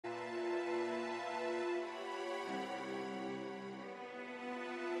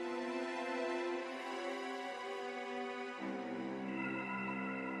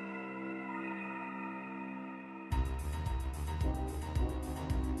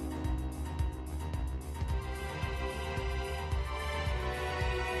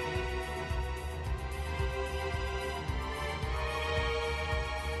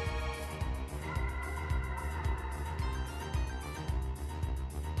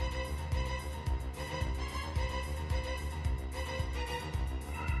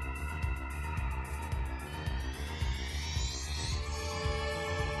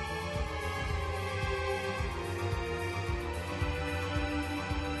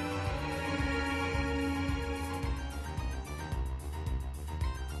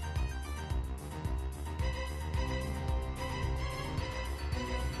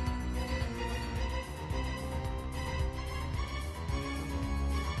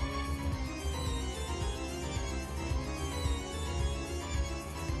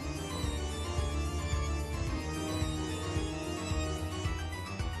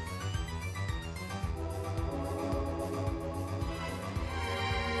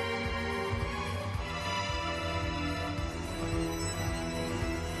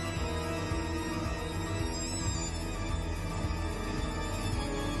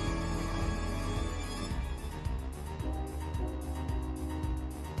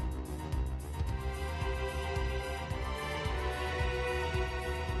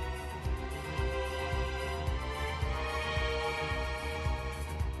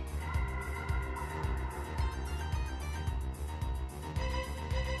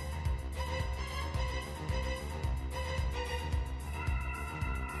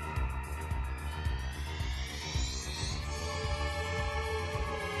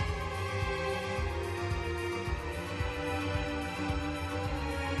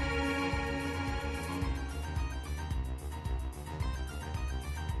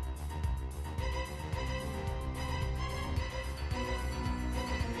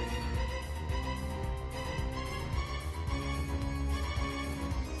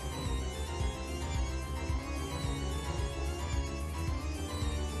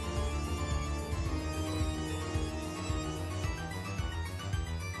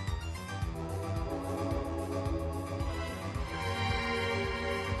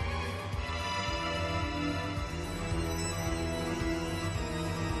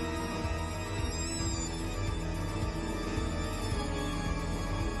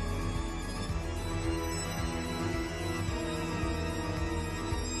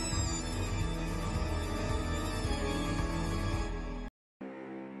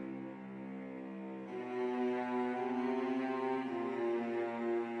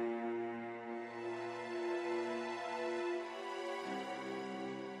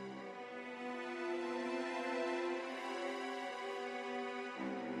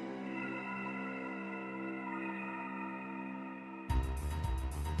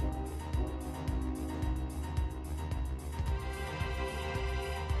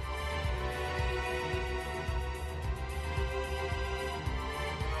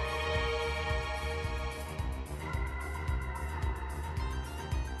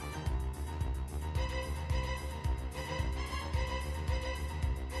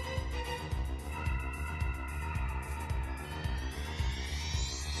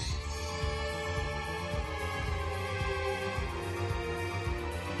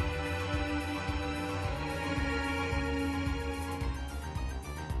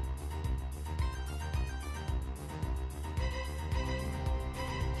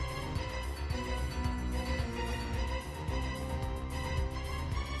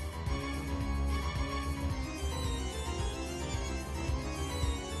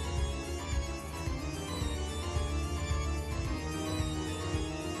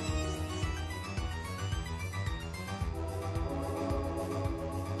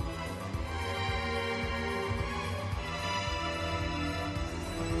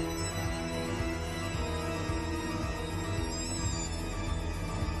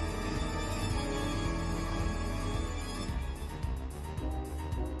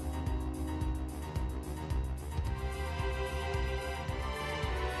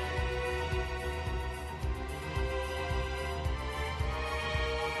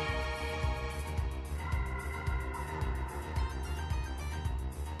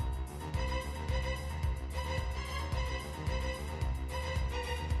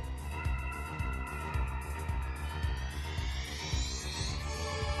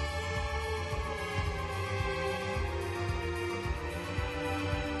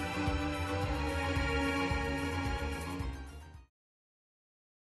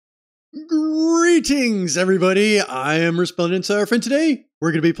Greetings, everybody. I am Resplendent Seraph, and today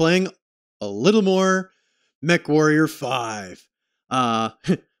we're going to be playing a little more MechWarrior 5.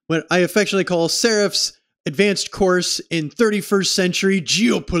 What I affectionately call Seraph's advanced course in 31st century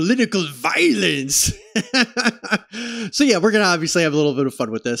geopolitical violence. So yeah, we're going to obviously have a little bit of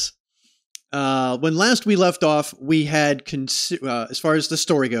fun with this. When last we left off, we had, as far as the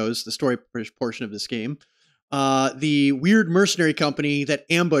story goes, the story portion of this game, the weird mercenary company that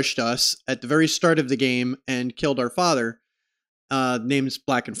ambushed us at the very start of the game and killed our father, name's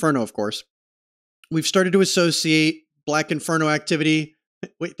Black Inferno, of course. We've started to associate Black Inferno activity.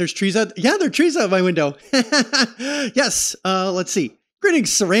 Wait, there's trees out. Yeah, there are trees out my window. Yes. Let's see. Greetings,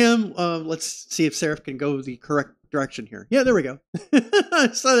 Saram. Let's see if Seraph can go the correct direction here. Yeah, there we go.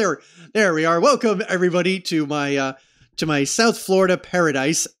 So there we are. Welcome everybody to my South Florida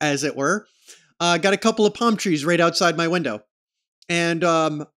paradise, as it were. Got a couple of palm trees right outside my window. And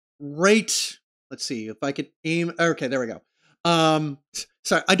let's see if I could aim. Okay, there we go.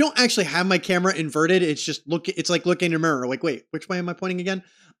 Sorry, I don't actually have my camera inverted. It's just it's like looking in a mirror. Like, wait, which way am I pointing again?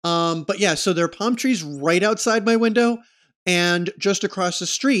 But yeah, so there are palm trees right outside my window. And just across the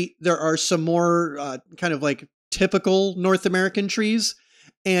street, there are some more kind of like typical North American trees.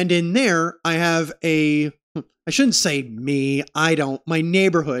 And in there, I have I shouldn't say me, my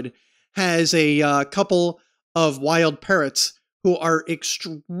neighborhood has a couple of wild parrots who are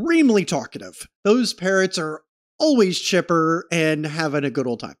extremely talkative. Those parrots are always chipper and having a good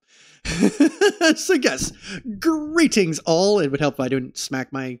old time. So yes, greetings all. It would help if I didn't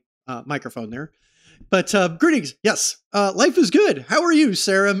smack my microphone there. But greetings, yes. Life is good. How are you,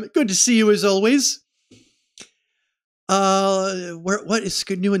 Sarah? Good to see you as always. What is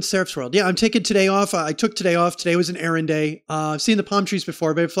good new in Seraph's world? Yeah, I'm taking today off. I took today off. Today was an errand day. I've seen the palm trees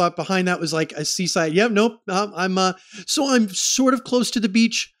before, but I thought behind that was like a seaside. Yeah, nope. I'm sort of close to the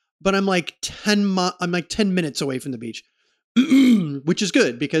beach, but I'm like 10 minutes away from the beach, which is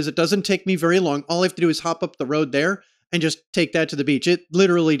good because it doesn't take me very long. All I have to do is hop up the road there and just take that to the beach. It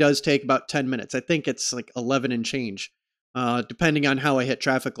literally does take about 10 minutes. I think it's like 11 and change, depending on how I hit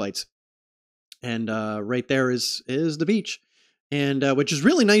traffic lights. And right there is the beach, and which is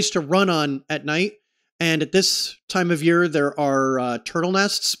really nice to run on at night. And at this time of year, there are turtle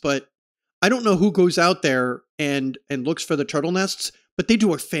nests, but I don't know who goes out there and looks for the turtle nests, but they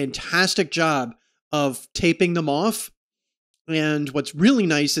do a fantastic job of taping them off. And what's really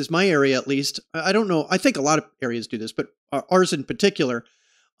nice is my area, at least, I don't know, I think a lot of areas do this, but ours in particular,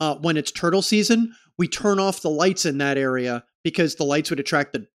 when it's turtle season, we turn off the lights in that area because the lights would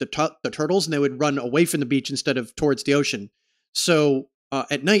attract the turtles and they would run away from the beach instead of towards the ocean. So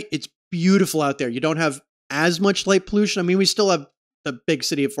at night, it's beautiful out there. You don't have as much light pollution. I mean, we still have the big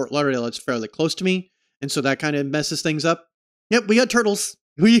city of Fort Lauderdale. It's fairly close to me. And so that kind of messes things up. Yep, we got turtles.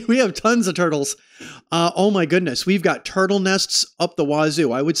 We have tons of turtles. Oh my goodness. We've got turtle nests up the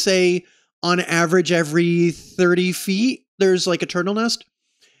wazoo. I would say on average every 30 feet, there's like a turtle nest.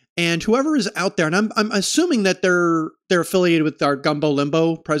 And whoever is out there, and I'm assuming that they're affiliated with our Gumbo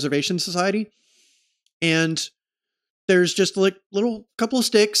Limbo Preservation Society, and there's just like little couple of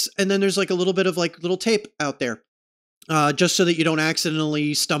sticks, and then there's like a little bit of like little tape out there, just so that you don't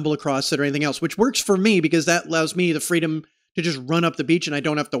accidentally stumble across it or anything else, which works for me because that allows me the freedom to just run up the beach and I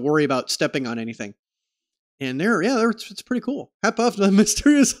don't have to worry about stepping on anything. And it's pretty cool. Hat off to the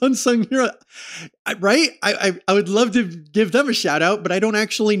mysterious unsung hero, right? I would love to give them a shout out, but I don't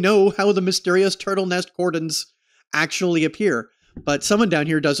actually know how the mysterious turtle nest cordons actually appear. But someone down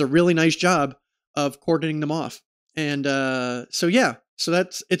here does a really nice job of cordoning them off. And so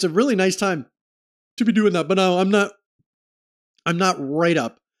it's a really nice time to be doing that. But no, I'm not right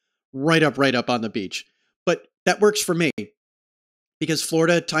up on the beach. But that works for me because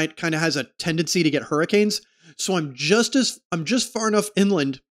Florida kind of has a tendency to get hurricanes. So I'm just far enough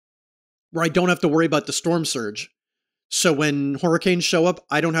inland where I don't have to worry about the storm surge. So when hurricanes show up,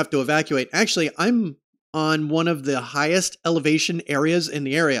 I don't have to evacuate. Actually, I'm on one of the highest elevation areas in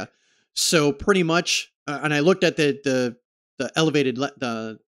the area. So pretty much, and I looked at the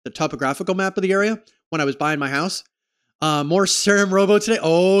topographical map of the area when I was buying my house. More Serum Robo today.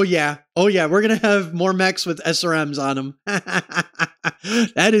 Oh yeah. We're going to have more mechs with SRMs on them.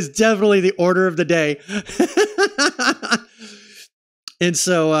 That is definitely the order of the day. And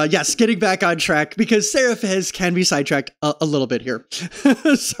so, yes, getting back on track because Seraph can be sidetracked a little bit here.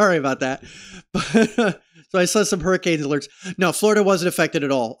 Sorry about that. So I saw some hurricane alerts. No, Florida wasn't affected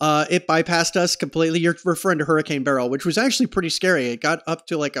at all. It bypassed us completely. You're referring to Hurricane Beryl, which was actually pretty scary. It got up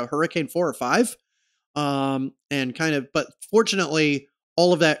to like a Hurricane 4 or 5. But fortunately,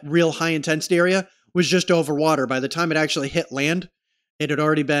 all of that real high intensity area was just over water. By the time it actually hit land, It had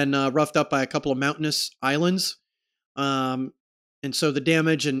already been roughed up by a couple of mountainous islands. And so the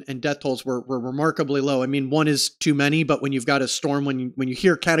damage and death tolls were remarkably low. I mean, one is too many, but when you've got a storm, when you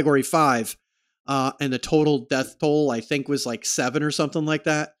hear Category 5, and the total death toll, I think, was like 7 or something like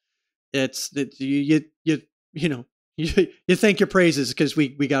that, you thank your praises, because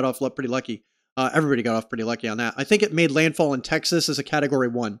we got off pretty lucky. Everybody got off pretty lucky on that. I think it made landfall in Texas as a Category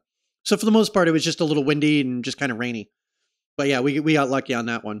 1. So for the most part, it was just a little windy and just kind of rainy. But yeah, we got lucky on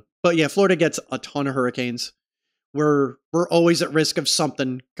that one. But yeah, Florida gets a ton of hurricanes. We're always at risk of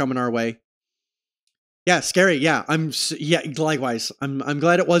something coming our way. Yeah, scary. Yeah, likewise. I'm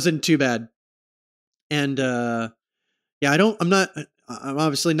glad it wasn't too bad. And yeah, I'm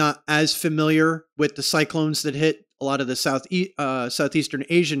obviously not as familiar with the cyclones that hit a lot of the Southeastern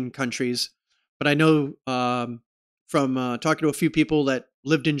Asian countries, but I know from talking to a few people that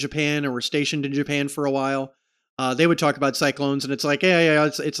lived in Japan or were stationed in Japan for a while, they would talk about cyclones, and it's like, yeah,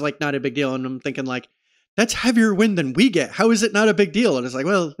 it's like not a big deal. And I'm thinking, like, that's heavier wind than we get. How is it not a big deal? And it's like,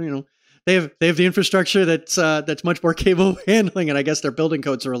 well, they have the infrastructure that's much more capable of handling, and I guess their building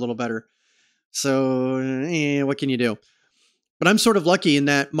codes are a little better. So, what can you do? But I'm sort of lucky in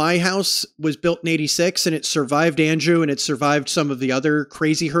that my house was built in '86, and it survived Andrew, and it survived some of the other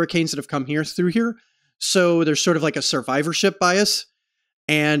crazy hurricanes that have come through here. So there's sort of like a survivorship bias.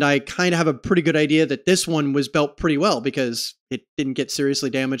 And I kind of have a pretty good idea that this one was built pretty well, because it didn't get seriously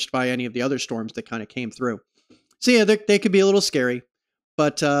damaged by any of the other storms that kind of came through. So yeah, they could be a little scary.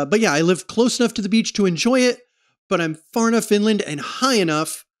 But yeah, I live close enough to the beach to enjoy it, but I'm far enough inland and high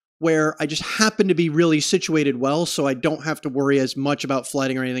enough where I just happen to be really situated well, so I don't have to worry as much about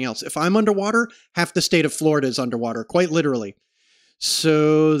flooding or anything else. If I'm underwater, half the state of Florida is underwater, quite literally.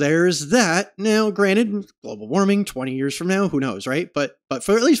 So there's that. Now, granted, global warming 20 years from now, who knows, right? But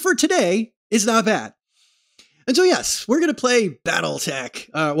for at least for today, it's not bad. And so yes, we're going to play Battletech.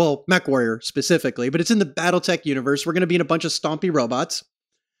 Well, MechWarrior specifically, but it's in the Battletech universe. We're going to be in a bunch of stompy robots.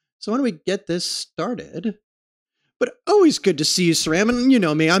 So why don't we get this started? But always good to see you, Saram. And you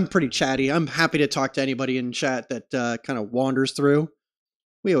know me, I'm pretty chatty. I'm happy to talk to anybody in chat that kind of wanders through.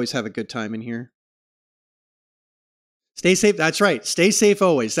 We always have a good time in here. Stay safe. That's right. Stay safe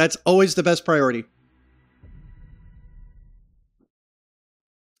always. That's always the best priority.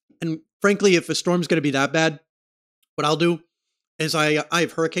 And frankly, if a storm's going to be that bad, what I'll do is I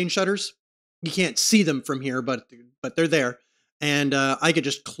have hurricane shutters. You can't see them from here, but they're there. And I could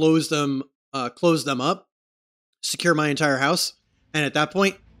just close them up, secure my entire house. And at that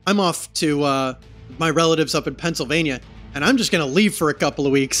point, I'm off to my relatives up in Pennsylvania, and I'm just going to leave for a couple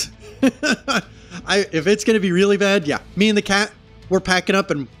of weeks. If it's going to be really bad, yeah, me and the cat, we're packing up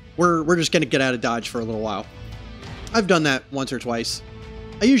and we're just going to get out of Dodge for a little while. I've done that once or twice.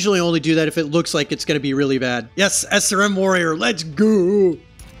 I usually only do that if it looks like it's going to be really bad. Yes, SRM Warrior, let's go.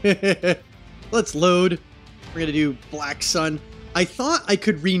 Let's load. We're going to do Black Sun. I thought I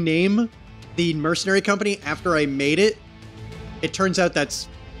could rename the mercenary company after I made it. It turns out that's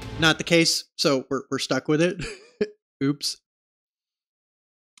not the case, so we're stuck with it. Oops.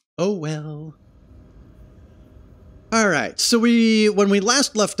 Oh well. All right, so when we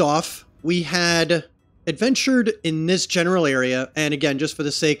last left off, we had adventured in this general area, and again, just for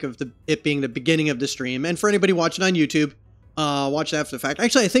the sake of it being the beginning of the stream, and for anybody watching on YouTube, watch after the fact.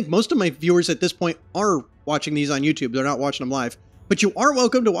 Actually, I think most of my viewers at this point are watching these on YouTube. They're not watching them live. But you are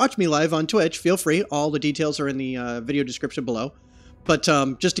welcome to watch me live on Twitch. Feel free. All the details are in the video description below. But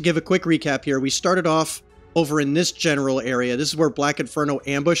just to give a quick recap here, we started off over in this general area. This is where Black Inferno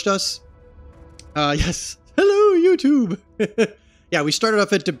ambushed us. Yes. Hello, YouTube. Yeah, we started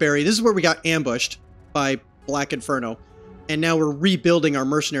off at DeBerry. This is where we got ambushed by Black Inferno. And now we're rebuilding our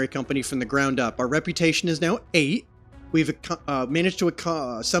mercenary company from the ground up. Our reputation is now 8. We've managed to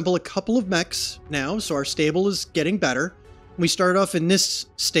assemble a couple of mechs now, so our stable is getting better. We started off in this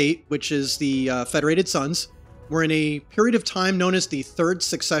state, which is the Federated Suns. We're in a period of time known as the Third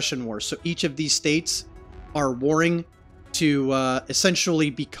Succession War. So each of these states are warring to essentially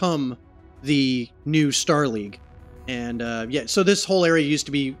become the new Star League. And yeah, so this whole area used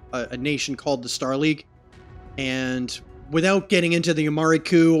to be a nation called the Star League. And without getting into the Amari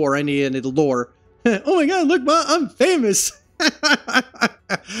coup or any of the lore, oh my god, look, Ma, I'm famous. I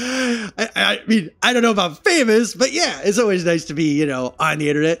mean, I don't know about famous, but yeah, it's always nice to be, on the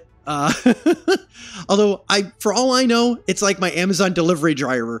internet. Although for all I know, it's like my Amazon delivery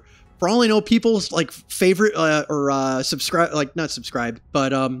driver. For all I know, people's like favorite or subscribe, like not subscribe,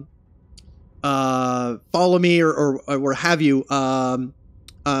 but follow me or have you. Yeah,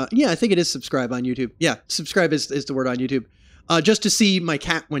 I think it is subscribe on YouTube. Yeah, subscribe is the word on YouTube. Just to see my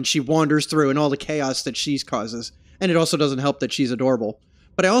cat when she wanders through and all the chaos that she causes. And it also doesn't help that she's adorable.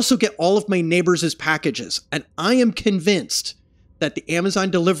 But I also get all of my neighbors' packages. And I am convinced that the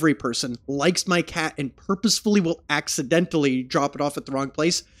Amazon delivery person likes my cat and purposefully will accidentally drop it off at the wrong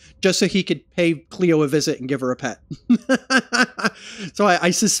place just so he could pay Cleo a visit and give her a pet. So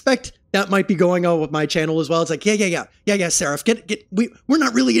I suspect that might be going on with my channel as well. It's like, yeah, Seraph, we're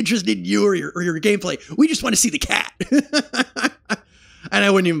not really interested in you or your gameplay. We just want to see the cat. And I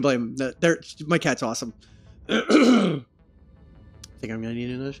wouldn't even blame him. My cat's awesome. I think I'm going to need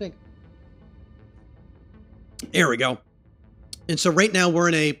another shake. There we go. And so right now we're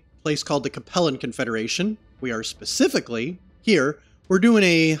in a place called the Capellan Confederation. We are specifically here. We're doing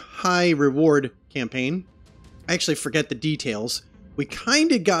a high reward campaign. I actually forget the details. We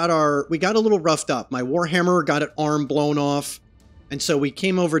kind of we got a little roughed up. My Warhammer got an arm blown off. And so we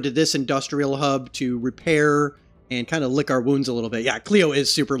came over to this industrial hub to repair and kind of lick our wounds a little bit. Yeah, Cleo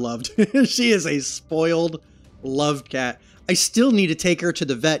is super loved. She is a spoiled, loved cat. I still need to take her to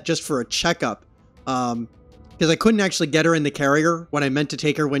the vet just for a checkup. Because I couldn't actually get her in the carrier when I meant to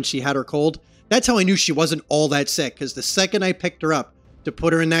take her when she had her cold. That's how I knew she wasn't all that sick, because the second I picked her up to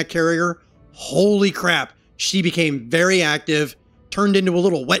put her in that carrier, holy crap, she became very active, turned into a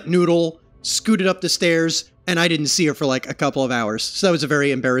little wet noodle, scooted up the stairs, and I didn't see her for like a couple of hours. So that was a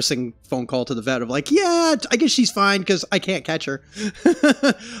very embarrassing phone call to the vet of like, yeah, I guess she's fine because I can't catch her.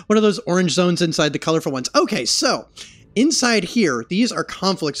 One of those orange zones inside the colorful ones. Okay, so inside here, these are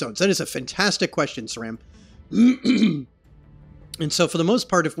conflict zones. That is a fantastic question, Saram. And so for the most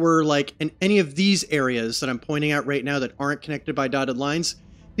part, if we're like in any of these areas that I'm pointing out right now that aren't connected by dotted lines,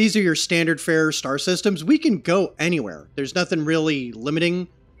 these are your standard fare star systems. We can go anywhere. There's nothing really limiting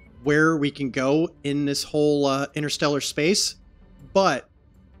where we can go in this whole interstellar space. But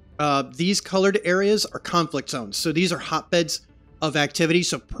these colored areas are conflict zones. So these are hotbeds of activity.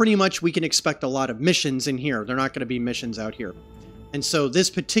 So pretty much we can expect a lot of missions in here. They're not going to be missions out here. And so this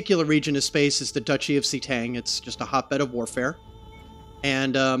particular region of space is the Duchy of Sitang. It's just a hotbed of warfare.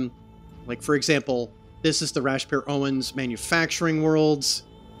 And, like, for example, this is the Rashpir Owens manufacturing worlds.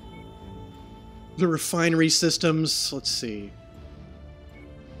 The refinery systems. Let's see.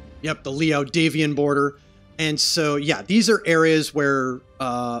 Yep, the Leo Davian border. And so, yeah, these are areas where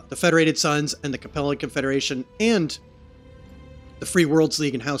the Federated Suns and the Capellan Confederation and the Free Worlds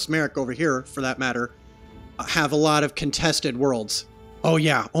League and House Merrick over here, for that matter, have a lot of contested worlds. Oh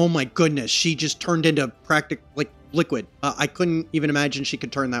yeah, oh my goodness, she just turned into like liquid. I couldn't even imagine she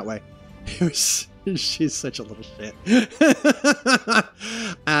could turn that way. She's such a little shit.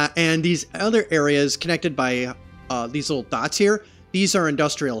 And these other areas connected by these little dots here, these are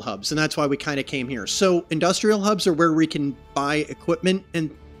industrial hubs, and that's why we kind of came here. So industrial hubs are where we can buy equipment and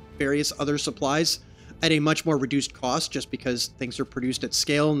various other supplies at a much more reduced cost, just because things are produced at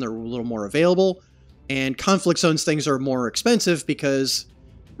scale and they're a little more available. And conflict zones things are more expensive because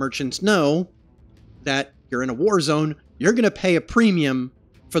merchants know that you're in a war zone, you're going to pay a premium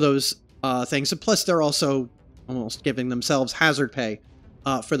for those things. And plus, they're also almost giving themselves hazard pay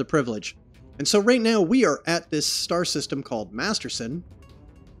for the privilege. And so right now we are at this star system called Masterson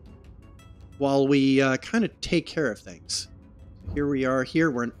while we kind of take care of things. Here we are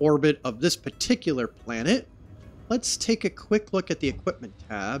here. We're in orbit of this particular planet. Let's take a quick look at the equipment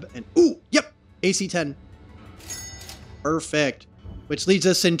tab. And, ooh, yep, AC-10. Perfect. Which leads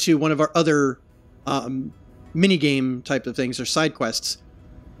us into one of our other mini-game type of things, or side quests.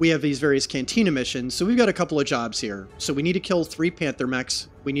 We have these various cantina missions, so we've got a couple of jobs here. So we need to kill 3 Panther mechs,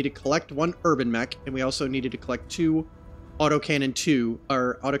 we need to collect 1 Urban mech, and we also needed to collect 2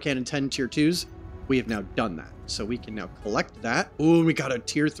 Autocannon 10 Tier 2s. We have now done that. So we can now collect that. Ooh, we got a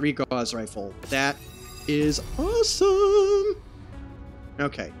Tier 3 Gauss rifle. That is awesome!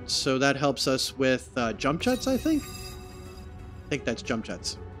 Okay, so that helps us with jump jets, I think? I think that's jump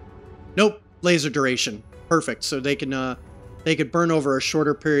jets. Nope, laser duration. Perfect, so they could burn over a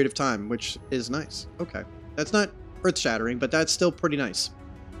shorter period of time, which is nice. Okay, that's not earth-shattering, but that's still pretty nice.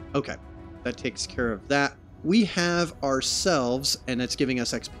 Okay, that takes care of that. We have ourselves, and that's giving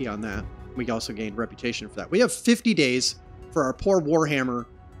us XP on that. We also gained reputation for that. We have 50 days for our poor Warhammer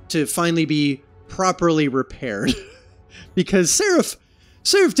to finally be properly repaired. Because Seraph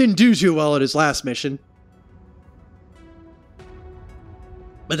didn't do too well at his last mission.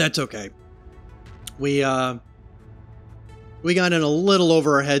 But that's okay. We got in a little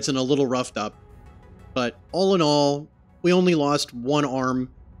over our heads and a little roughed up. But all in all, we only lost 1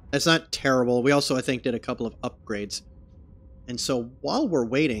 arm. That's not terrible. We also, I think, did a couple of upgrades. And so while we're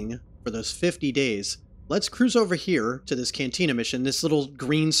waiting for those 50 days, let's cruise over here to this cantina mission. This little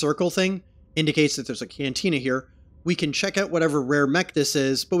green circle thing indicates that there's a cantina here. We can check out whatever rare mech this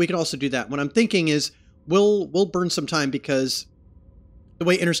is, but we can also do that. What I'm thinking is we'll burn some time because the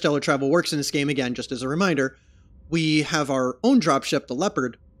way interstellar travel works in this game, again, just as a reminder, we have our own dropship, the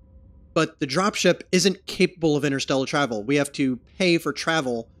Leopard, but the dropship isn't capable of interstellar travel. We have to pay for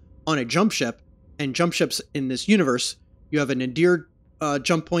travel on a jump ship, and jump ships in this universe, you have an nadir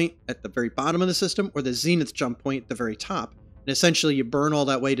jump point at the very bottom of the system or the zenith jump point at the very top. And essentially you burn all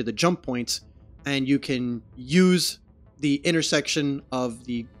that way to the jump points, and you can use the intersection of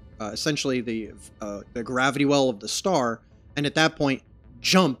the essentially the gravity well of the star, and at that point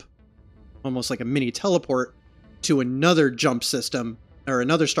jump almost like a mini teleport to another jump system or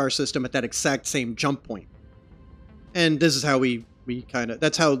another star system at that exact same jump point. And this is how we kind of,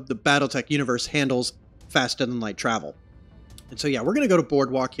 that's how the Battletech universe handles faster than light travel. And so yeah, we're going to go to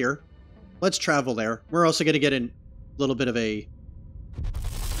Boardwalk here. Let's travel there. We're also going to get a little bit of a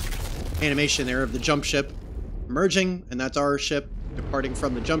animation there of the jump ship emerging, and that's our ship departing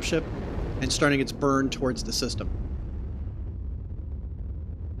from the jump ship and starting its burn towards the system.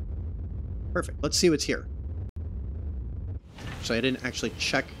 Perfect. Let's see what's here. So I didn't actually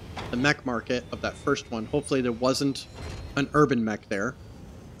check the mech market of that first one. Hopefully there wasn't an urban mech there.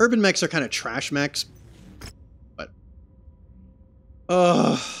 Urban mechs are kind of trash mechs, but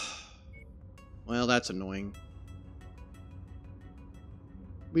well, that's annoying.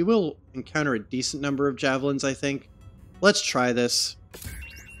 We will encounter a decent number of javelins, I think. Let's try this.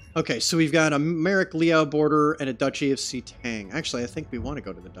 Okay, so we've got a Merrick Liao border and a Duchy of Setang. Actually, I think we want to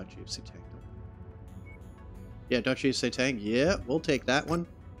go to the Duchy of Setang. Yeah, Duchy of Setang. Yeah, we'll take that one.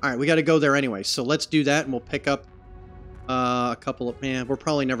 All right, we got to go there anyway, so let's do that, and we'll pick up a couple of... Man, we're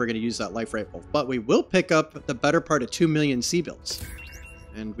probably never going to use that life rifle, but we will pick up the better part of 2 million C-builds,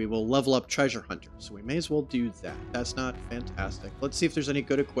 and we will level up Treasure Hunter, so we may as well do that. That's not fantastic. Let's see if there's any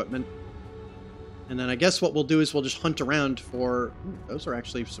good equipment, and then I guess what we'll do is we'll just hunt around for... Ooh, those are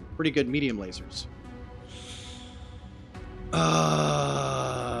actually some pretty good medium lasers.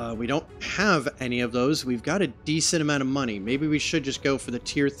 We don't have any of those. We've got a decent amount of money. Maybe we should just go for the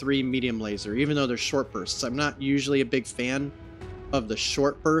tier 3 medium laser, even though they're short bursts. I'm not usually a big fan of the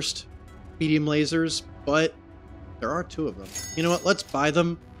short burst medium lasers, but there are 2 of them. You know what? Let's buy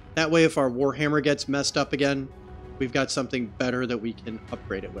them. That way, if our Warhammer gets messed up again, we've got something better that we can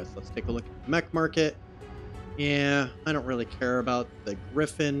upgrade it with. Let's take a look at the mech market. Yeah, I don't really care about the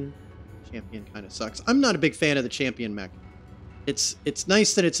Griffin. Champion kind of sucks. I'm not a big fan of the Champion mech. It's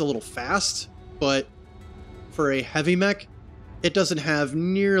nice that it's a little fast, but for a heavy mech, it doesn't have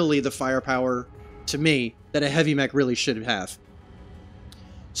nearly the firepower, to me, that a heavy mech really should have.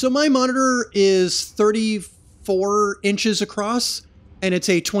 So my monitor is 34 inches across, and it's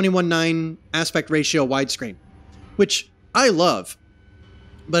a 21:9 aspect ratio widescreen, which I love.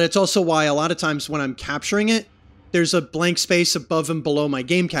 But it's also why a lot of times when I'm capturing it, there's a blank space above and below my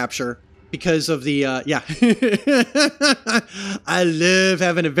game capture, because of the, yeah. I love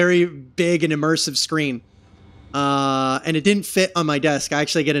having a very big and immersive screen. And it didn't fit on my desk. I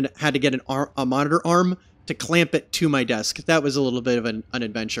actually had to get a monitor arm to clamp it to my desk. That was a little bit of an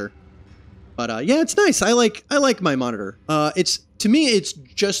adventure. But yeah, it's nice. I like my monitor. To me, it's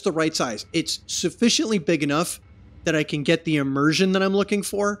just the right size. It's sufficiently big enough that I can get the immersion that I'm looking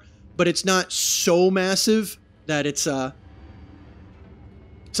for, but it's not so massive that it's,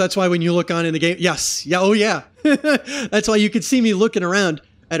 so that's why when you look on in the game, yes, yeah, oh yeah. That's why you can see me looking around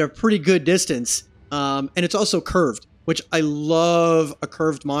at a pretty good distance. And it's also curved, which I love a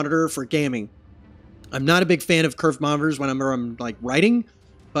curved monitor for gaming. I'm not a big fan of curved monitors when I'm like writing,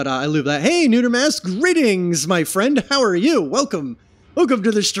 but I love that. Hey, Neutermask, greetings, my friend. How are you? Welcome. Welcome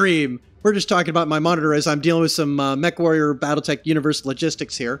to the stream. We're just talking about my monitor as I'm dealing with some MechWarrior Battletech Universe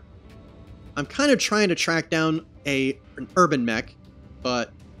logistics here. I'm kind of trying to track down an urban mech,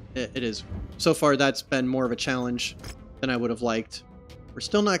 but it is. So far, that's been more of a challenge than I would have liked. We're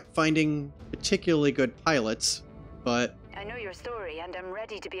still not finding particularly good pilots, but... I know your story, and I'm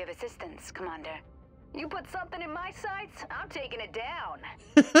ready to be of assistance, Commander. You put something in my sights, I'm taking it down.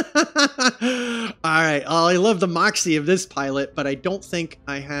 Alright, I love the moxie of this pilot, but I don't think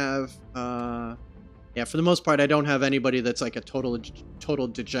I have... yeah, for the most part, I don't have anybody that's like a total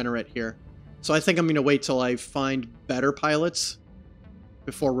degenerate here. So I think I'm going to wait till I find better pilots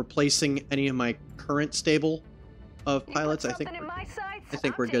before replacing any of my current stable of pilots. I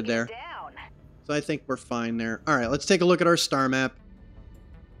think we're good there. So I think we're fine there. All right, let's take a look at our star map.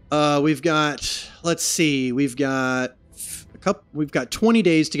 We've got, let's see, we've got 20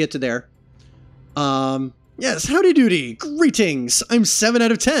 days to get to there. Yes, howdy doody, greetings. I'm 7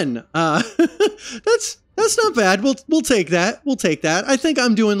 out of 10. That's not bad. We'll take that. We'll take that. I think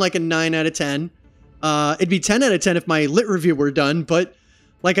I'm doing like a 9 out of 10. It'd be 10 out of 10 if my lit review were done, but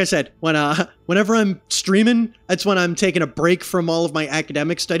like I said, whenever I'm streaming, that's when I'm taking a break from all of my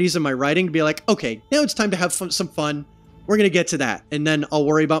academic studies and my writing to be like, okay, now it's time to have some fun. We're going to get to that. And then I'll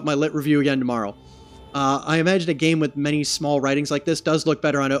worry about my lit review again tomorrow. I imagine a game with many small writings like this does look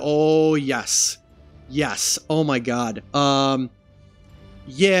better on it. Oh, yes. Yes. Oh, my God.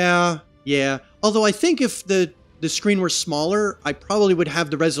 Yeah. Although I think if the screen were smaller, I probably would have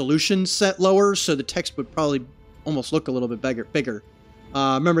the resolution set lower, so the text would probably almost look a little bit bigger.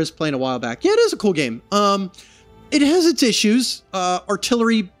 I remember this playing a while back. Yeah, it is a cool game. It has its issues,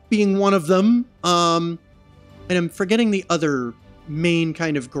 artillery being one of them, and I'm forgetting the other main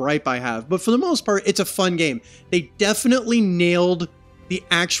kind of gripe I have, but for the most part, it's a fun game. They definitely nailed the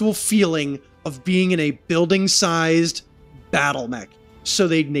actual feeling of being in a building-sized battle mech. So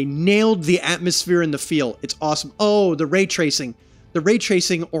they nailed the atmosphere and the feel. It's awesome. Oh, the ray tracing. The ray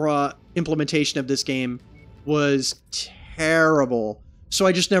tracing or implementation of this game was terrible. So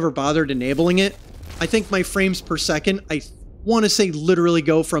I just never bothered enabling it. I think my frames per second, I want to say literally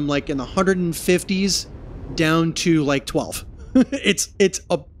go from like in the 150s down to like 12. It's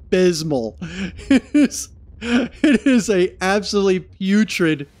abysmal. It is a absolutely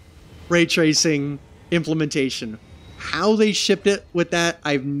putrid ray tracing implementation. How they shipped it with that,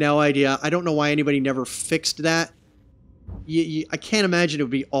 I have no idea. I don't know why anybody never fixed that. I can't imagine it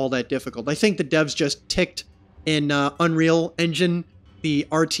would be all that difficult. I think the devs just ticked in Unreal Engine the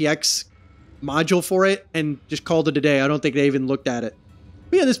RTX module for it and just called it a day. I don't think they even looked at it.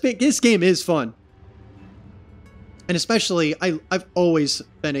 But yeah, this game is fun. And especially, I've always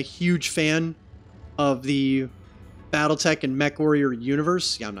been a huge fan of the Battletech and MechWarrior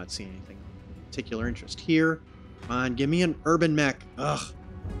universe. Yeah, I'm not seeing anything of particular interest here. Come on, give me an urban mech. Ugh.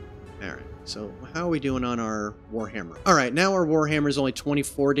 Alright, so how are we doing on our Warhammer? Alright, now our Warhammer is only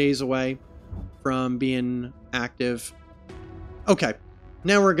 24 days away from being active. Okay,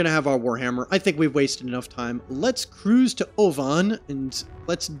 now we're going to have our Warhammer. I think we've wasted enough time. Let's cruise to Ovan and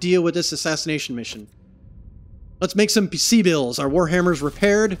let's deal with this assassination mission. Let's make some PC bills. Our Warhammer's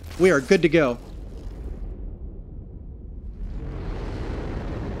repaired. We are good to go.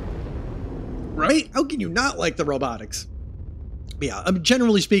 Right? How can you not like the robotics? But yeah,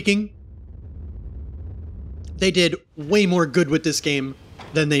 generally speaking, they did way more good with this game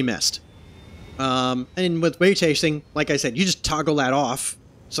than they missed. And with ray tracing, like I said, you just toggle that off.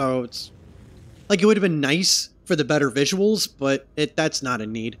 So it's like it would have been nice for the better visuals, but that's not a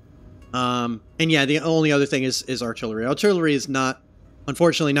need. And yeah, the only other thing is artillery. Artillery is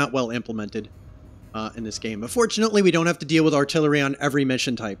unfortunately not well implemented in this game. But fortunately, we don't have to deal with artillery on every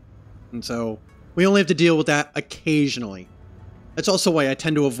mission type. And so we only have to deal with that occasionally. That's also why I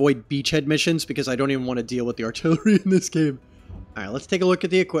tend to avoid beachhead missions, because I don't even want to deal with the artillery in this game. All right, let's take a look at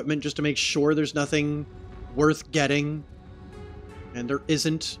the equipment just to make sure there's nothing worth getting. And there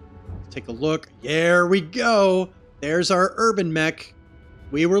isn't. Let's take a look. There we go. There's our urban mech.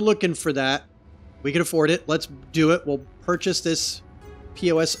 We were looking for that. We can afford it. Let's do it. We'll purchase this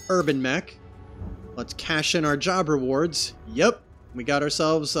POS urban mech. Let's cash in our job rewards. Yep. We got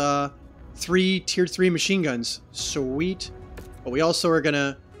ourselves 3 tier 3 machine guns. Sweet. But we also are going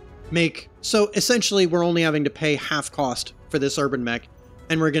to make... So essentially, we're only having to pay half cost for this urban mech.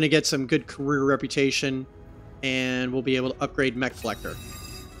 And we're going to get some good career reputation. And we'll be able to upgrade Mech Collector.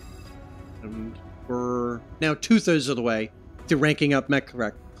 And we're now 2/3 of the way through ranking up Mech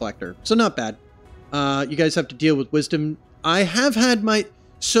Collector. So not bad. You guys have to deal with wisdom. I have had my...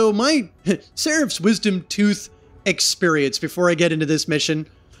 So my Seraph's Wisdom Tooth experience before I get into this mission.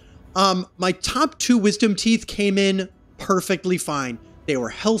 My top 2 wisdom teeth came in perfectly fine. They were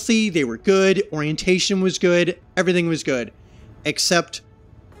healthy, they were good, orientation was good, everything was good. Except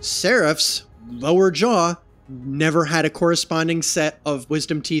Seraph's lower jaw never had a corresponding set of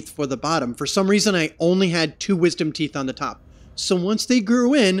wisdom teeth for the bottom. For some reason, I only had 2 wisdom teeth on the top. So once they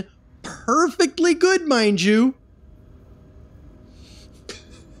grew in, perfectly good, mind you,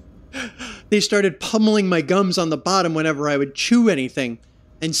 they started pummeling my gums on the bottom whenever I would chew anything.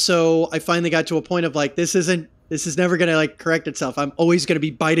 And so I finally got to a point of like, this is never going to like correct itself. I'm always going to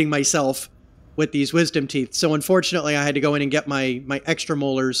be biting myself with these wisdom teeth. So unfortunately, I had to go in and get my extra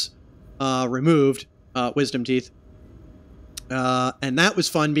molars removed, wisdom teeth. And that was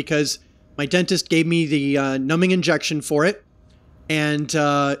fun because my dentist gave me the numbing injection for it. And,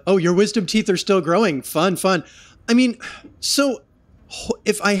 oh, your wisdom teeth are still growing. Fun. I mean, so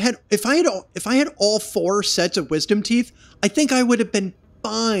if I had all 4 sets of wisdom teeth, I think I would have been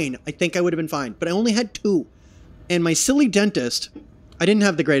fine. But I only had 2. And my silly dentist, I didn't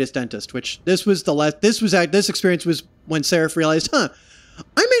have the greatest dentist, which this experience was when Seraph realized, I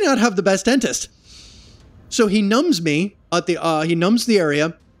may not have the best dentist. So he numbs me at the he numbs the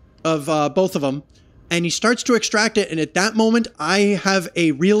area of both of them, and he starts to extract it. And at that moment, I have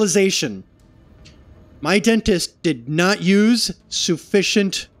a realization. My dentist did not use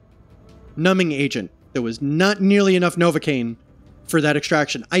sufficient numbing agent. There was not nearly enough Novocaine for that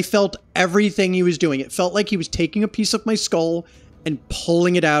extraction. I felt everything he was doing. It felt like he was taking a piece of my skull and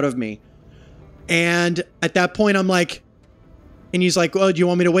pulling it out of me. And at that point, I'm like, and he's like, "Oh, do you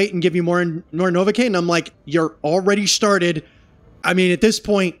want me to wait and give you more Novocaine?" And I'm like, "You're already started. I mean, at this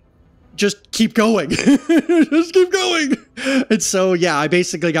point, just keep going. Just keep going." And so, yeah, I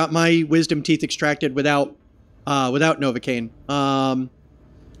basically got my wisdom teeth extracted without Novocaine.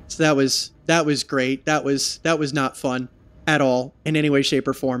 So that was great. That was not fun at all in any way, shape,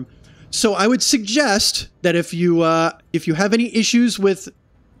 or form. So I would suggest that if you have any issues with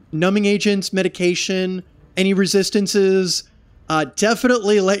numbing agents, medication, any resistances,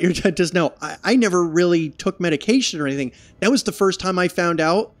 definitely let your dentist know. I never really took medication or anything. That was the first time I found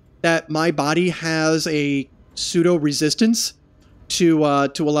out that my body has a pseudo resistance to a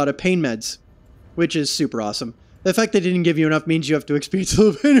lot of pain meds, which is super awesome. The fact that they didn't give you enough means you have to experience a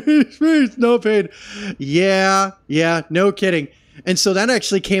little pain. Experience no pain. Yeah, no kidding. And so that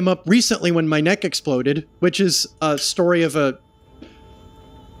actually came up recently when my neck exploded, which is a story of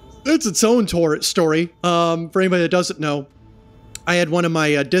it's its own story. For anybody that doesn't know, I had one of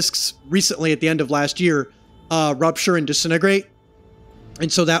my discs recently at the end of last year rupture and disintegrate.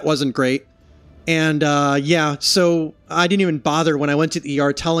 And so that wasn't great. And yeah, so I didn't even bother when I went to the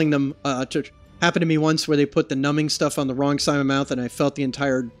ER telling them happened to me once where they put the numbing stuff on the wrong side of my mouth and I felt the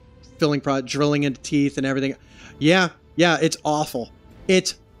entire filling product drilling into teeth and everything. Yeah, it's awful.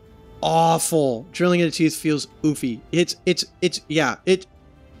 It's awful. Drilling into teeth feels oofy. It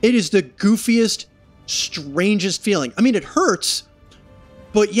is the goofiest, strangest feeling. I mean, it hurts,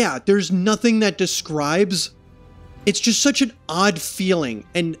 but yeah, there's nothing that describes. It's just such an odd feeling.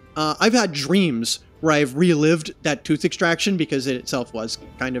 And I've had dreams where I've relived that tooth extraction because it itself was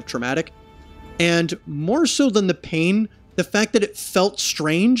kind of traumatic. And more so than the pain, the fact that it felt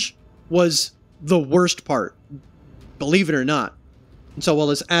strange was the worst part, believe it or not. And so while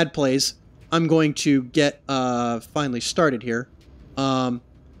this ad plays, I'm going to get finally started here.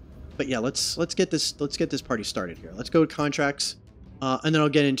 But yeah, let's get this party started here. Let's go to contracts, and then I'll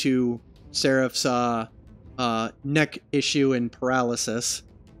get into Seraph's neck issue and paralysis.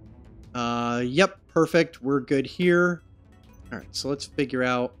 Yep, perfect. We're good here. All right, so let's figure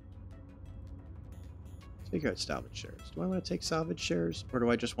out salvage shares. Do I want to take salvage shares, or do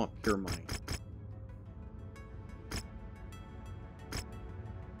I just want pure money?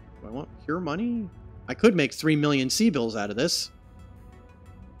 Do I want pure money? I could make 3 million C-bills out of this.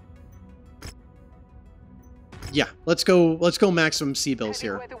 Yeah, let's go maximum C-bills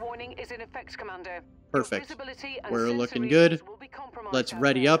here. Warning is in effect, Commander. Perfect. We're looking good. Let's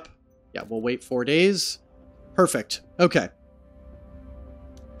ready up. Yeah, we'll wait 4 days. Perfect. Okay.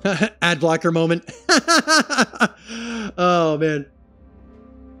 Ad blocker moment. Oh, man.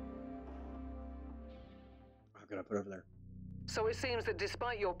 I'm going to put it over there. So it seems that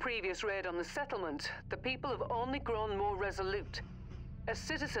despite your previous raid on the settlement, the people have only grown more resolute. A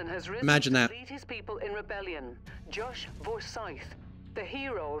citizen has risen to lead his people in rebellion. Josh Forsyth, the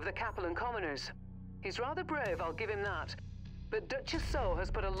hero of the Capellan commoners. He's rather brave, I'll give him that. But Duchess So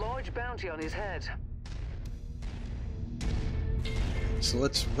has put a large bounty on his head. So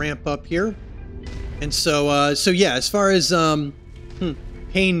let's ramp up here. And so yeah, as far as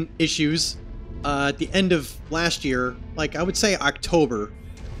pain issues, at the end of last year, like I would say October.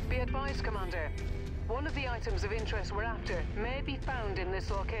 Be advised, Commander. One of the items of interest we're after may be found in this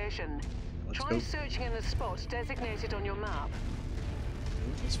location. Try searching in the spots designated on your map.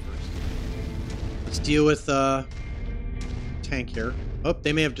 This first. Let's deal with tank here. Oh,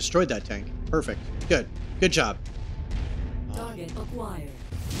 they may have destroyed that tank. Perfect. Good job. Target acquired.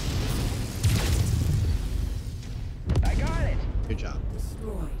 I got it. Good job.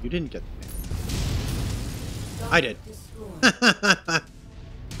 Destroy. You didn't get the tank. I did.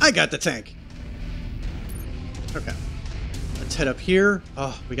 I got the tank. Okay. Let's head up here.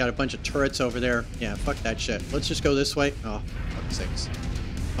 Oh, we got a bunch of turrets over there. Yeah, fuck that shit. Let's just go this way. Oh, fuck's sakes.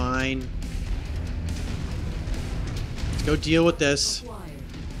 Fine. Let's go deal with this.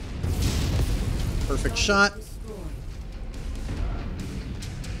 Perfect shot.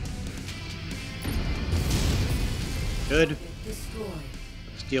 Good.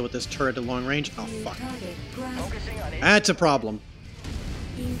 Let's deal with this turret at long range. Oh, fuck. That's a problem.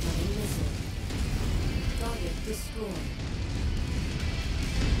 Come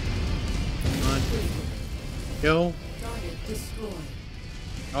on. Go.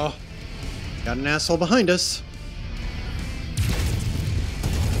 Oh. Got an asshole behind us.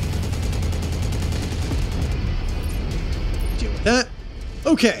 Deal with that.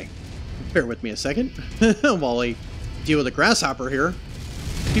 Okay. Bear with me a second while I deal with a grasshopper here.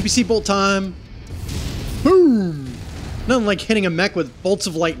 PPC bolt time. Boom! Nothing like hitting a mech with bolts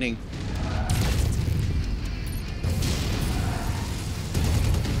of lightning.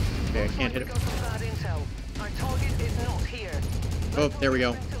 Okay, I can't hit it. Oh, there we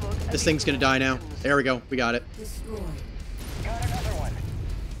go. This thing's gonna die now. There we go. We got it.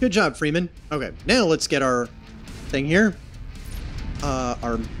 Good job, Freeman. Okay, now let's get our thing here.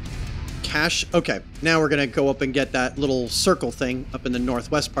 Our cache. Okay, now we're gonna go up and get that little circle thing up in the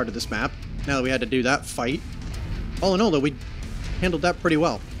northwest part of this map. Now that we had to do that fight. All in all, though, we handled that pretty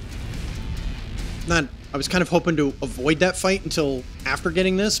well. I was kind of hoping to avoid that fight until after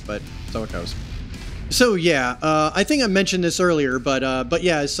getting this, but so it goes. So yeah, I think I mentioned this earlier, but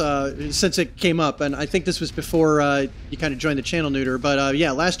yeah, since it came up, and I think this was before you kind of joined the channel, Neuter. But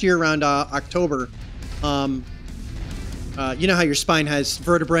yeah, last year around October, you know how your spine has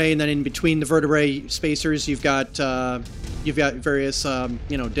vertebrae, and then in between the vertebrae spacers, you've got various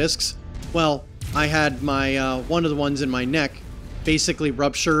you know, discs. Well, I had my one of the ones in my neck basically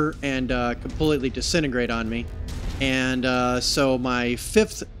rupture and completely disintegrate on me, and so my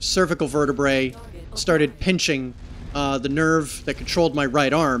 5th cervical vertebrae started pinching the nerve that controlled my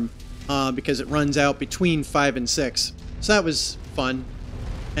right arm because it runs out between 5 and 6. So that was fun,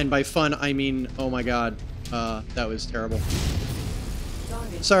 and by fun I mean, oh my god, that was terrible.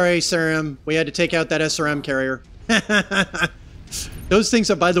 Sorry, SRM, we had to take out that SRM carrier. Those things,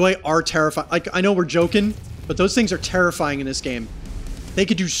 by the way, are terrifying. Like, I know we're joking, but those things are terrifying in this game. They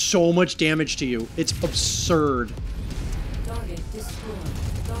could do so much damage to you. It's absurd. Target destroyed.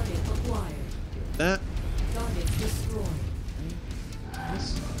 Target acquired. That. Target destroyed.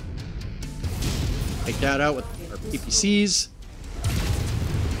 Take that out with our PPCs.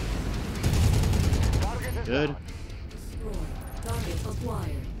 Good. Destroyed. Target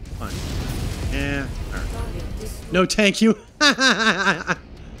acquired. Fine. Yeah. Alright. Target destroyed. No, thank you.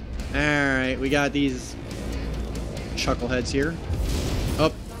 Alright, we got these chuckleheads here.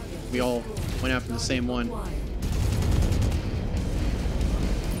 Oh, we all went after the same one.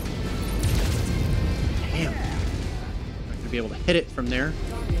 Damn. Not gonna be able to hit it from there.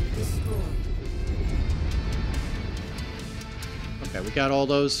 Okay, we got all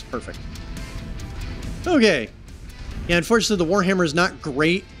those. Perfect. Okay. Yeah, unfortunately, the Warhammer is not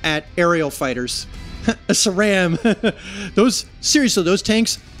great at aerial fighters. A SRAM. Seriously, those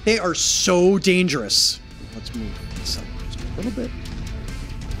tanks, they are so dangerous. Let's move this up just a little bit.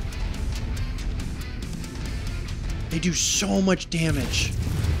 They do so much damage.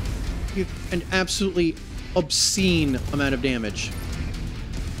 An absolutely obscene amount of damage.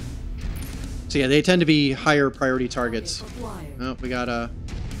 So yeah, they tend to be higher priority targets. Oh, we got a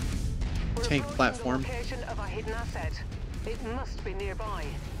tank platform. Of a hidden asset. It must be nearby.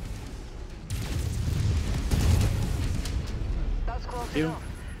 That's close enough.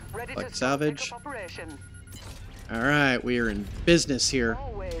 Ready to salvage. Operation. All right, we are in business here.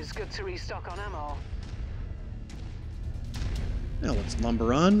 Always good to restock on ammo. Now let's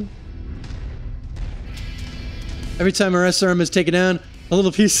lumber on. Every time our SRM is taken down, a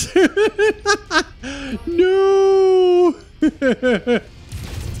little piece. No!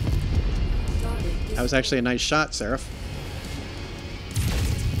 That was actually a nice shot, Seraph.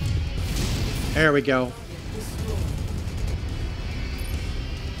 There we go.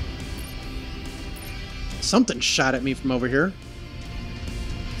 Something shot at me from over here.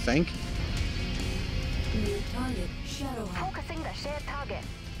 I think. Focusing the shared target.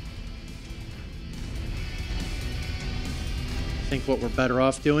 I think what we're better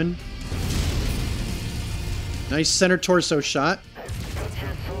off doing. Nice center torso shot.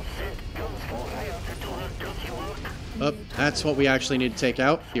 Oh, that's what we actually need to take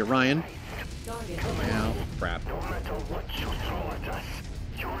out. The Orion. Wow, crap.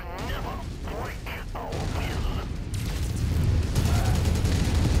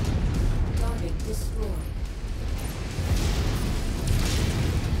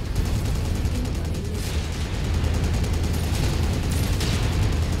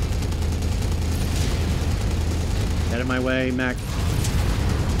 Get out of my way, mech.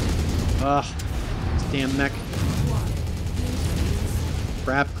 Ugh. Damn mech.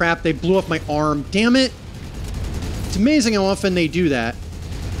 Crap, crap, they blew up my arm. Damn it! It's amazing how often they do that.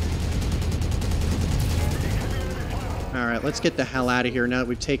 Alright, let's get the hell out of here now that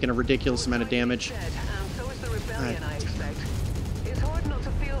we've taken a ridiculous amount of damage.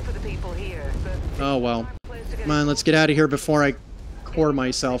 Oh well. Come on, let's get out of here before I core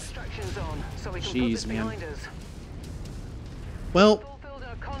myself. so we can Jeez, put this man. behind us. Well, Fulfilled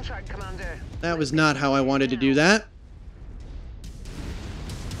our contract, Commander. that was not how I wanted to do that.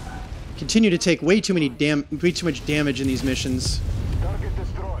 Continue to take way too much damage in these missions. Target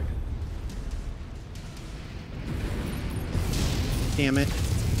destroyed. Damn it.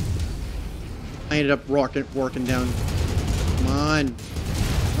 I ended up working down. Come on.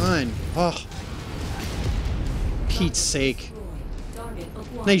 Come on. Oh. Pete's sake. Target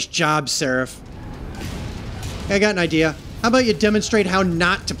acquired. Nice job, Seraph. I got an idea. How about you demonstrate how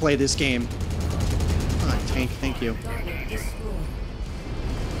not to play this game? Come on, tank. Thank you. Target destroyed.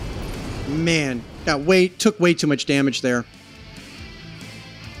 Man, took way too much damage there.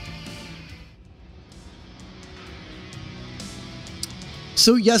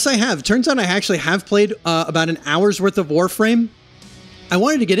 So yes, I have. Turns out I actually have played about an hour's worth of Warframe. I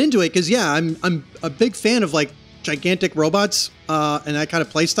wanted to get into it because yeah, I'm a big fan of like gigantic robots and that kind of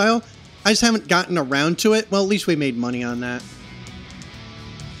play style. I just haven't gotten around to it. Well, at least we made money on that.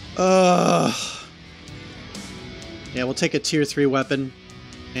 Yeah, we'll take a tier 3 weapon.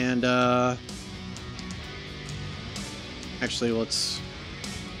 And, actually, let's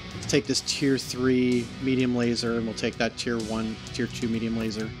take this tier 3 medium laser, and we'll take that tier 2 medium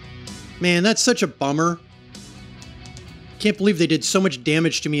laser. Man, that's such a bummer. Can't believe they did so much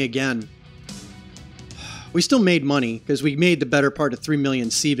damage to me again. We still made money, because we made the better part of 3 million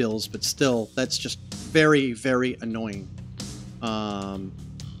C-bills, but still, that's just very, very annoying.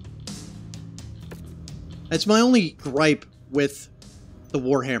 That's my only gripe with the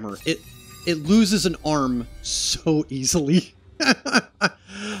Warhammer. It loses an arm so easily.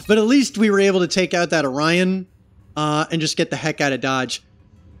 But at least we were able to take out that Orion and just get the heck out of Dodge.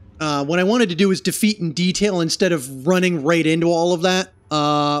 What I wanted to do was defeat in detail instead of running right into all of that.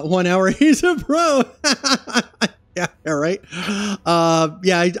 1 hour, he's a pro. Yeah, right.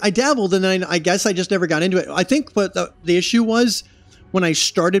 Yeah, I dabbled, and then I guess I just never got into it. I think what the issue was when I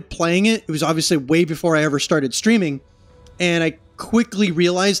started playing it, it was obviously way before I ever started streaming, and I quickly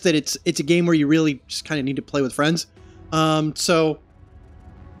realized that it's a game where you really just kind of need to play with friends. So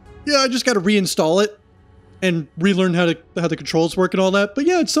yeah, I just got to reinstall it and relearn how the controls work and all that. But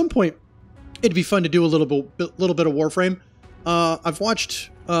yeah, at some point, it'd be fun to do a little bit of Warframe. I've watched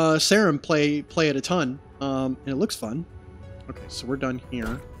Sarum play it a ton, and it looks fun. Okay, so we're done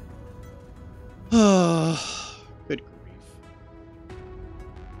here. Good grief.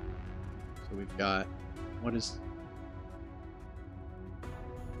 So we've got, what is...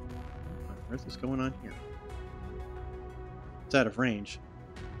 What on earth is going on here? It's out of range.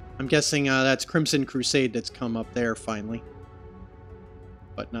 I'm guessing that's Crimson Crusade that's come up there finally.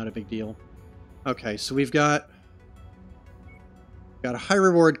 But not a big deal. Okay, so we've got a high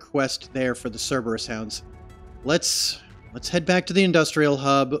reward quest there for the Cerberus Hounds. Let's head back to the industrial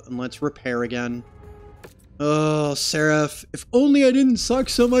hub and let's repair again. Oh, Seraph, if only I didn't suck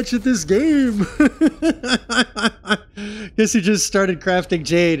so much at this game. Guess you just started crafting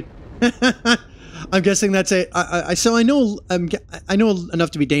jade. I'm guessing that's so I know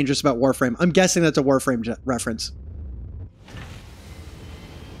enough to be dangerous about Warframe. I'm guessing that's a Warframe reference.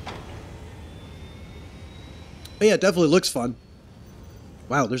 But yeah, it definitely looks fun.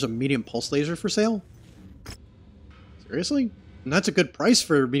 Wow, there's a medium pulse laser for sale? Seriously? And that's a good price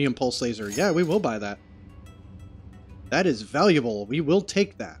for a medium pulse laser. Yeah, we will buy that. That is valuable. We will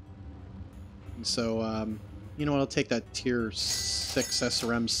take that. And so, you know what? I'll take that tier 6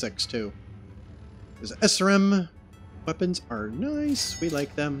 SRM 6 too. Because SRM weapons are nice. We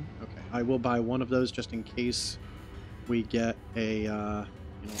like them. Okay, I will buy one of those just in case we get a, you know,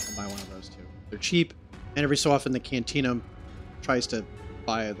 I'll buy one of those too. They're cheap, and every so often the Cantina tries to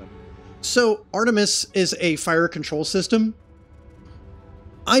buy them. So Artemis is a fire control system.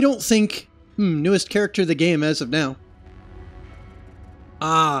 I don't think newest character of the game as of now.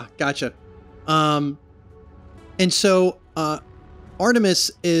 Ah, gotcha. And so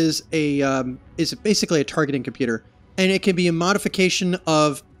Artemis is basically a targeting computer, and it can be a modification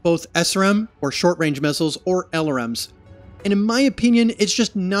of both SRM or short range missiles or LRMs. And in my opinion, it's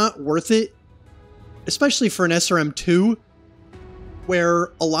just not worth it, especially for an SRM2,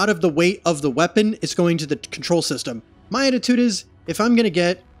 where a lot of the weight of the weapon is going to the control system. My attitude is, if I'm going to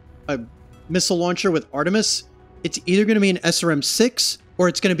get a missile launcher with Artemis, it's either going to be an SRM6 or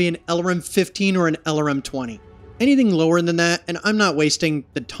it's going to be an LRM-15 or an LRM-20. Anything lower than that, and I'm not wasting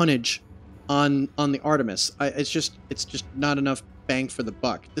the tonnage on the Artemis. It's just not enough bang for the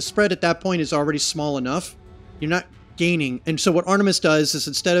buck. The spread at that point is already small enough. You're not gaining. And so what Artemis does is,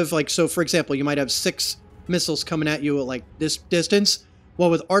 instead of like, so for example, you might have 6 missiles coming at you at like this distance. Well,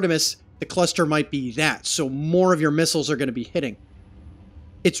 with Artemis, the cluster might be that. So more of your missiles are going to be hitting.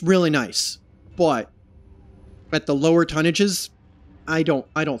 It's really nice. but at the lower tonnages, I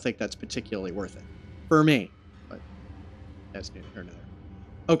don't think that's particularly worth it for me. But that's neither here nor there.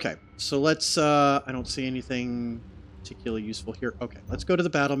 Okay, so let's. I don't see anything particularly useful here. Okay, let's go to the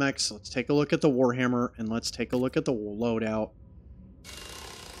battle mechs. Let's take a look at the Warhammer, and let's take a look at the loadout.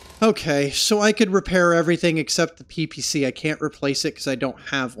 Okay, so I could repair everything except the PPC. I can't replace it because I don't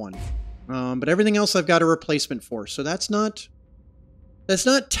have one. But everything else I've got a replacement for, so that's not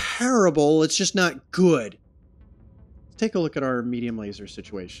terrible. It's just not good. Let's take a look at our medium laser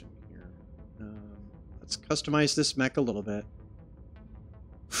situation here. Let's customize this mech a little bit.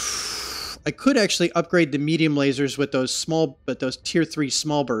 I could actually upgrade the medium lasers with those tier 3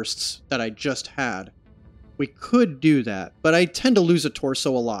 small bursts that I just had. We could do that, but I tend to lose a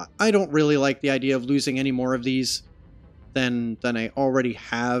torso a lot. I don't really like the idea of losing any more of these than I already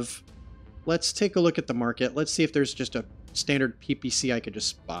have. Let's take a look at the market. Let's see if there's just a standard PPC I could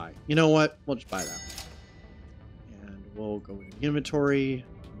just buy. You know what? We'll just buy that. And we'll go into inventory.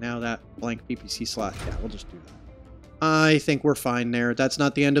 Now that blank PPC slot, yeah, we'll just do that. I think we're fine there. That's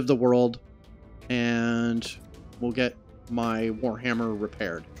not the end of the world. And we'll get my Warhammer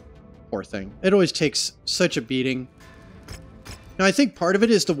repaired. Poor thing. It always takes such a beating. Now, I think part of it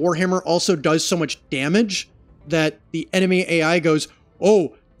is the Warhammer also does so much damage that the enemy AI goes,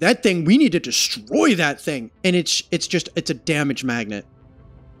 oh, that thing, we need to destroy that thing. And it's a damage magnet.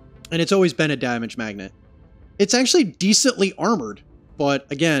 And it's always been a damage magnet. It's actually decently armored.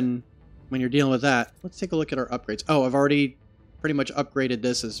 But again, when you're dealing with that, let's take a look at our upgrades. Oh, I've already pretty much upgraded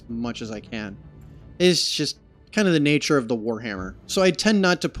this as much as I can. It's just kind of the nature of the Warhammer. So I tend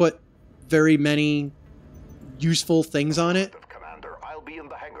not to put very many useful things on it. Commander, I'll be in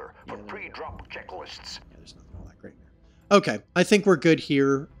the hangar for pre-drop checklists. Yeah, there's nothing all that great there. Okay, I think we're good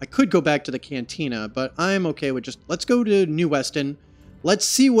here. I could go back to the cantina, but I'm okay with just, let's go to New Weston. Let's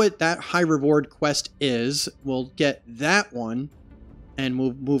see what that high reward quest is. We'll get that one, and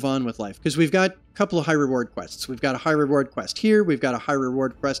we'll move on with life. Because we've got a couple of high reward quests. We've got a high reward quest here. We've got a high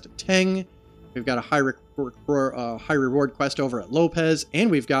reward quest at Teng. We've got a high reward quest over at Lopez. And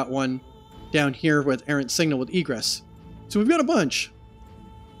we've got one down here with Errant Signal with Egress. So we've got a bunch.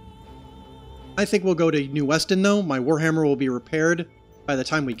 I think we'll go to New Weston, though. My Warhammer will be repaired by the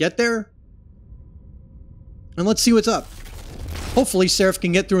time we get there. And let's see what's up. Hopefully, Seraph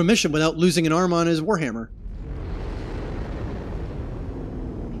can get through a mission without losing an arm on his Warhammer.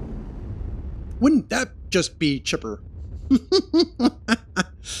 Wouldn't that just be chipper?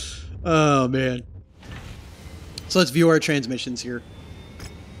 Oh, man. So let's view our transmissions here.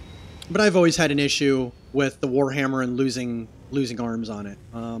 But I've always had an issue with the Warhammer and losing arms on it.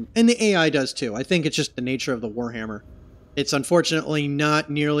 And the AI does too. I think it's just the nature of the Warhammer. It's unfortunately not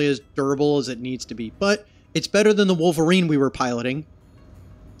nearly as durable as it needs to be. But it's better than the Wolverine we were piloting.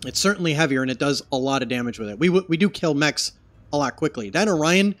 It's certainly heavier and it does a lot of damage with it. We do kill mechs a lot quickly. That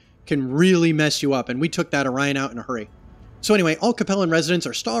Orion can really mess you up. And we took that Orion out in a hurry. So anyway, all Capellan residents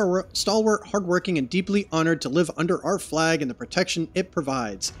are stalwart, hardworking, and deeply honored to live under our flag and the protection it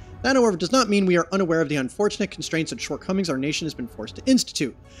provides. That, however, does not mean we are unaware of the unfortunate constraints and shortcomings our nation has been forced to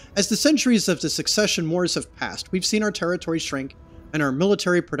institute. As the centuries of the succession wars have passed, we've seen our territory shrink and our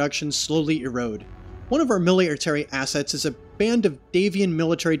military production slowly erode. One of our military assets is a band of Davian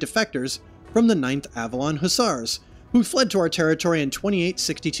military defectors from the 9th Avalon Hussars, who fled to our territory in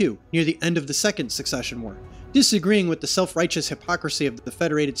 2862, near the end of the Second Succession War. Disagreeing with the self-righteous hypocrisy of the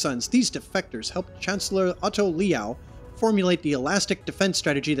Federated Sons, these defectors helped Chancellor Otto Liao formulate the elastic defense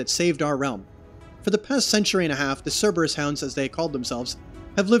strategy that saved our realm. For the past century and a half, the Cerberus Hounds, as they called themselves,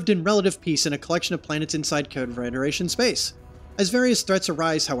 have lived in relative peace in a collection of planets inside Confederation space. As various threats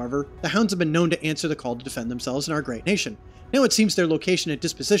arise, however, the Hounds have been known to answer the call to defend themselves in our great nation. Now it seems their location and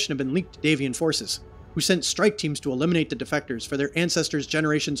disposition have been leaked to Davian forces, who sent strike teams to eliminate the defectors for their ancestors'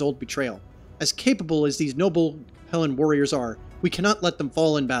 generations-old betrayal. As capable as these noble Capellan warriors are, we cannot let them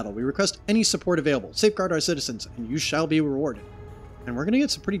fall in battle. We request any support available. Safeguard our citizens, and you shall be rewarded. And we're going to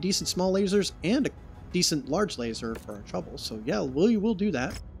get some pretty decent small lasers and a decent large laser for our trouble. So yeah, we'll do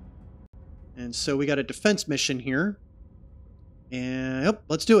that. And so we got a defense mission here. And yep,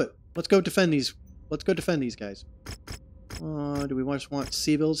 let's do it. Let's go defend these. Let's go defend these guys. Do we just want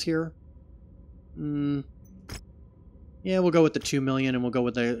Seabills here? Yeah, we'll go with the 2 million, and we'll go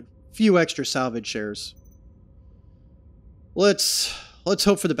with a few extra salvage shares. Let's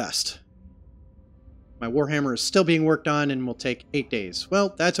hope for the best. My Warhammer is still being worked on and will take 8 days.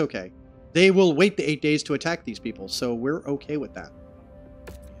 Well, that's okay. They will wait the 8 days to attack these people, so we're okay with that.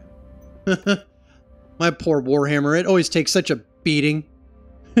 My poor Warhammer, it always takes such a beating.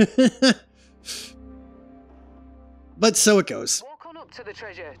 But so it goes. Walk on up up to the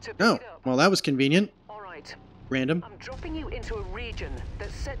treasure to pick Oh, it up. well, that was convenient. All right. Random. I'm dropping you into a region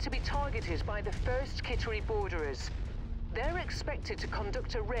that's set to be targeted by the first Kittery borderers. They're expected to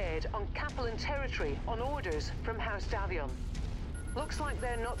conduct a raid on Capellan territory on orders from House Davion. Looks like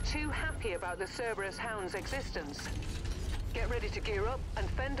they're not too happy about the Cerberus Hound's existence. Get ready to gear up and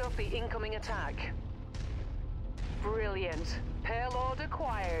fend off the incoming attack. Brilliant. Payload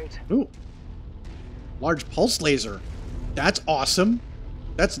acquired. Ooh. Large pulse laser. That's awesome.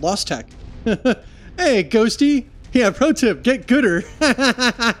 That's lost tech. Hey, Ghosty. Yeah, pro tip, get gooder.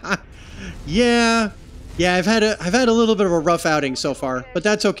 Yeah. Yeah, I've had a little bit of a rough outing so far, but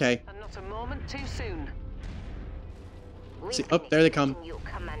that's okay. And not a moment too soon. See, oh, there they come. You,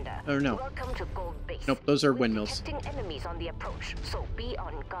 Commander. Oh, no. Welcome to Gold Base. Nope, those are We're windmills. detecting enemies on the approach, so be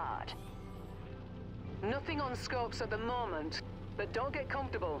on guard. Nothing on scopes at the moment, but don't get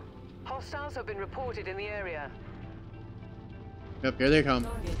comfortable. Hostiles have been reported in the area. Yep, here they come.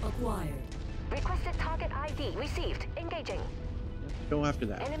 Target acquired. Requested target ID received. Engaging. Go after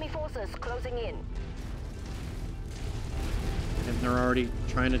that. Enemy forces closing in. And they're already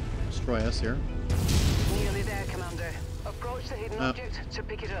trying to destroy us here. Nearly there, Commander. Approach the hidden object to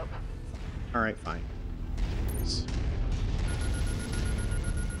pick it up. All right, fine.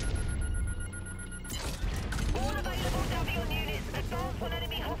 All available Davion units. Advance on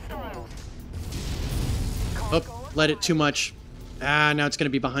enemy hostiles. Oh, let it too much. Ah, now it's going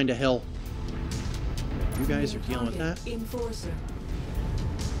to be behind a hill. You guys are dealing with that? Enforcer.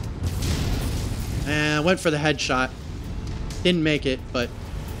 Went for the headshot. Didn't make it, but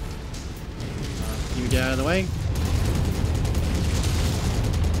you get out of the way.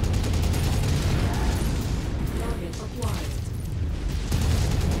 Target acquired.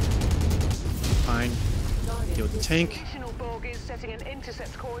 Fine. Deal with the tank. Additional bogies setting an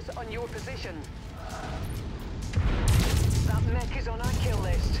intercept course on your position. That mech is on our kill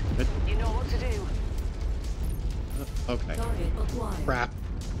list. Good. You know what to do. Okay. Target acquired. Crap.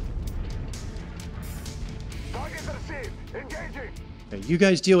 Targets received. Engaging. Okay, you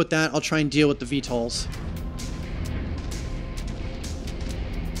guys deal with that. I'll try and deal with the VTOLs.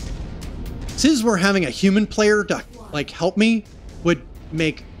 This is where having a human player to, like, help me would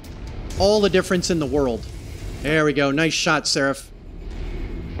make all the difference in the world. There we go. Nice shot, Seraph.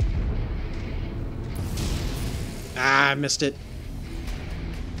 Ah, I missed it.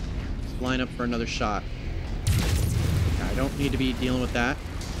 Let's line up for another shot. I don't need to be dealing with that.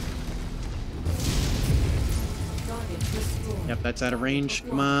 Target destroyed. Yep, that's out of range.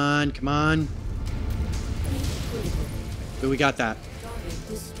 Come on, come on. Critical. Ooh, we got that. Target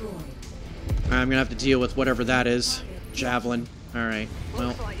destroyed. I'm gonna have to deal with whatever that is. Javelin. Alright, well.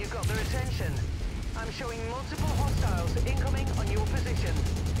 Looks like you've got their attention. I'm showing multiple hostiles incoming on your position.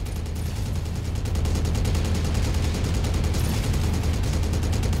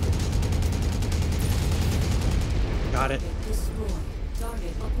 Got it. Target destroyed.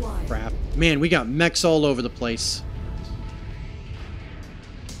 Target acquired. Crap. Man, we got mechs all over the place.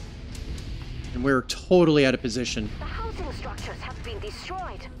 And we're totally out of position. The housing structures have been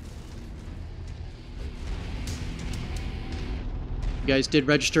destroyed. You guys did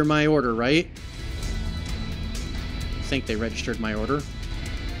register my order, right? I think they registered my order.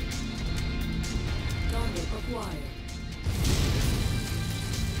 Target acquired.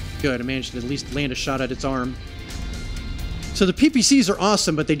 Good, I managed to at least land a shot at its arm. So the PPCs are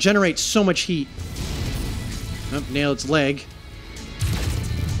awesome, but they generate so much heat. Oh, nailed its leg.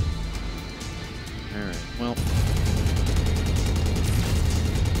 Alright, well.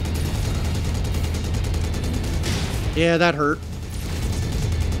 Yeah, that hurt.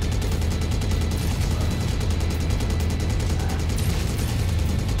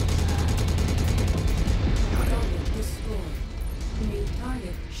 Target destroyed. New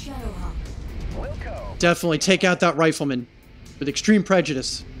target Shadowhawk. Wilco. Definitely take out that rifleman with extreme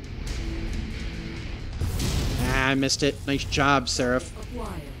prejudice. Ah, I missed it. Nice job, Seraph.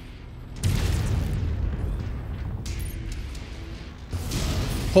 Acquired.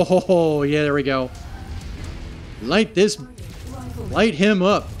 Ho ho ho, yeah, there we go. Light this, Target rifle. light him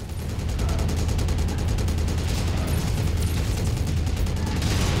up.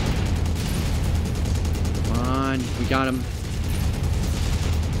 Come on, we got him.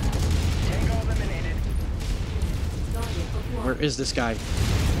 Tango eliminated. Target acquired. Where is this guy? You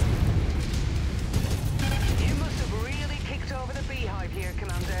must have really kicked over the beehive here,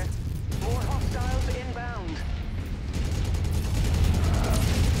 Commander. More hostiles inbound.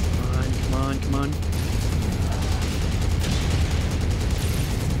 Come on, come on, come on.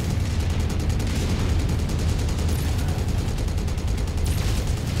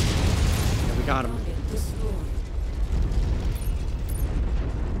 Yeah, we got him. Target destroyed.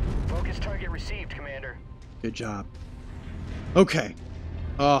 target received, Commander. Good job. Okay.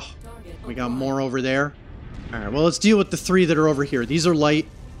 Oh, we got more over there. All right, well, let's deal with the 3 that are over here. These are light.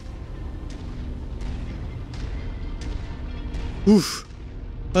 Oof.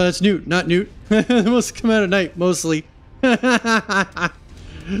 Oh, that's Newt, not Newt. They must come out at night, mostly.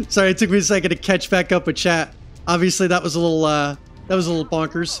 Sorry, it took me a second to catch back up with chat. Obviously, that was a little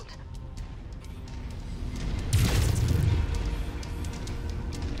bonkers.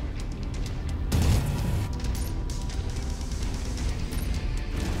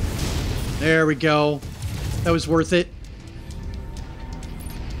 There we go. That was worth it.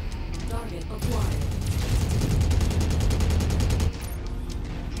 Target acquired.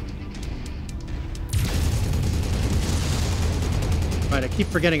 Right, I keep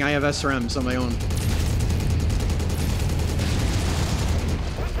forgetting I have SRMs on my own.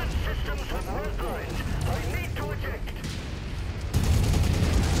 Weapon systems have red lines. I need to eject.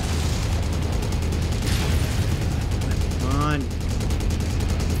 Come on.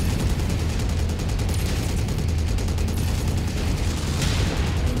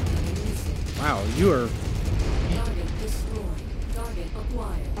 Wow, you are... Target destroyed. Target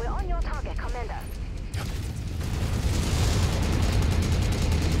acquired. We're on your target, Commander.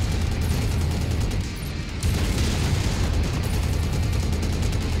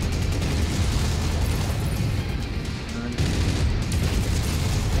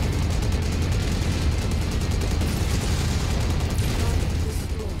 Target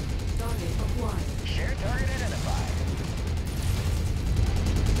destroyed. Target acquired. Shared target identified.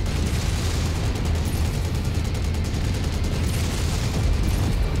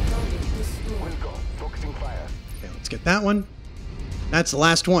 Target destroyed. Wilco, focusing fire. Okay, let's get that one. That's the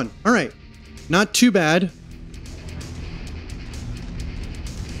last one. All right. Not too bad.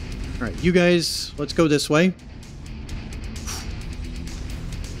 All right, you guys, let's go this way.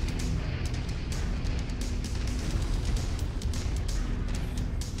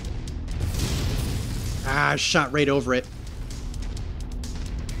 Ah, shot right over it.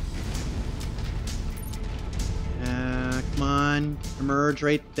 Come on. Emerge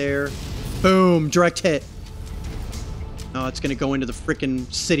right there. Boom. Direct hit. Oh, it's going to go into the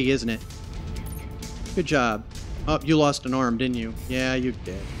frickin' city, isn't it? Good job. Oh, you lost an arm, didn't you? Yeah, you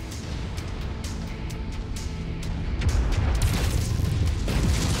did.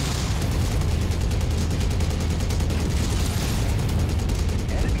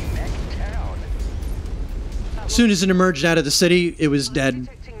 Enemy mech down. As soon as it emerged out of the city, it was I'm dead.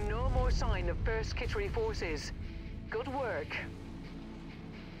 detecting no more sign of First Kittery forces. Good work.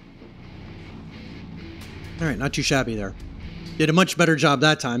 All right, not too shabby there. Did a much better job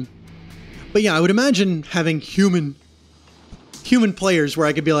that time. But yeah, I would imagine having human players where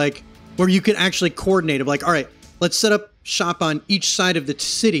I could be like, where you could actually coordinate of like, all right, let's set up shop on each side of the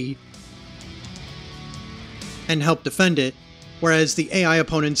city and help defend it. Whereas the AI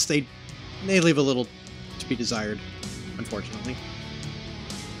opponents, they leave a little to be desired, unfortunately.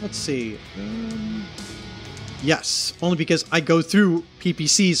 Let's see. Yes, only because I go through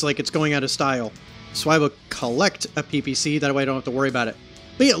PPCs like it's going out of style. So I will collect a PPC, that way I don't have to worry about it.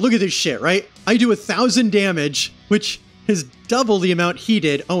 But yeah, look at this shit, right? I do 1,000 damage, which is double the amount he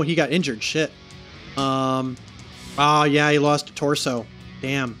did. Oh, he got injured, shit. Oh yeah, he lost a torso.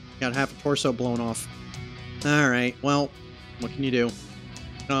 Damn, got half a torso blown off. Alright, well, what can you do?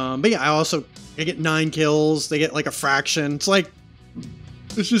 But yeah, I get 9 kills, they get like a fraction. It's like,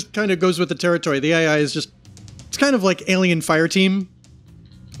 this just kind of goes with the territory. The AI is just, it's kind of like Alien Fireteam,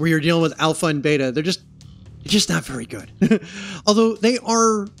 where you're dealing with alpha and beta. They're just not very good. Although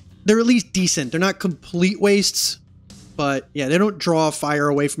they're at least decent. They're not complete wastes, but yeah, they don't draw fire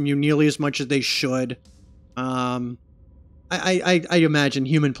away from you nearly as much as they should. I imagine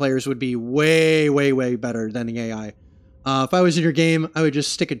human players would be way, way, way better than the AI. If I was in your game, I would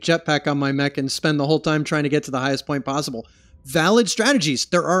just stick a jetpack on my mech and spend the whole time trying to get to the highest point possible. Valid strategies.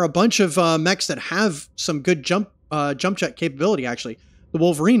 There are a bunch of mechs that have some good jump jet capability, actually. The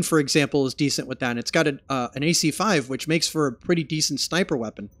Wolverine, for example, is decent with that. It's got an AC-5, which makes for a pretty decent sniper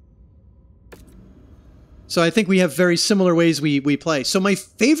weapon. So I think we have very similar ways we play. So my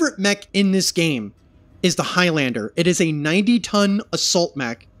favorite mech in this game is the Highlander. It is a 90-ton assault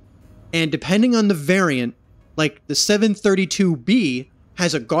mech, and depending on the variant, like the 732B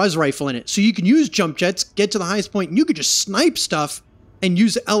has a Gauss rifle in it. So you can use jump jets, get to the highest point, and you could just snipe stuff and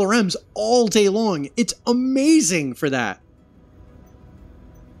use LRMs all day long. It's amazing for that.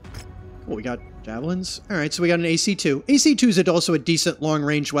 Cool, we got javelins. All right, so we got an AC-2. AC-2 is also a decent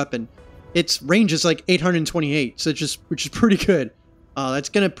long-range weapon. Its range is like 828, so which is pretty good. That's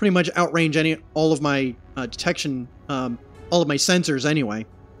gonna pretty much outrange all of my detection, all of my sensors anyway.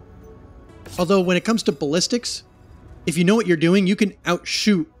 Although when it comes to ballistics, if you know what you're doing, you can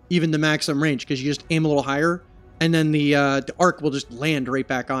outshoot even the maximum range because you just aim a little higher and then the arc will just land right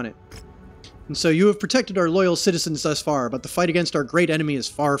back on it. And so you have protected our loyal citizens thus far, but the fight against our great enemy is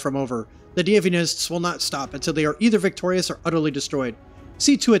far from over. The Devianists will not stop until they are either victorious or utterly destroyed.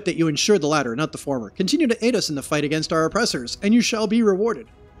 See to it that you ensure the latter, not the former. Continue to aid us in the fight against our oppressors, and you shall be rewarded.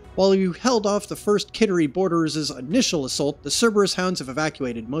 While you held off the first Kittery borderers' initial assault, the Cerberus hounds have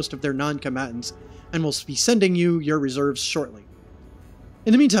evacuated most of their non-combatants, and will be sending you your reserves shortly.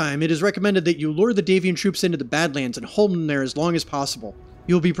 In the meantime, it is recommended that you lure the Davian troops into the Badlands and hold them there as long as possible.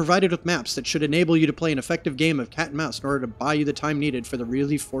 You will be provided with maps that should enable you to play an effective game of cat and mouse in order to buy you the time needed for the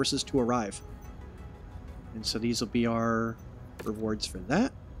relief forces to arrive. And so these will be our rewards for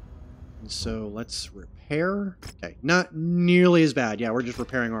that. And so let's repair. Okay, not nearly as bad. Yeah, we're just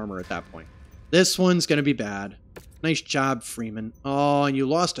repairing armor at that point. This one's going to be bad. Nice job, Freeman. Oh, and you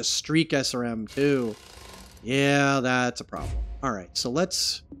lost a streak SRM too. Yeah, that's a problem. All right, so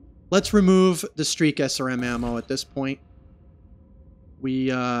let's remove the streak SRM ammo at this point. We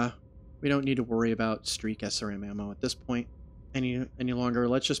don't need to worry about streak SRM ammo at this point any longer.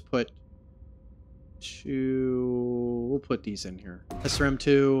 Let's just put we'll put these in here.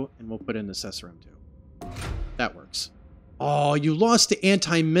 SRM2, and we'll put in this SRM2. That works. Oh, you lost the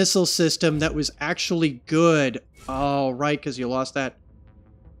anti-missile system that was actually good. Oh, right, because you lost that.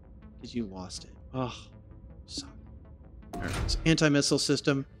 Because you lost it. Oh, suck. All right, so anti-missile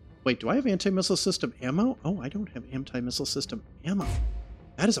system. Wait, do I have anti-missile system ammo? Oh, I don't have anti-missile system ammo.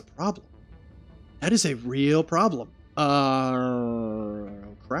 That is a problem. That is a real problem.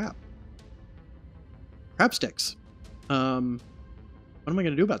 Crap. Crap sticks. What am I going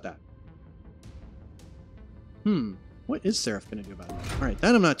to do about that? What is Seraph going to do about that? All right,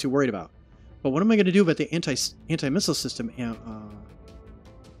 that I'm not too worried about. But what am I going to do about the anti-missile system?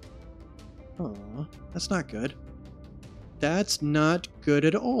 Oh, that's not good. That's not good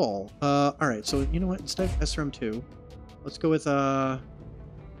at all. All right, so you know what? Instead of SRM2, let's go with no,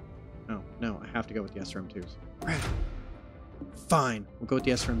 I have to go with the SRM2s. Fine, we'll go with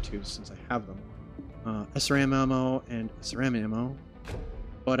the SRM2s since I have them. SRM ammo and SRM ammo.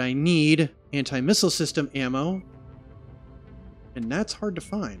 But I need anti-missile system ammo, and that's hard to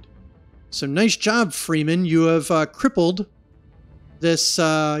find. So nice job, Freeman. You have crippled this.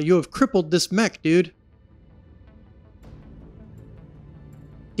 You have crippled this mech, dude.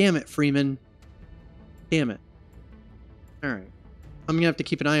 Damn it, Freeman. Damn it. All right. I'm gonna have to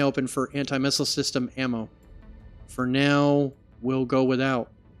keep an eye open for anti-missile system ammo. For now, we'll go without.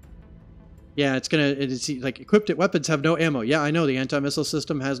 Yeah, it's like equipped weapons have no ammo. Yeah, I know the anti-missile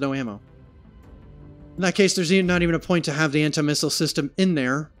system has no ammo. In that case, there's not even a point to have the anti-missile system in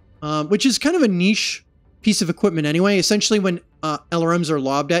there, which is kind of a niche piece of equipment anyway. Essentially, when LRMs are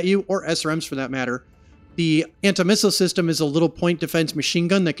lobbed at you, or SRMs for that matter, the anti-missile system is a little point defense machine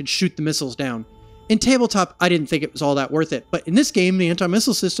gun that can shoot the missiles down. In tabletop, I didn't think it was all that worth it, but in this game, the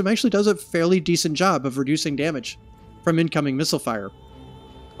anti-missile system actually does a fairly decent job of reducing damage from incoming missile fire.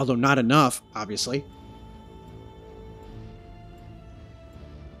 Although not enough, obviously.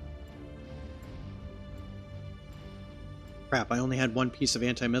 Crap, I only had one piece of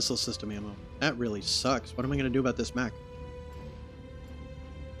anti-missile system ammo. That really sucks. What am I going to do about this mech?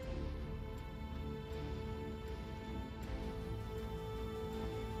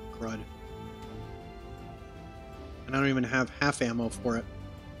 Crud. And I don't even have half ammo for it.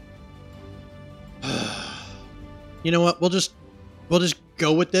 You know what? We'll just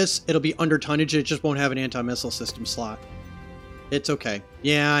go with this. It'll be under tonnage. It just won't have an anti-missile system slot. It's okay.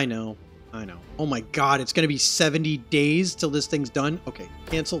 Yeah, I know. I know. Oh my god, it's going to be 70 days till this thing's done. Okay,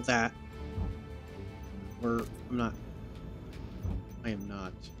 cancel that. We're not doing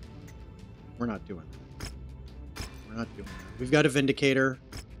that. We're not doing that. We've got a Vindicator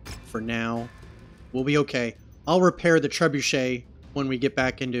for now. We'll be okay. I'll repair the Trebuchet when we get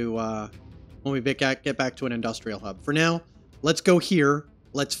back into, when we get back to an industrial hub. For now, let's go here.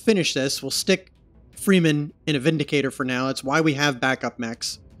 Let's finish this. We'll stick Freeman in a Vindicator for now. That's why we have backup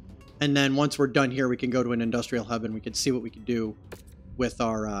mechs. And then once we're done here, we can go to an industrial hub and we can see what we can do with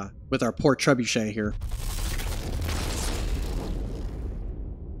our poor Trebuchet here.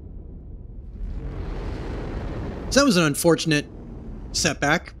 So that was an unfortunate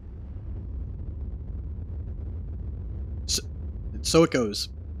setback. So it goes.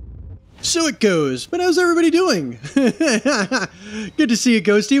 So it goes. But how's everybody doing? Good to see you,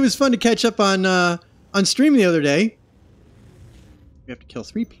 Ghosty. It was fun to catch up on stream the other day. We have to kill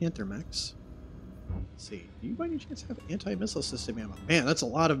 3 Panther mechs. Let's see. Do you by any chance have anti-missile system ammo? Man, that's a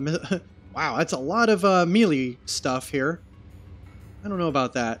lot of wow, that's a lot of melee stuff here. I don't know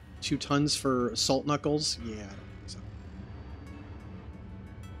about that. 2 tons for assault knuckles? Yeah, I don't think so.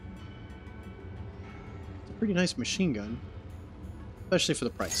 It's a pretty nice machine gun. Especially for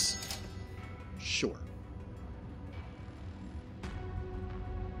the price. Sure.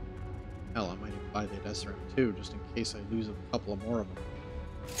 Hell, I might even buy the SRM too, just in case I lose a couple of more of them.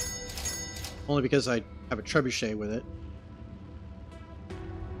 Only because I have a trebuchet with it.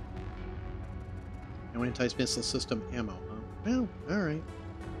 No anti-missile system ammo, huh? Well, alright.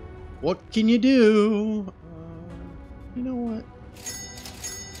 What can you do? You know what?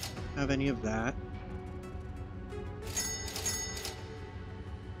 Have any of that.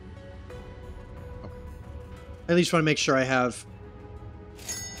 Okay. I at least want to make sure I have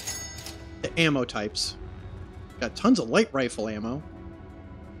the ammo types. Got tons of light rifle ammo.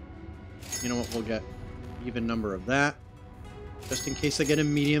 You know what? We'll get an even number of that. Just in case I get a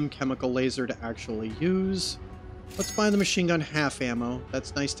medium chemical laser to actually use. Let's buy the machine gun half ammo.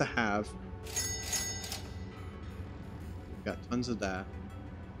 That's nice to have. We've got tons of that.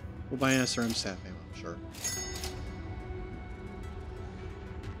 We'll buy an SRM SAF ammo, sure.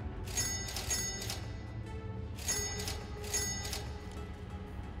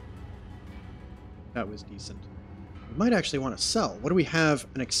 That was decent. We might actually want to sell. What do we have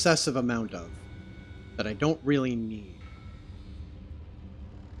an excessive amount of that I don't really need?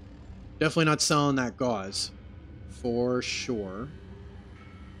 Definitely not selling that gauze. For sure.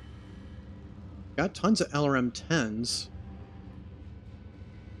 Got tons of LRM 10s.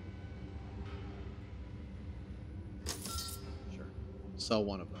 Sure. Sell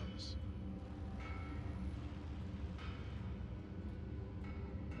one of those.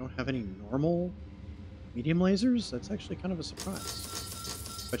 I don't have any normal medium lasers? That's actually kind of a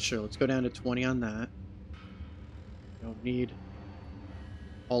surprise. But sure, let's go down to 20 on that. Don't need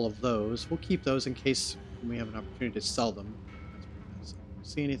all of those. We'll keep those in case we have an opportunity to sell them. That's pretty nice. I don't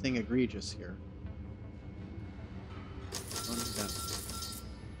see anything egregious here. Don't need that.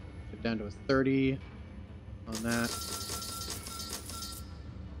 Get down to a 30 on that.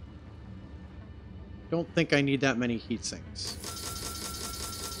 Don't think I need that many heat sinks.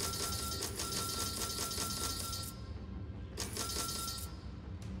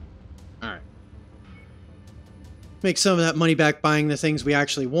 Alright. Make some of that money back buying the things we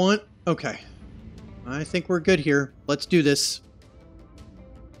actually want. Okay. I think we're good here. Let's do this.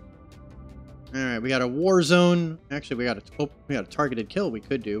 Alright, we got a war zone. Actually, we got a targeted kill we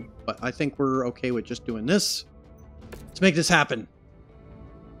could do. But I think we're okay with just doing this. Let's make this happen.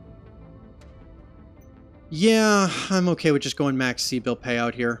 Yeah, I'm okay with just going max C-bill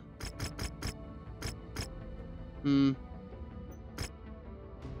payout here. Yeah,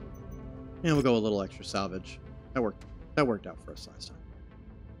 we'll go a little extra salvage. That worked out for us last time.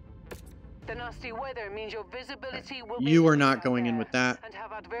 The nasty weather means your visibility will be You are not going in with that. and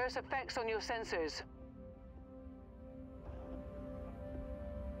have adverse effects on your sensors.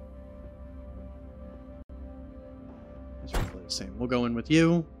 It's roughly the same. We'll go in with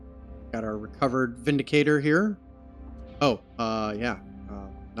you. Got our recovered Vindicator here. Oh, yeah.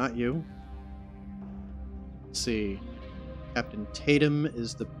 Not you. Let's see. Captain Tatum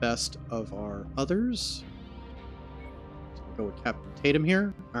is the best of our others. So we'll go with Captain Tatum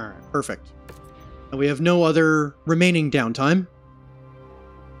here. Alright, perfect. And we have no other remaining downtime.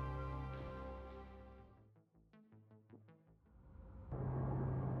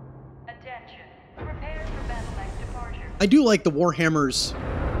 Attention. Prepare for battle mech departure. I do like the Warhammer's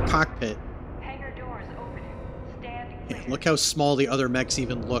cockpit. Hangar doors opening. Stand clear. Yeah, look how small the other mechs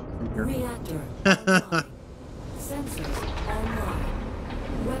even look from here. Reactor online. Sensors online.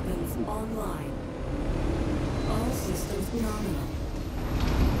 Weapons online. All systems nominal.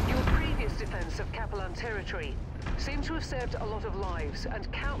 Your previous defense of Capellan territory seems to have saved a lot of lives,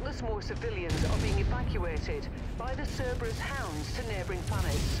 and countless more civilians are being evacuated by the Cerberus hounds to neighboring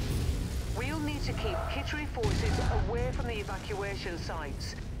planets. We'll need to keep Kittery forces away from the evacuation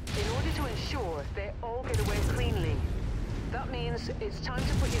sites in order to ensure they all get away cleanly. That means it's time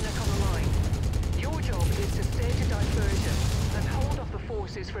to put your neck on the line. Your job is to stage a diversion and hold off the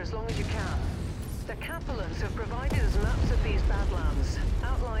forces for as long as you can. The Capellans have provided us maps of these badlands,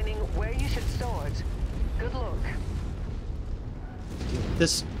 outlining where you should start. Good luck.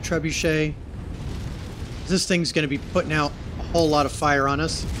 This trebuchet. This thing's going to be putting out a whole lot of fire on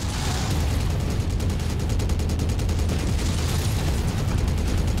us.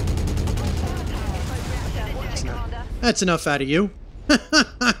 That's enough out of you. Target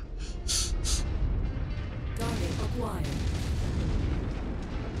acquired.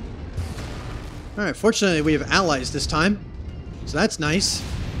 Alright, fortunately we have allies this time. So that's nice.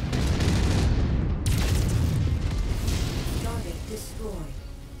 Target destroyed.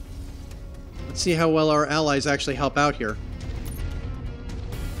 Let's see how well our allies actually help out here.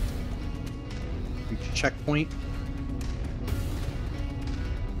 Reach checkpoint.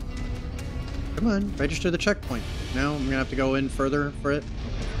 Come on, register the checkpoint. Now I'm gonna have to go in further for it.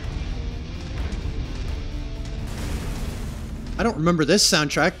 I don't remember this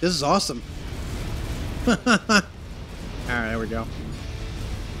soundtrack. This is awesome. Alright, there we go.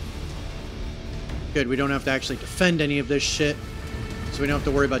 Good, we don't have to actually defend any of this shit, so we don't have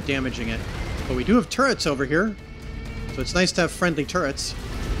to worry about damaging it. But we do have turrets over here, so it's nice to have friendly turrets.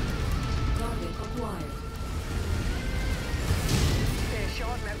 Target acquired. Fair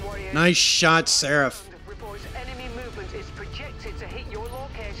shot, MechWarrior. Nice shot, Seraph. Reports enemy movement is projected to hit your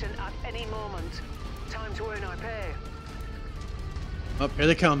location at any moment. Time to earn our pay. Oh, here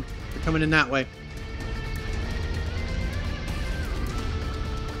they come. They're coming in that way.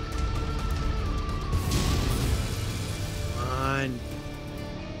 Come on.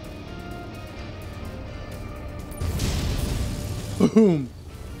 Boom.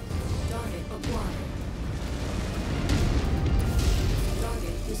 Target acquired.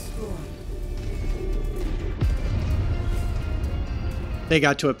 Target destroyed. They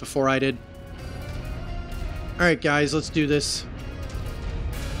got to it before I did. Alright, guys, let's do this.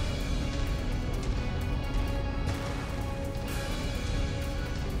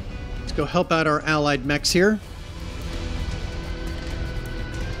 Let's go help out our allied mechs here.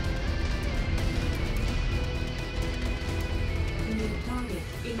 New target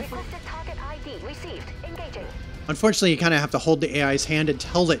in Requested target ID received. Engaging. Unfortunately, you kind of have to hold the AI's hand and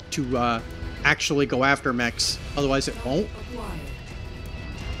tell it to actually go after mechs. Otherwise, it won't. acquired.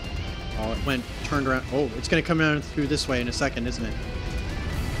 Oh, it went turned around. Oh, it's going to come around through this way in a second, isn't it?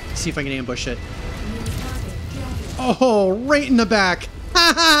 Let's see if I can ambush it. New target jogging. Oh, right in the back.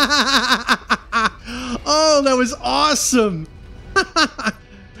 Oh, that was awesome.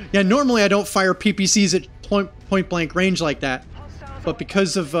 Yeah, normally I don't fire PPCs at point blank range like that. But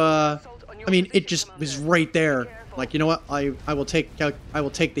because of, I mean, it just was right there. Like, you know what? I will take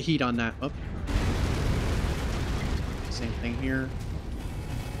the heat on that. Oh. Same thing here.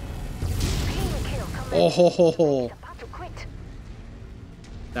 Clean kill. Oh, ho, ho, ho. About to quit.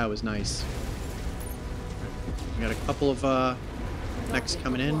 That was nice. We got a couple of mechs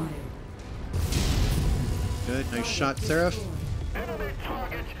coming in. Good, nice shot, Seraph. Enemy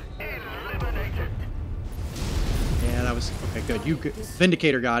target eliminated. Yeah, that was okay. Good, you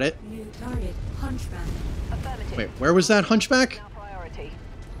Vindicator got it. New target hunchback. Affirmative. Wait, where was that hunchback? Now priority.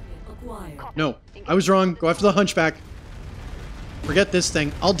 Acquired. No, I was wrong. Go after the hunchback. Forget this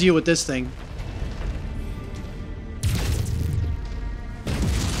thing. I'll deal with this thing.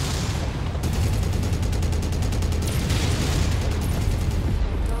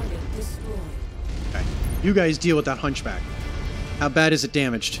 Target destroyed. Okay, you guys deal with that hunchback. How bad is it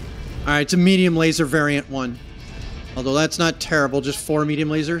damaged? All right, it's a medium laser variant one. Although that's not terrible, just 4 medium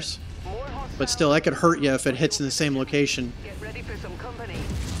lasers. More hostiles. But still, that could hurt you if it hits in the same location. Get ready for some company.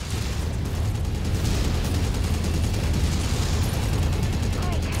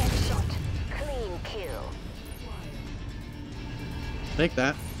 Great headshot. Clean kill. Take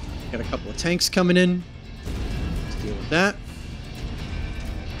that. Got a couple of tanks coming in. Let's deal with that.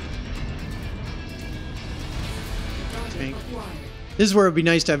 Tank. Acquired. This is where it'd be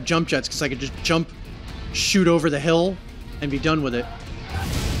nice to have jump jets, because I could just jump, shoot over the hill, and be done with it.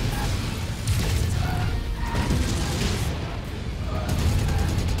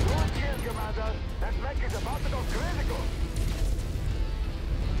 Good kill, Commander. That mech is about to go critical.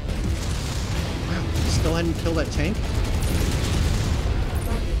 Wow, still hadn't killed that tank?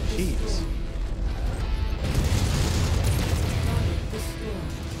 Target Jeez. destroyed. Target destroyed.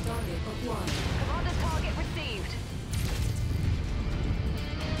 Target acquired. Commander target received.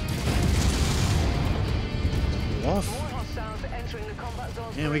 Off. More hostiles entering the combat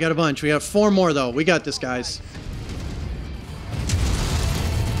zone. Yeah, we got a bunch. We got 4 more, though. We got this, guys.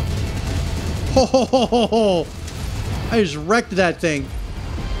 Ho, ho, ho, ho, ho. I just wrecked that thing.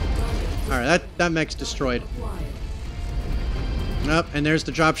 Alright, that mech's destroyed. Acquired. Up, and there's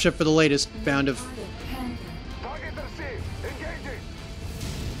the dropship for the latest bound of... Target panda. Target received. Engaging.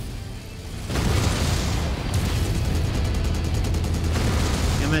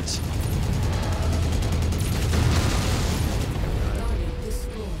 Damn it. Target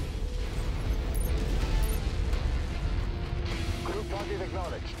destroyed. Group target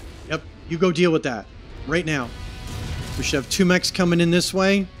acknowledged. Yep, you go deal with that. Right now. We should have 2 mechs coming in this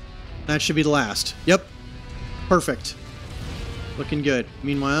way. That should be the last. Yep. Perfect. Looking good.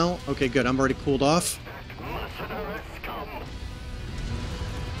 Meanwhile, okay, good. I'm already cooled off. Mercenary scum.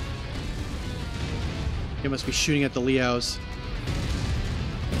 They must be shooting at the Leos.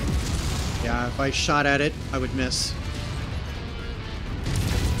 Yeah, Yeah, if I shot at it, I would miss.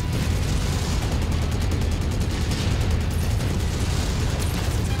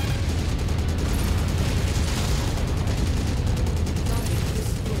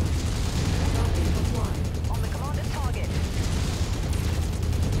 On the commander's target.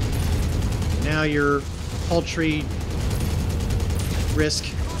 Now your paltry risk.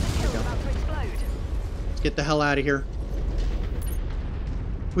 Commander's kill about to explode. Let's get the hell out of here.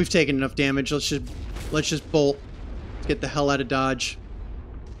 We've taken enough damage. Let's just bolt. Let's get the hell out of Dodge.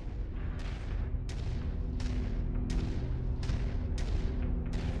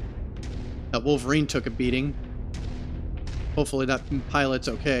 That Wolverine took a beating. Hopefully that pilot's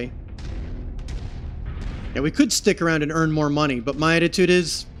okay. Yeah, we could stick around and earn more money, but my attitude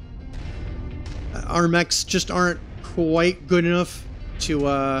is our mechs just aren't quite good enough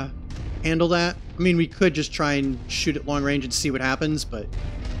to handle that. I mean, we could just try and shoot at long range and see what happens, but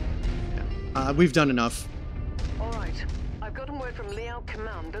yeah, we've done enough. All right. I've gotten word from Layout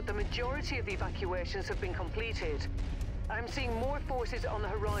Command that the majority of the evacuations have been completed. I'm seeing more forces on the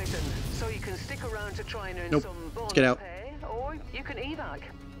horizon, so you can stick around to try and earn Nope. some Let's bonus get out. pay, or you can evac.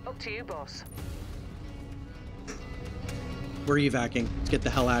 Up to you, boss. We're evacing. Let's get the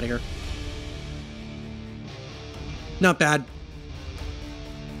hell out of here. Not bad.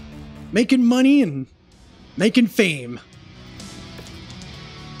 Making money and making fame.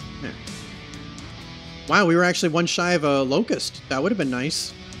 Yeah. Wow, we were actually one shy of a Locust. That would have been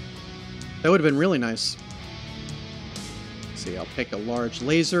nice. That would have been really nice. Let's see, I'll pick a large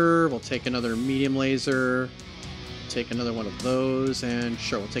laser. We'll take another medium laser. Take another one of those. And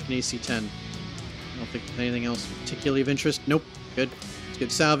sure, we'll take an AC-10. I don't think there's anything else particularly of interest. Nope. Good. It's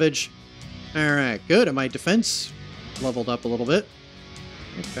good salvage. Alright, good. And my defense leveled up a little bit.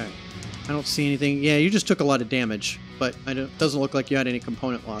 Okay. I don't see anything. Yeah, you just took a lot of damage, but it doesn't look like you had any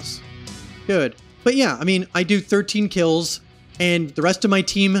component loss. Good. But yeah, I mean, I do 13 kills, and the rest of my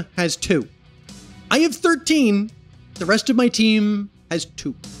team has 2. I have 13. The rest of my team has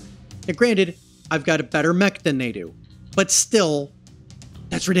 2. Now, granted, I've got a better mech than they do, but still,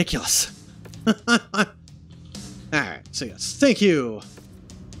 that's ridiculous. Alright, so yes, thank you.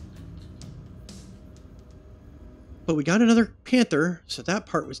 But we got another Panther, so that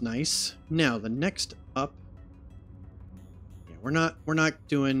part was nice. Now, the next up... Yeah, we're not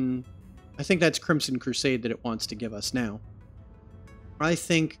doing... I think that's Crimson Crusade that it wants to give us now. I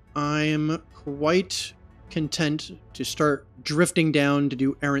think I'm quite content to start drifting down to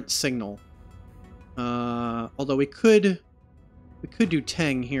do Errant Signal. Although we could do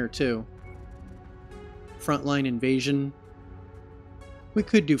Tang here too. Frontline invasion. We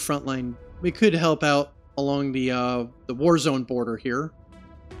could do frontline. We could help out along the Warzone border here,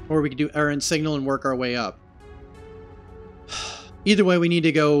 or we could do Errant Signal and work our way up. Either way, we need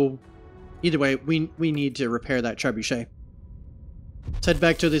to go. Either way, we need to repair that trebuchet. Let's head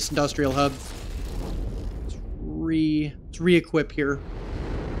back to this industrial hub. Let's re-equip here.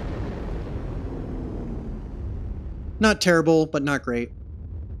 Not terrible, but not great.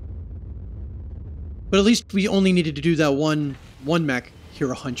 But at least we only needed to do that one mech.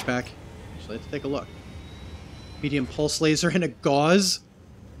 Here, a hunchback. So let's take a look. Medium pulse laser and a gauze.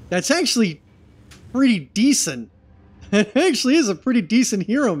 That's actually pretty decent. It actually is a pretty decent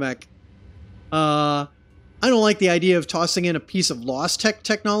hero mech. I don't like the idea of tossing in a piece of Lost Tech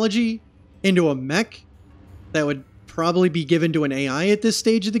technology into a mech that would probably be given to an AI at this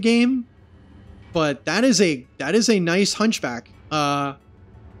stage of the game. But that is a nice hunchback. You know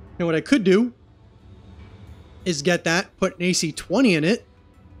what I could do is get that, put an AC-20 in it,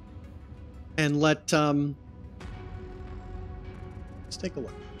 and let let's take a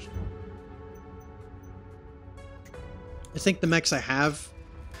look. I think the mechs I have.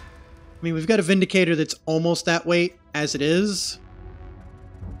 I mean, we've got a Vindicator that's almost that weight as it is.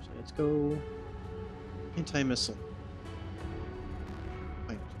 So let's go anti-missile.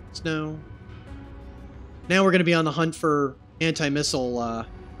 Snow. Now we're going to be on the hunt for anti-missile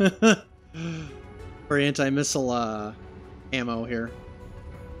ammo here.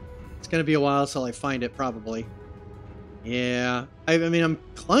 It's going to be a while till I find it, probably. Yeah, I mean, I'm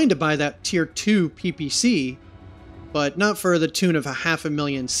inclined to buy that tier 2 PPC, but not for the tune of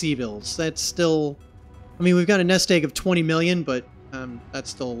 500,000 C-bills. That's still... I mean, we've got a nest egg of 20 million, but that's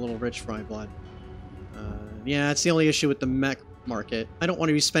still a little rich for my blood. Yeah, that's the only issue with the mech market. I don't want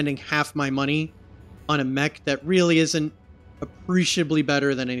to be spending half my money on a mech that really isn't appreciably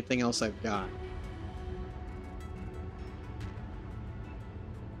better than anything else I've got.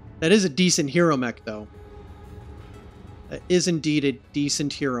 That is a decent hero mech, though. That is indeed a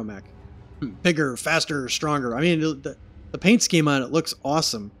decent hero mech. Bigger, faster, stronger. I mean, the paint scheme on it looks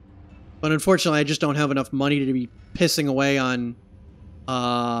awesome. But unfortunately, I just don't have enough money to be pissing away on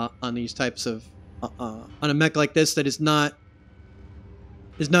these types of on a mech like this that is not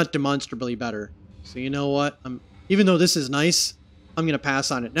demonstrably better. So you know what? Even though this is nice, I'm gonna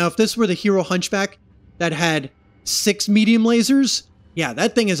pass on it. Now, if this were the Hero Hunchback that had 6 medium lasers, yeah,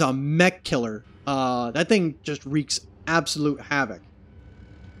 that thing is a mech killer. That thing just wreaks absolute havoc.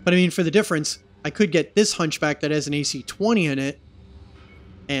 But I mean, for the difference, I could get this Hunchback that has an AC 20 in it,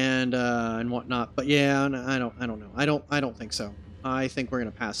 and whatnot. But yeah, I don't know. I don't think so. I think we're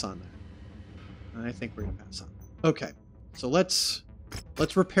gonna pass on that. I think we're gonna pass on. Okay, so let's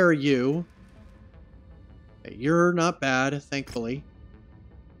repair you. Okay, you're not bad, thankfully.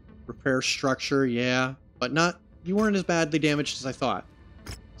 Repair structure, yeah, but you weren't as badly damaged as I thought.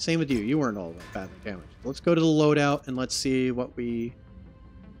 Same with you. You weren't all that badly damaged. Let's go to the loadout and let's see what we...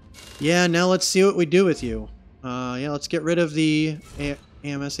 Yeah, now let's see what we do with you. Yeah, let's get rid of the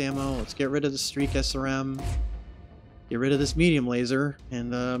AMS ammo. Let's get rid of the Streak SRM. Get rid of this medium laser.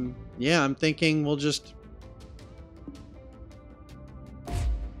 And, yeah, I'm thinking we'll just...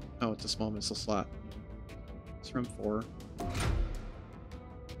 Oh, it's a small missile slot. SRM 4.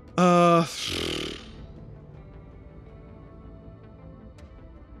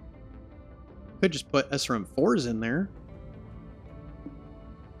 Could just put SRM 4s in there.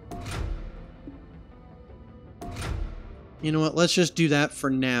 You know what? Let's just do that for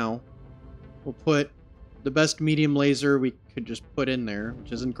now. We'll put the best medium laser we could just put in there,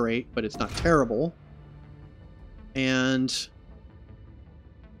 which isn't great, but it's not terrible. And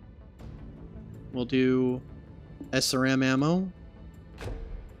we'll do SRM ammo.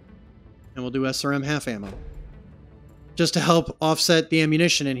 And we'll do SRM half ammo. Just to help offset the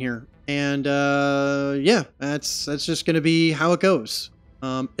ammunition in here. And yeah, that's just going to be how it goes.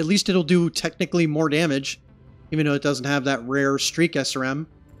 At least it'll do technically more damage, even though it doesn't have that rare Streak SRM.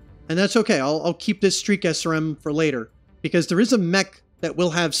 And that's okay. I'll keep this Streak SRM for later, because there is a mech that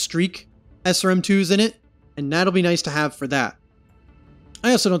will have Streak SRM2s in it, and that'll be nice to have for that.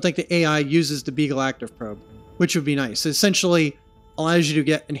 I also don't think the AI uses the Beagle Active Probe, which would be nice. It essentially allows you to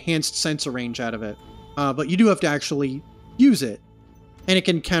get enhanced sensor range out of it, but you do have to actually use it. And it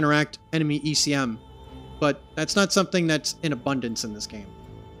can counteract enemy ECM, but that's not something that's in abundance in this game.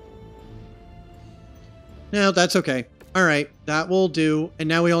 No, that's okay. All right, that will do. And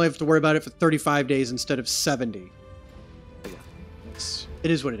now we only have to worry about it for 35 days instead of 70. But yeah, it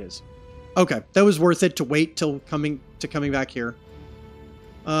is what it is. Okay, that was worth it to wait till coming back here.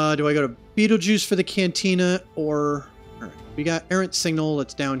 Do I go to Beetlejuice for the Cantina, or... All right, we got Errant Signal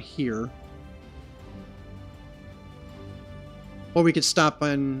that's down here. Or we could stop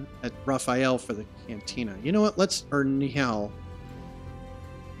at Raphael for the Cantina. You know what? Or Nihal.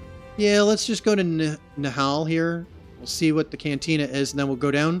 Yeah, let's just go to Nihal here. We'll see what the Cantina is, and then we'll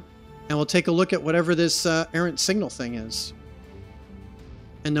go down, and we'll take a look at whatever this Errant Signal thing is.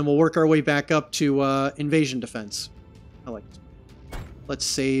 And then we'll work our way back up to Invasion Defense. I like this. Let's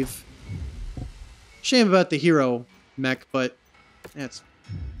save. Shame about the hero mech, but that's...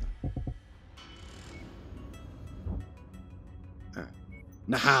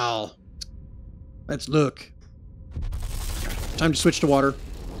 Nahal. Let's look. Time to switch to water.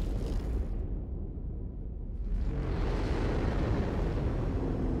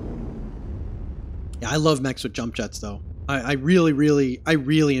 Yeah, I love mechs with jump jets, though. I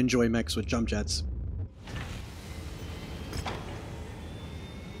really enjoy mechs with jump jets.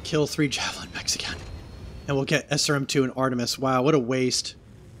 Kill 3 Javelin mechs again. And we'll get SRM2 and Artemis. Wow, what a waste.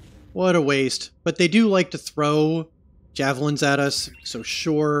 What a waste. But they do like to throw javelins at us, so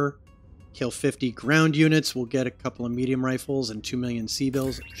sure. Kill 50 ground units. We'll get a couple of medium rifles and 2 million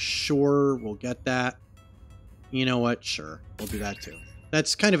C-bills. Sure, we'll get that. You know what? Sure, we'll do that too.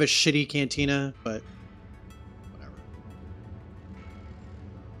 That's kind of a shitty cantina, but whatever.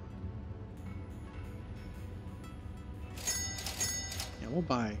 Yeah, we'll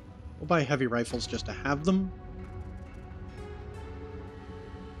buy heavy rifles just to have them.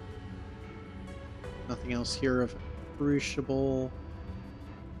 Nothing else here of appreciable.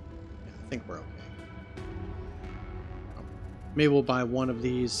 Yeah, I think we're okay. Oh, maybe we'll buy one of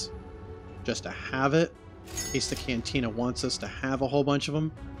these just to have it, in case the cantina wants us to have a whole bunch of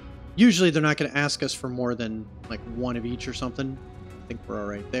them. Usually they're not going to ask us for more than like one of each or something. I think we're all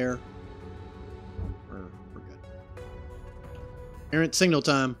right there. We're good. Errant Signal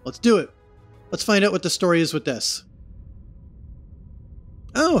time. Let's do it. Let's find out what the story is with this.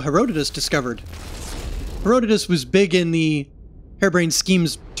 Oh, Herodotus discovered. Herodotus was big in the Harebrained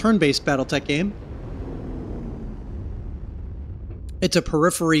Schemes turn-based Battletech game. It's a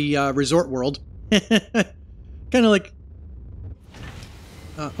periphery resort world. Kind of like...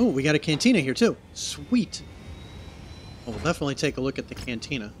 Oh, we got a cantina here too. Sweet. Well, we'll definitely take a look at the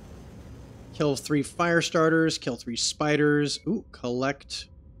cantina. Kill 3 fire starters, kill 3 spiders. Ooh, collect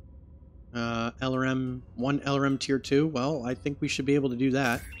LRM, 1 LRM tier 2. Well, I think we should be able to do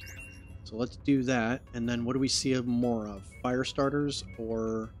that. So let's do that. And then what do we see more of? Fire starters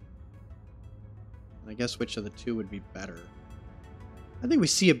or... I guess which of the 2 would be better? I think we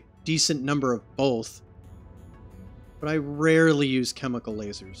see a decent number of both. But I rarely use chemical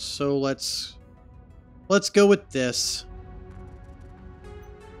lasers. So let's go with this.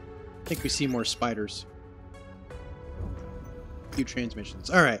 I think we see more spiders. A few transmissions.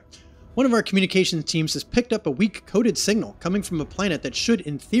 Alright. One of our communications teams has picked up a weak coded signal coming from a planet that should,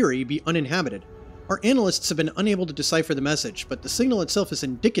 in theory, be uninhabited. Our analysts have been unable to decipher the message, but the signal itself is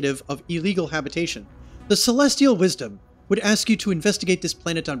indicative of illegal habitation. The Celestial Wisdom would ask you to investigate this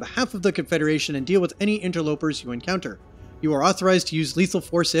planet on behalf of the Confederation and deal with any interlopers you encounter. You are authorized to use lethal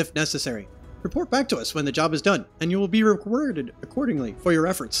force if necessary. Report back to us when the job is done, and you will be rewarded accordingly for your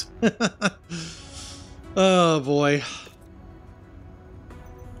efforts. Oh boy.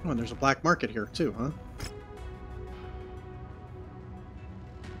 Oh, and there's a black market here too, huh?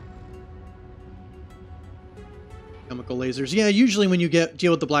 Chemical lasers. Yeah, usually when you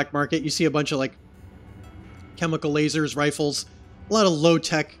deal with the black market, you see a bunch of like chemical lasers, rifles, a lot of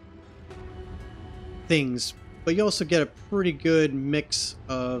low-tech things, but you also get a pretty good mix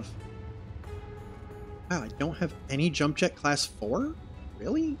of... Wow, I don't have any jump jet class 4?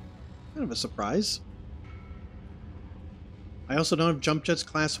 Really? Kind of a surprise. I also don't have jump jets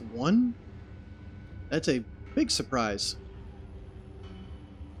class 1? That's a big surprise.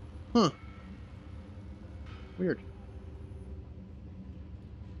 Huh. Weird.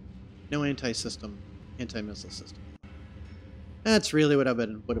 No anti-system, anti-missile system. That's really what I would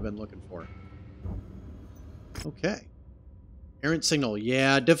have been looking for. Okay. Errant signal.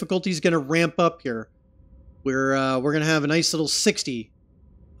 Yeah, difficulty's gonna ramp up here. We're gonna have a nice little 60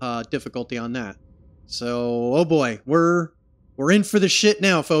 difficulty on that. So, oh boy, we're in for the shit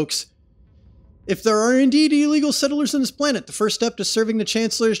now, folks. If there are indeed illegal settlers on this planet, the first step to serving the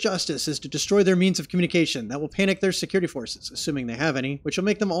Chancellor's justice is to destroy their means of communication. That will panic their security forces, assuming they have any, which will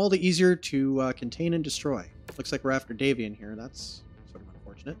make them all the easier to contain and destroy. Looks like we're after Davian here. That's sort of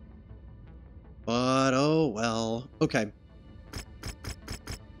unfortunate. But, oh well. Okay.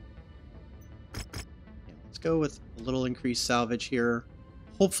 Yeah, let's go with a little increased salvage here.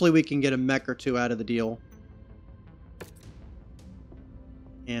 Hopefully we can get a mech or 2 out of the deal.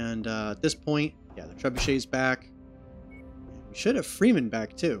 And at this point, yeah, the Trebuchet's back. We should have Freeman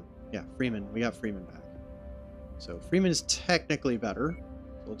back too. Yeah, Freeman. We got Freeman back. So Freeman is technically better.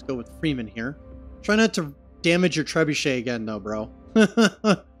 So let's go with Freeman here. Try not to damage your Trebuchet again, though, bro.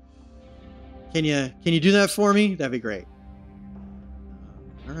 Can you do that for me? That'd be great.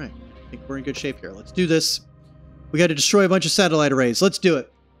 All right, I think we're in good shape here. Let's do this. We got to destroy a bunch of satellite arrays. Let's do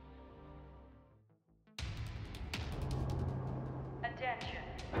it.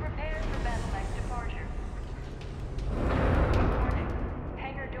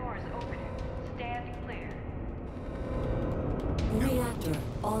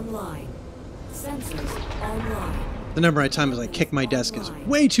 Online. Sensors online. The number of times I kick my desk is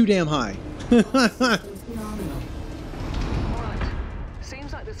way too damn high. Right.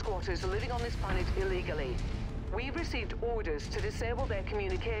 Seems like the squatters are living on this planet illegally. We've received orders to disable their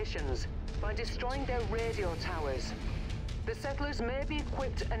communications by destroying their radio towers. The settlers may be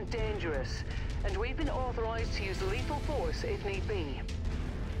equipped and dangerous, and we've been authorized to use lethal force if need be.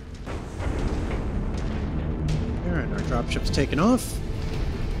 Alright, our dropship's taken off.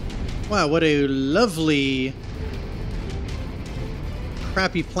 Wow, what a lovely,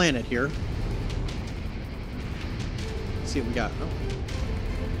 crappy planet here. Let's see what we got. Oh.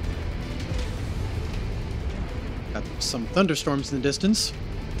 Got some thunderstorms in the distance.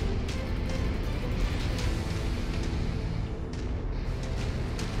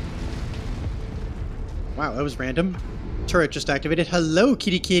 Wow, that was random. Turret just activated. Hello,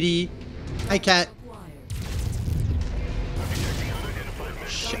 kitty kitty. Hi, cat.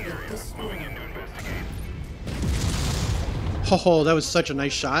 Oh, that was such a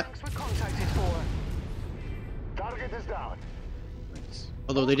nice shot.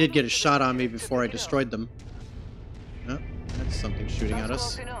 Although they did get a shot on me before I destroyed them. Oh, that's something shooting at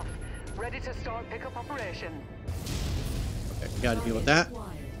us. Ready to start pickup operation. Okay, we gotta deal with that.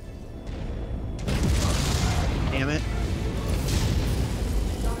 Damn it.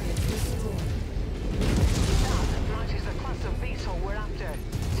 That is the class of beetle we're after.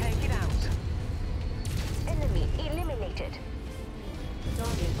 Take it out. Enemy eliminated.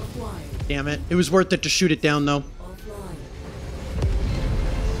 Target acquired. Damn it. It was worth it to shoot it down, though. Offline.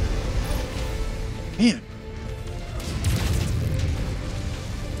 Man.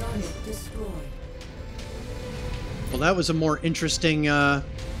 Target destroyed. Well, that was a more interesting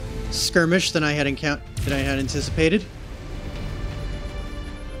skirmish than I had anticipated.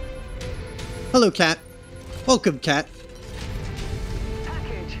 Hello, Cat. Welcome, Cat.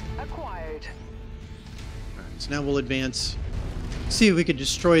 Package acquired. All right, so now we'll advance. See if we could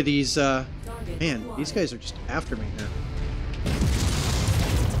destroy these. Target Man, acquired. these guys are just after me now.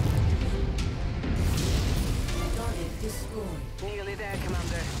 Target destroyed. Nearly there,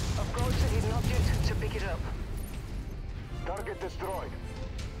 Commander. Approach the hidden object to pick it up. Target destroyed.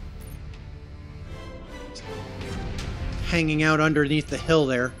 Hanging out underneath the hill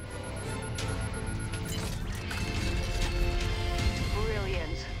there.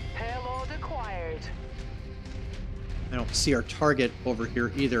 Brilliant. Payload acquired. I don't see our target over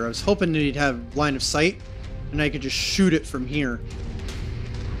here either. I was hoping that he'd have line of sight, and I could just shoot it from here.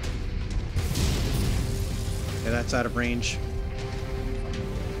 Yeah, that's out of range.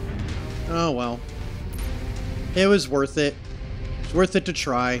 Oh well. It was worth it. It was worth it to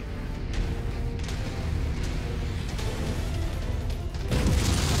try.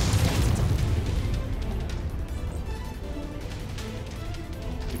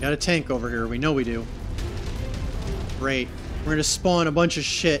 We got a tank over here. We know we do. Great. We're gonna spawn a bunch of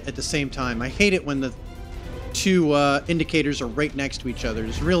shit at the same time. I hate it when the two indicators are right next to each other.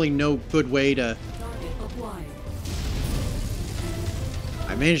 There's really no good way to... Target acquired.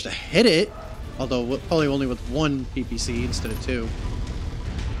 I managed to hit it, although probably only with one PPC instead of two.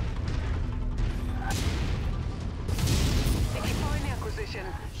 If you find the acquisition,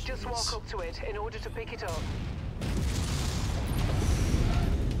 just walk up to it in order to pick it up.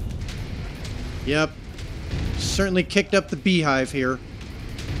 Yep. Certainly kicked up the beehive here.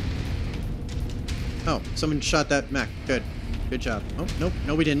 Oh, someone shot that mech. Good. Good job. Oh, nope.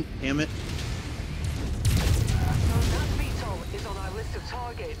 No, we didn't. Damn it. That beetle is on our list of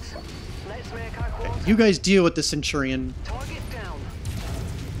targets. Let's make our quarter. You guys deal with the Centurion. Target down.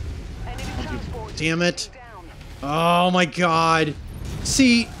 Enemy transport. Damn it. Down. Oh my god.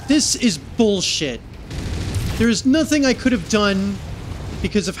 See, this is bullshit. There's nothing I could have done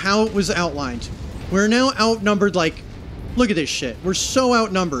because of how it was outlined. We're now outnumbered, like, look at this shit. We're so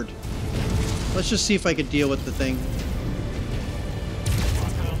outnumbered. Let's just see if I can deal with the thing.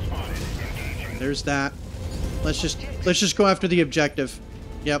 There's that. Let's just go after the objective.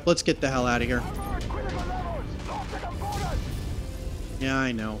 Yep, let's get the hell out of here. Yeah,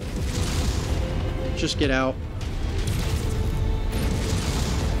 I know. Just get out.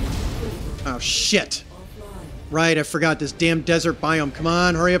 Oh, shit. Right, I forgot this damn desert biome. Come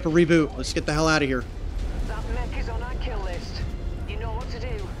on, hurry up and reboot. Let's get the hell out of here. That mech is on our kill list. You know what to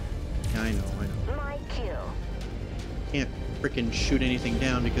do. Yeah, I know. My kill. Can't frickin' shoot anything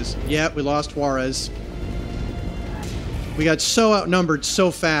down because, yeah, we lost Juarez. We got so outnumbered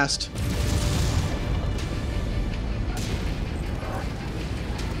so fast.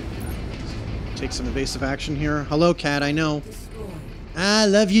 Take some evasive action here. Hello, Cat, I know. Destroyed. I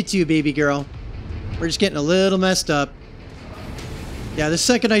love you too, baby girl. We're just getting a little messed up. Yeah, the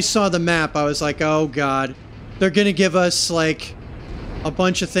second I saw the map, I was like, oh god. They're gonna give us, like, a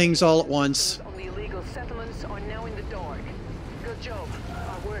bunch of things all at once. On the illegal settlements are now in the dark. Good job.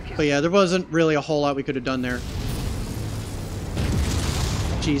 Our work is... But yeah, there wasn't really a whole lot we could have done there.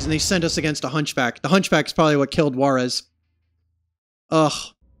 Jeez, and they sent us against a hunchback. The hunchback's probably what killed Juarez.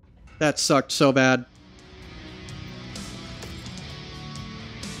 Ugh. That sucked so bad.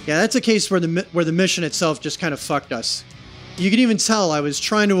 Yeah, that's a case where the mission itself just kind of fucked us. You can even tell I was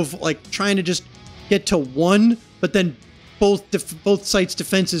trying to just get to one, but then both sites'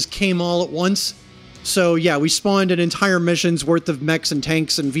 defenses came all at once. So yeah, we spawned an entire mission's worth of mechs and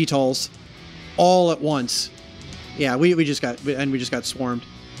tanks and VTOLs all at once. Yeah, we just got swarmed.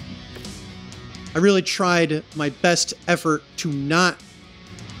 I really tried my best effort to not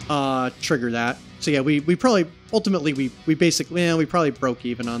trigger that. So yeah, we probably ultimately we basically, yeah, we probably broke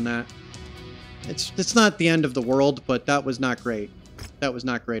even on that. It's not the end of the world, but that was not great. That was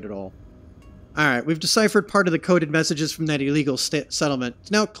not great at all. Alright, we've deciphered part of the coded messages from that illegal settlement. It's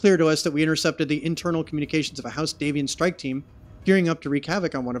now clear to us that we intercepted the internal communications of a House Davian strike team gearing up to wreak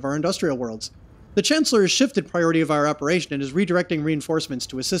havoc on one of our industrial worlds. The Chancellor has shifted priority of our operation and is redirecting reinforcements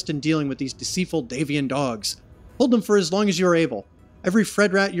to assist in dealing with these deceitful Davian dogs. Hold them for as long as you are able. Every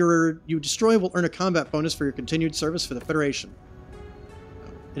Fredrat you destroy will earn a combat bonus for your continued service for the Federation.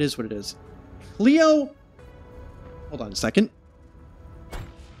 It is what it is. Leo! Hold on a second.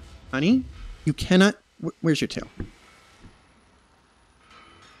 Honey, you cannot... Where's your tail?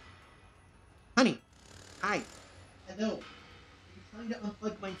 Honey! Hi! Hello! I'm trying to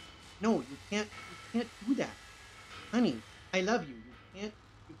unplug my No, you can't do that. Honey, I love you. You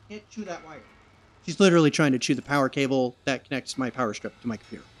can't chew that wire. She's literally trying to chew the power cable that connects my power strip to my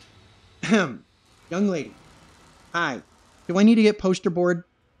computer. Young lady. Hi. Do I need to get poster board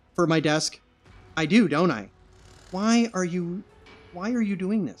for my desk? I do, don't I? Why are you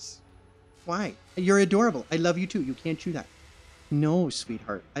doing this? Why? You're adorable. I love you too. You can't chew that. No,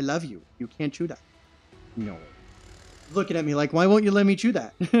 sweetheart. I love you. You can't chew that. No. Looking at me like, why won't you let me chew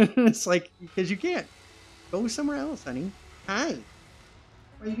that? It's like, because you can't. Go somewhere else, honey. Hi.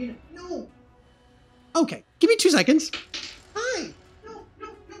 Are you being... No. Okay. Give me 2 seconds. Hi. No. Give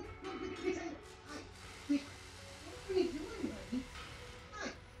me 2 seconds. Hi. Wait. What are you doing, honey? Hi.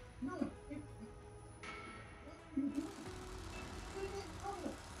 No. What are you doing? You're in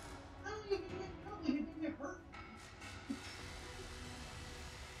trouble. I don't even get in trouble. You're going to get hurt.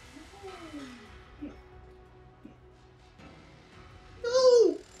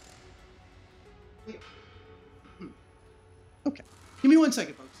 No. Wait. Okay. Give me 1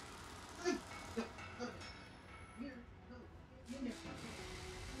 second, folks.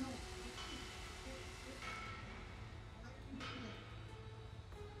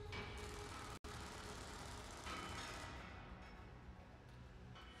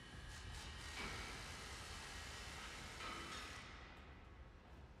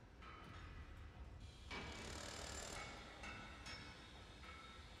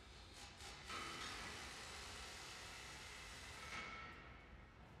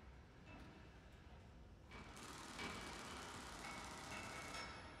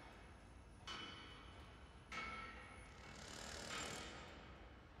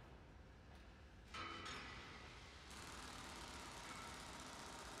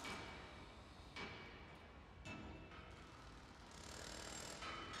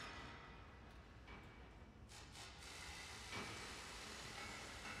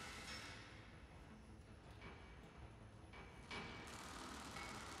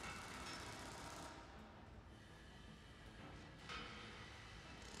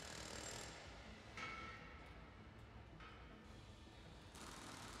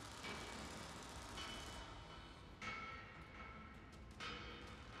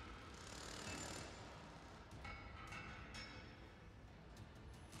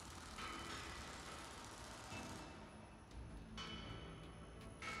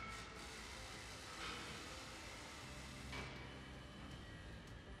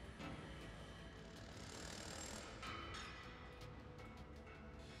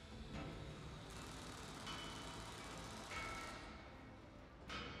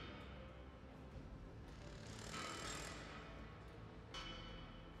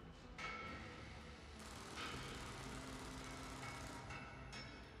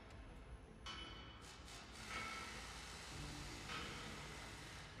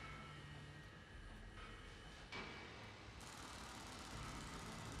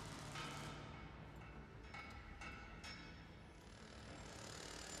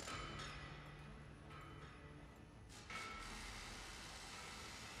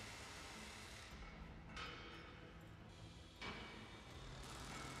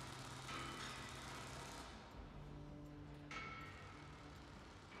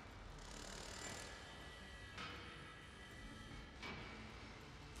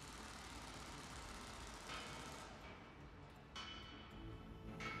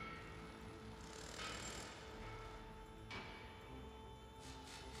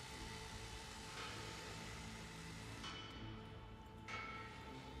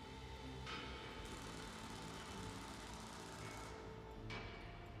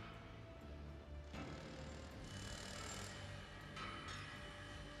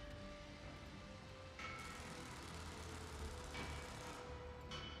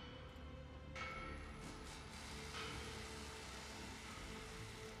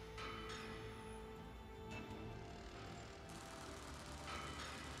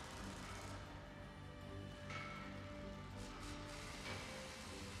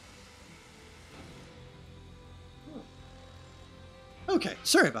 Okay,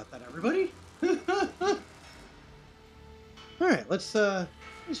 sorry about that, everybody. All right, let's try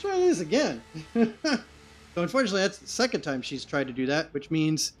this again. So unfortunately, that's the second time she's tried to do that, which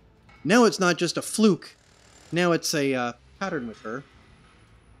means now it's not just a fluke. Now it's a pattern with her.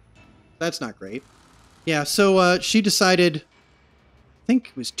 That's not great. Yeah, so she decided, I think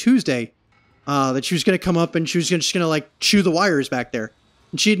it was Tuesday, that she was going to come up and she was just going to like chew the wires back there.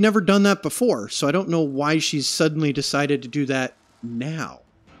 And she had never done that before, so I don't know why she's suddenly decided to do that now.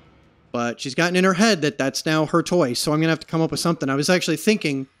 But she's gotten in her head that that's now her toy, so I'm going to have to come up with something. I was actually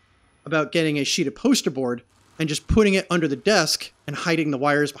thinking about getting a sheet of poster board and just putting it under the desk and hiding the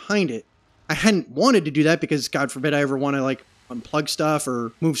wires behind it. I hadn't wanted to do that because, God forbid, I ever want to like unplug stuff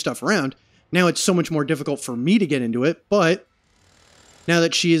or move stuff around. Now it's so much more difficult for me to get into it, but now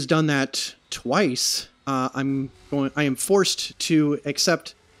that she has done that twice, I am forced to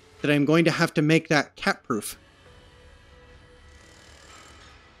accept that I'm going to have to make that cat-proof.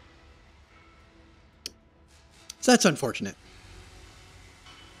 So that's unfortunate.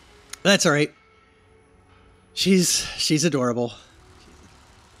 That's all right. She's adorable.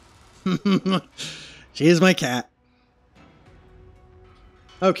 She is my cat.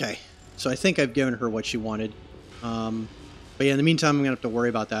 Okay, so I think I've given her what she wanted. But yeah, in the meantime, I'm gonna have to worry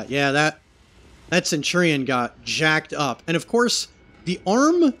about that. Yeah, that Centurion got jacked up, and of course, the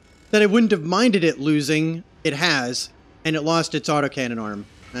arm that I wouldn't have minded it losing, it has, and it lost its autocannon arm.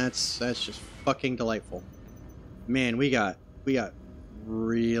 That's just fucking delightful. Man, we got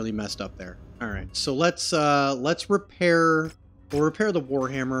really messed up there. All right, so let's repair. We'll repair the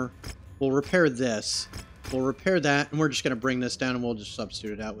Warhammer. We'll repair this. We'll repair that, and we're just gonna bring this down, and we'll just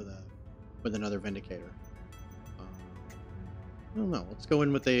substitute it out with another Vindicator. I don't know. Let's go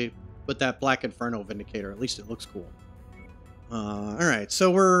in with that Black Inferno Vindicator. At least it looks cool. All right,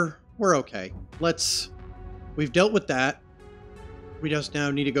 so we're okay. We've dealt with that. We just now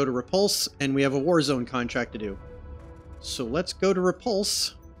need to go to Repulse, and we have a Warzone contract to do. So let's go to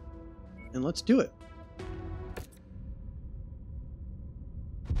Repulse, and let's do it.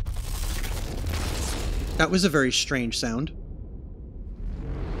 That was a very strange sound.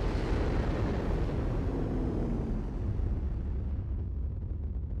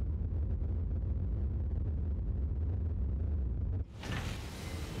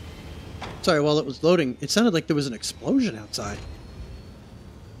 Sorry, while it was loading, it sounded like there was an explosion outside.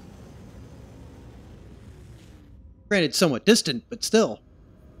 Granted, somewhat distant, but still.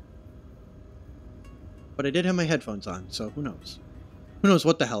 But I did have my headphones on, so who knows? Who knows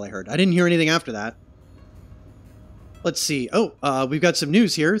what the hell I heard? I didn't hear anything after that. Let's see. Oh, we've got some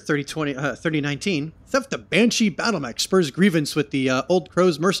news here. 3019. Theft of Banshee Battlemech spurs grievance with the Old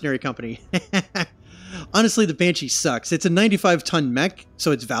Crow's mercenary company. Honestly, the Banshee sucks. It's a 95-ton mech,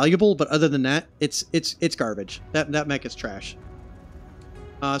 so it's valuable, but other than that, it's garbage. That mech is trash.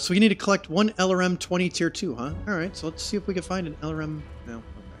 So we need to collect one LRM 20 tier 2, huh? Alright, so let's see if we can find an LRM. No,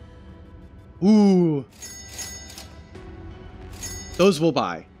 okay. Ooh. Those we'll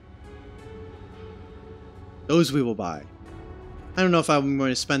buy. Those we will buy. I don't know if I'm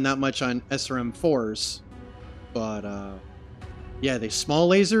going to spend that much on SRM4s, but yeah, they small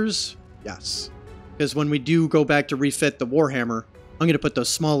lasers? Yes. Because when we do go back to refit the Warhammer, I'm going to put those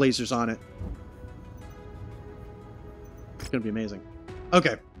small lasers on it. It's going to be amazing.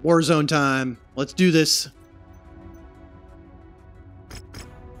 Okay, Warzone time. Let's do this.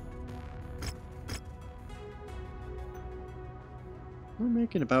 We're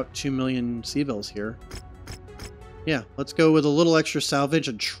making about 2 million civils here. Yeah, let's go with a little extra salvage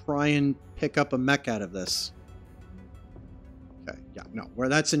and try and pick up a mech out of this. Okay, yeah, no, where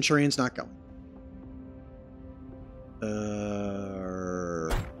that Centurion's not going.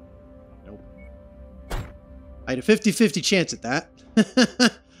 Nope. I had a 50-50 chance at that.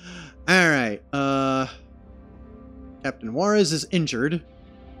 Alright, Captain Juarez is injured.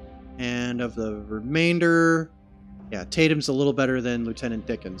 And of the remainder, yeah, Tatum's a little better than Lieutenant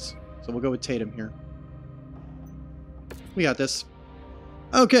Dickens. So we'll go with Tatum here. We got this.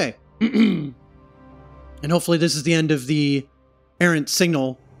 Okay. And hopefully this is the end of the Errant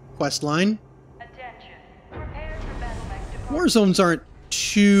Signal quest line. Attention. Prepare for battle mech departure. War zones aren't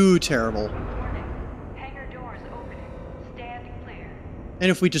too terrible. Warning. Hangar doors opening. Stand clear.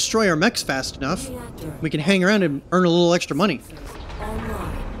 And if we destroy our mechs fast enough, Reactor we can hang around and earn a little extra money.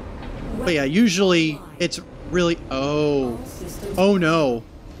 online. But yeah, usually it's really... Oh. Oh no.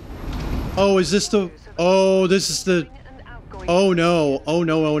 Oh, is this the... Oh, this is the... Oh no. Oh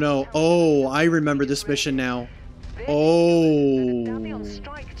no, oh no. Oh, I remember this mission now. Oh.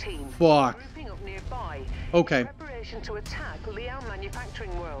 Fuck. Okay. Preparation to attack Liao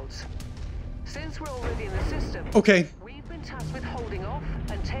Manufacturing Worlds. Since we're already in the system, Okay. we've been tasked with holding off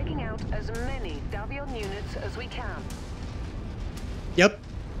and taking out as many Davion units as we can. Yep.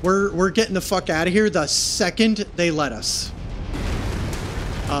 We're getting the fuck out of here the second they let us.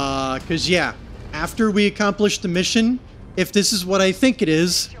 Cause yeah, after we accomplish the mission, if this is what I think it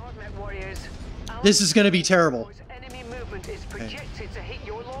is, this is gonna be terrible. Enemy movement is projected to hit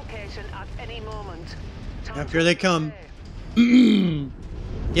your location at any moment. Yep, here they come.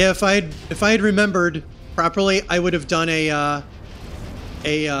 Yeah, if I had remembered properly, I would have done a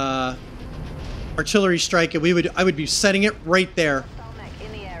artillery strike, and I would be setting it right there.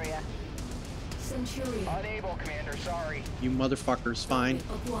 Centurion. Unable, Commander. Sorry. You motherfuckers, fine.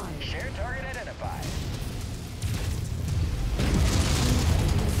 Acquired. Shared target identified.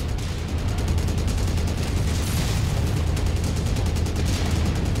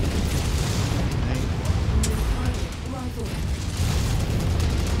 Rifle.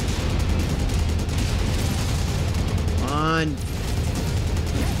 Come on.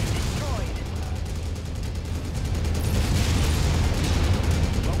 Destroyed.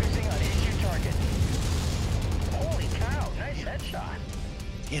 Focusing on issue target. Holy cow! Nice headshot.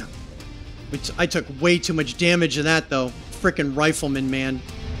 Damn. I took way too much damage in that, though. Frickin' rifleman, man.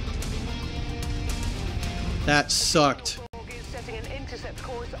 That sucked. Is setting an intercept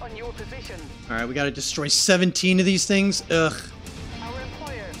course on your position. Alright, we gotta destroy 17 of these things. Ugh. Our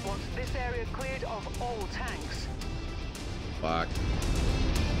employer wants this area cleared of all tanks. Fuck.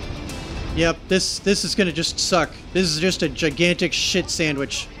 Yep, this is gonna just suck. This is just a gigantic shit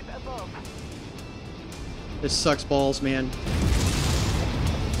sandwich. Ship above. This sucks balls, man.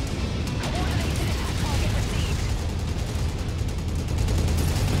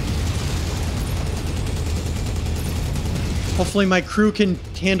 Hopefully my crew can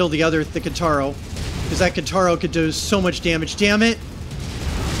handle the Kintaro, because that Kintaro could do so much damage. Damn it!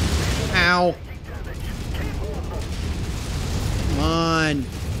 Ow! Come on!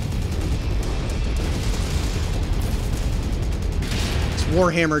 This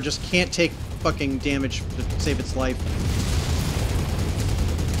Warhammer just can't take fucking damage to save its life.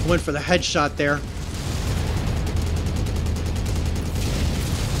 Went for the headshot there.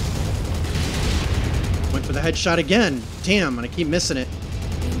 Went for the headshot again. Damn, and I keep missing it.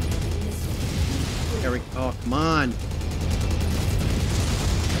 There we go. Oh, come on.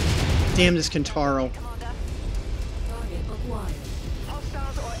 Damn this Kintaro. Commander, Target acquired.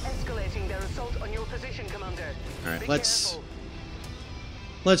 hostiles are escalating their assault on your position, Commander. Alright, Be let's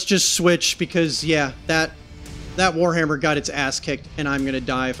careful. just switch because yeah, that Warhammer got its ass kicked and I'm gonna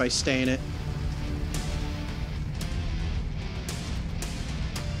die if I stay in it.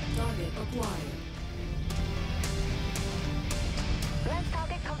 Target acquired. Lance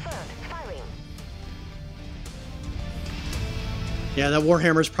target confirmed. Firing. Yeah, that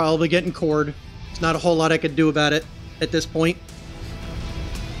Warhammer's probably getting cored. There's not a whole lot I could do about it at this point.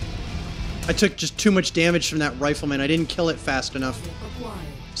 I took just too much damage from that rifleman. I didn't kill it fast enough. Target acquired.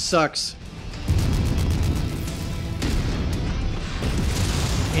 Sucks.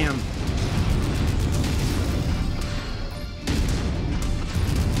 Damn.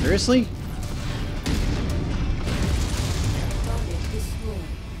 Seriously? Target destroyed.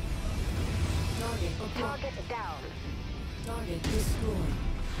 Target acquired. Target down. Target destroyed.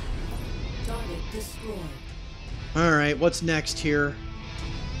 Target destroyed. Alright, what's next here?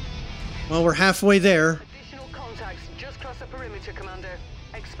 Well, we're halfway there. Additional contacts just cross the perimeter, Commander.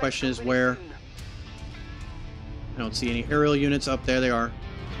 Expect Question is company where? soon. I don't see any aerial units up there. They are.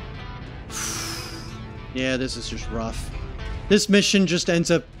 Yeah, this is just rough. This mission just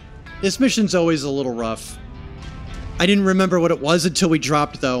ends up... This mission's always a little rough. I didn't remember what it was until we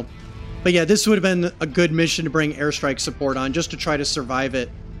dropped, though. But yeah, this would have been a good mission to bring airstrike support on, just to try to survive it.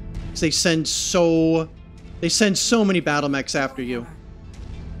 'Cause they send so many battle mechs after you.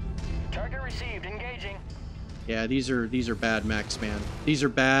 Target received. Engaging. Yeah, these are bad mechs, man. These are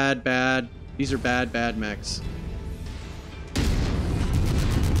bad mechs.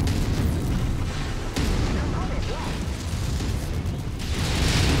 Component lost.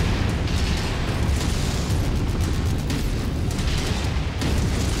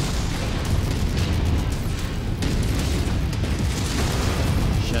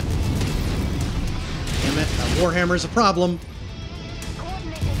 Shit. Damn it, that Warhammer's a problem.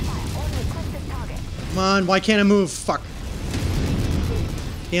 Coordinated fire on requested target. Come on, why can't I move? Fuck.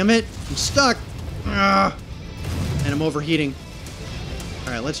 Damn it, I'm stuck. Ah. And I'm overheating.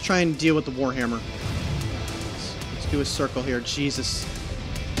 Alright, let's try and deal with the Warhammer. Let's do a circle here. Jesus.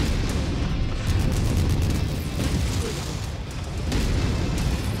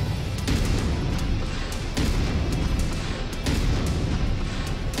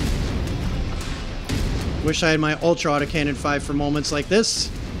 Wish I had my Ultra Autocannon 5 for moments like this.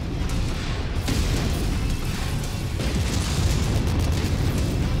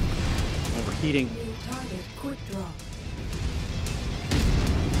 Overheating. New target quick draw.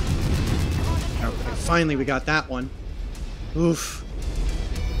 Okay, finally we got that one. Oof.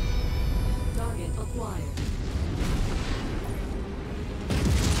 Target acquired.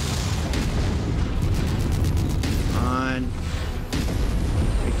 Come on.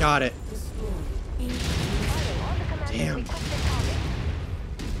 We got it. Destroyed. Firing on the commander's Damn. requested target.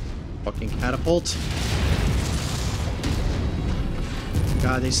 Fucking catapult.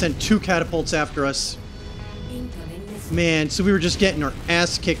 God, they sent 2 catapults after us. Incoming missile. Man, so we were just getting our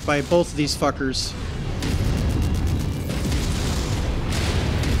ass kicked by both of these fuckers.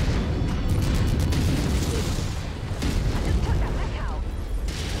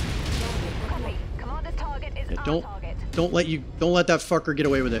 Copy. Commander's target is Yeah, our don't target. don't let that fucker get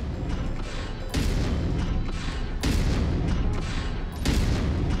away with it.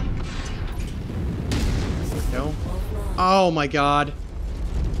 No. Oh my god.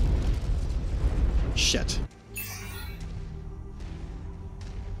 Shit.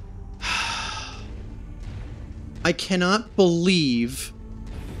 I cannot believe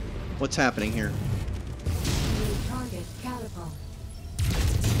what's happening here. New target catapult.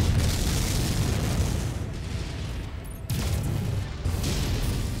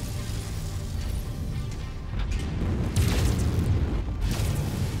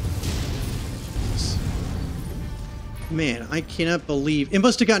 Man, I cannot believe... It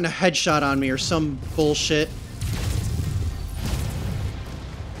must have gotten a headshot on me or some bullshit.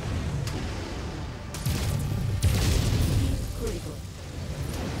 Critical.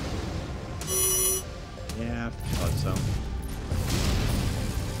 Yeah, I thought so.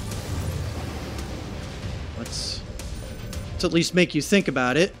 Let's at least make you think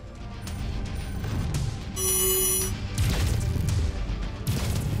about it.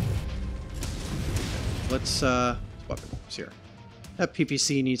 Let's swap it here. That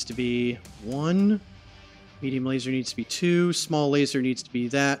PPC needs to be 1. Medium laser needs to be 2. Small laser needs to be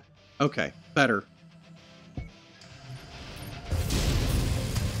that. Okay, better.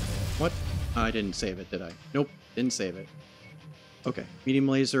 What? I didn't save it, did I? Nope, didn't save it. Okay, medium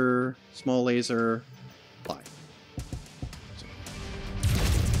laser, small laser, apply.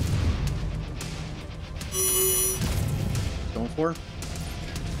 Going for?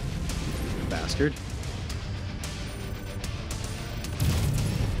 Bastard.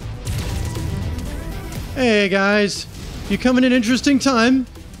 Hey guys, you come in an interesting time.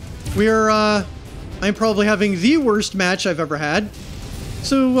 We're, I'm probably having the worst match I've ever had.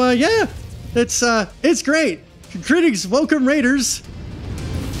 So, yeah, it's great. Greetings, welcome Raiders.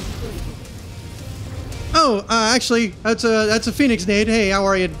 Oh, actually, that's a Phoenix Nade. Hey, how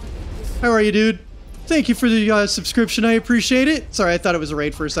are you? How are you, dude? Thank you for the subscription. I appreciate it. Sorry, I thought it was a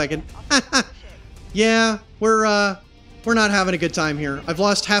raid for a second. Yeah, we're not having a good time here. I've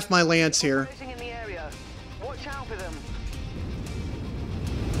lost half my lance here. In the area. Watch out for them.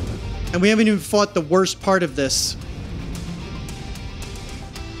 And we haven't even fought the worst part of this.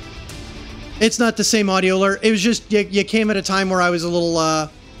 It's not the same audio alert. It was just, you came at a time where I was a little,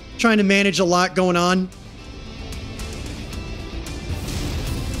 trying to manage a lot going on.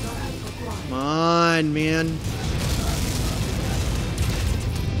 Come on, man.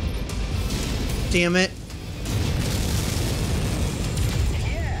 Damn it.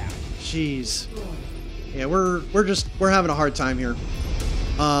 Jeez. Yeah, we're having a hard time here.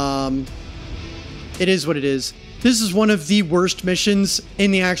 It is what it is. This is one of the worst missions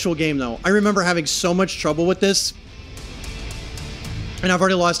in the actual game, though. I remember having so much trouble with this. And I've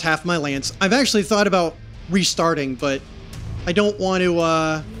already lost half my lance. I've actually thought about restarting, but I don't want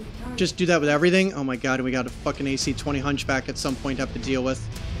to just do that with everything. Oh my god, and we got a fucking AC-20 Hunchback at some point to have to deal with.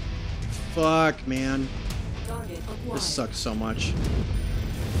 Fuck, man. This sucks so much.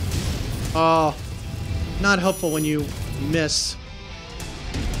 Oh, not helpful when you miss.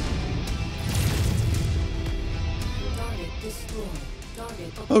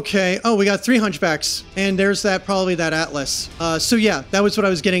 Okay, oh, we got 3 Hunchbacks, and there's probably that Atlas. So yeah, that was what I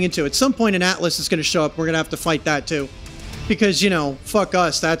was getting into. At some point an Atlas is going to show up, we're going to have to fight that too. Because, you know, fuck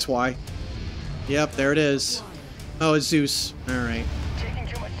us, that's why. Yep, there it is. Oh, it's Zeus. Alright. Taking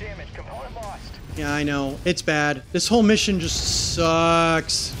too much damage. Component lost. Yeah, I know. It's bad. This whole mission just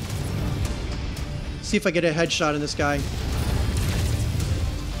sucks. See if I get a headshot in this guy.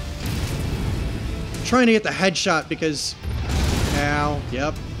 I'm trying to get the headshot because... Ow.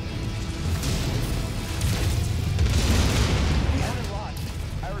 Yep. Component lost.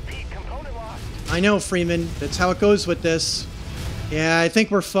 I repeat, component lost. I know, Freeman. That's how it goes with this. Yeah, I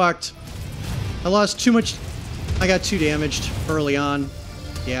think we're fucked. I lost too much... I got too damaged early on.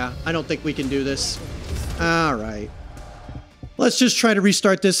 Yeah, I don't think we can do this. Alright. Let's just try to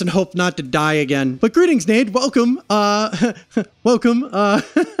restart this and hope not to die again. But greetings, Nade. Welcome. Welcome.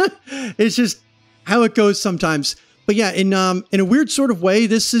 It's just how it goes sometimes. But yeah, in a weird sort of way,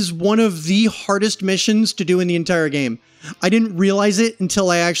 this is one of the hardest missions to do in the entire game. I didn't realize it until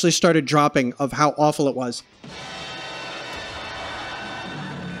I actually started dropping of how awful it was.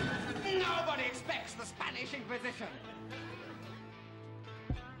 Nobody expects the Spanish Inquisition.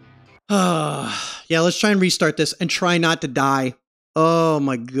 Yeah, let's try and restart this and try not to die. Oh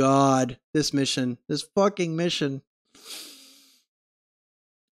my god. This mission. This fucking mission.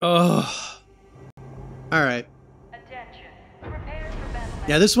 Oh. Alright.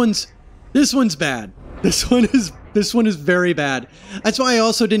 Yeah, this one's bad. This one is very bad. That's why I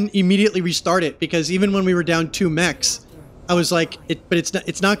also didn't immediately restart it, because even when we were down 2 mechs, I was like,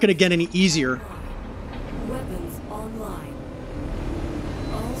 it's not going to get any easier. Weapons online.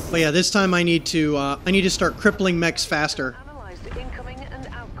 But yeah, this time I need to start crippling mechs faster.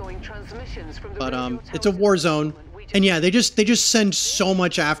 But it's a war zone, and yeah, they just send so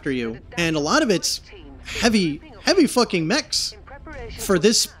much after you, and a lot of it's heavy fucking mechs for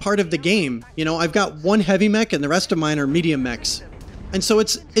this part of the game. You know, I've got 1 heavy mech and the rest of mine are medium mechs, and so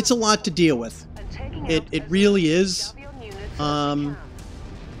it's a lot to deal with. It really is.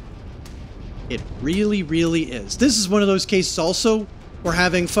 It really is. This is one of those cases also where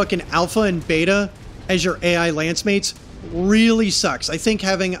having fucking alpha and beta as your AI lance mates really sucks. I think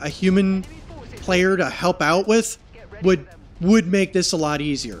having a human player to help out with would make this a lot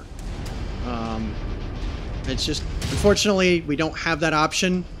easier. It's just, unfortunately, we don't have that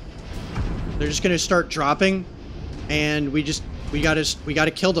option. They're just going to start dropping, and we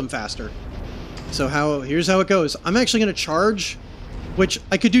gotta kill them faster. So here's how it goes. I'm actually going to charge, which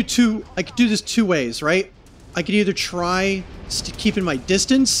I could do this 2 ways, right? I could either try keeping my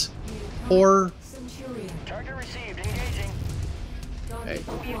distance, or Target received. Engaging.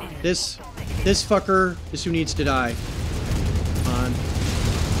 okay, this fucker is who needs to die. Come on.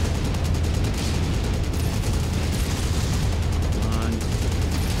 Come on.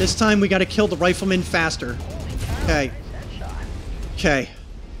 This time we got to kill the rifleman faster. Okay. Okay.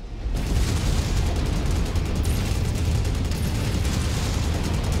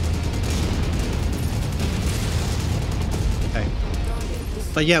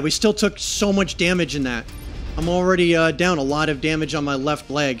 But yeah, we still took so much damage in that. I'm already down a lot of damage on my left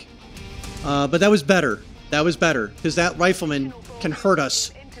leg. But that was better. That was better, because that rifleman can hurt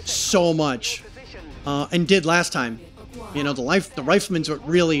us so much. And did last time. You know, the rifleman's what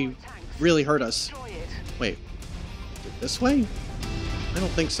really hurt us. Wait. This way? I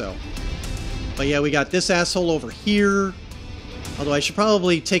don't think so. But yeah, we got this asshole over here. Although I should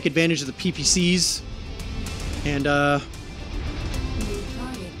probably take advantage of the PPCs. And,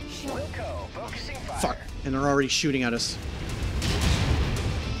 fuck. And they're already shooting at us.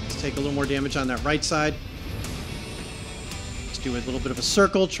 Let's take a little more damage on that right side. Let's do a little bit of a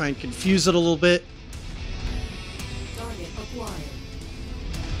circle, try and confuse it a little bit. Target acquired.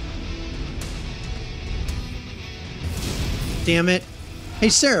 Damn it. Hey,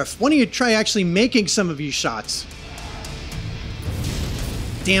 Seraph, why don't you try actually making some of these shots?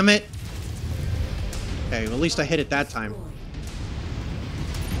 Damn it. Okay, well, at least I hit it that time.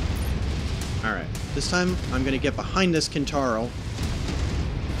 Alright, this time I'm going to get behind this Kintaro,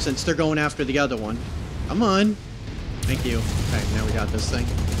 since they're going after the other one. Come on. Thank you. Okay, now we got this thing.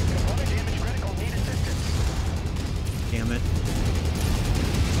 Damn it.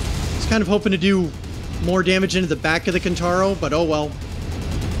 I was kind of hoping to do more damage into the back of the Kintaro, but oh well.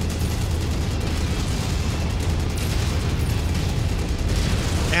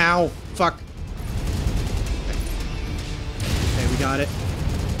 Ow! Fuck. Okay, we got it.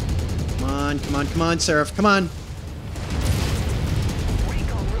 Come on, come on, come on, Seraph, come on!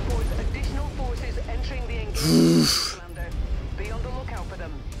 Recon reports additional forces entering the engagement. Commander. Be on the lookout for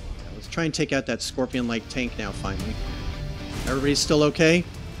them. Let's try and take out that Scorpion-like tank now, finally. Everybody's still okay?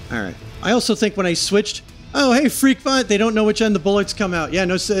 Alright. I also think when I switched... Oh, hey, Freakbot! They don't know which end the bullets come out. Yeah,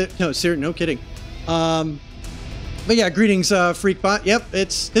 no kidding. But yeah, greetings, Freakbot. Yep,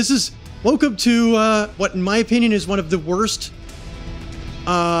 this is... Welcome to, what in my opinion is one of the worst,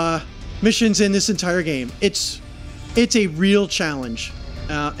 missions in this entire game. It's a real challenge,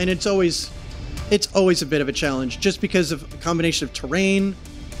 and it's always a bit of a challenge, just because of a combination of terrain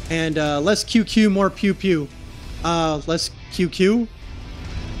and less QQ, more pew pew. Less QQ.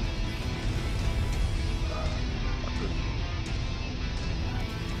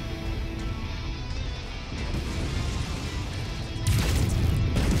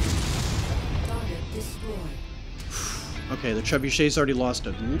 Okay, the trebuchet's already lost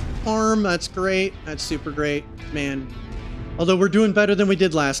an arm. That's great. That's super great. Man. Although we're doing better than we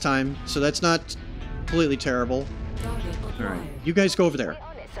did last time, so that's not completely terrible. Alright, you guys go over there.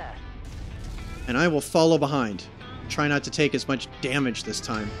 And I will follow behind. Try not to take as much damage this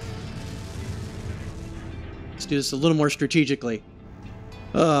time. Let's do this a little more strategically.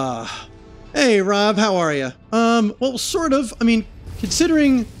 Hey, Rob, how are you? Well, sort of. I mean,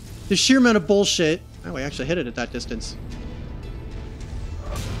 considering the sheer amount of bullshit... Oh, I actually hit it at that distance.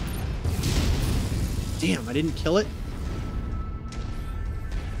 Damn, I didn't kill it?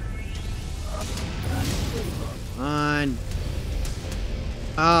 on.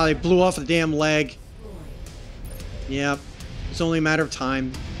 Ah, they blew off the damn leg. Yep. It's only a matter of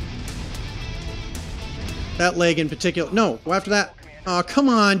time. That leg in particular. No, go after that. Oh, come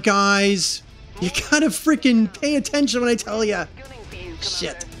on, guys. You gotta freaking pay attention when I tell you.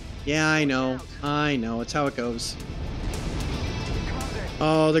 Shit. Yeah, I know. I know. It's how it goes.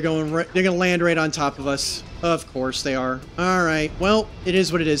 Oh, they're going right, they're gonna land right on top of us. Of course they are. Alright, well, it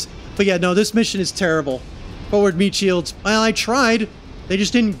is what it is. But yeah, no, this mission is terrible. Forward meat shields. Well, I tried. They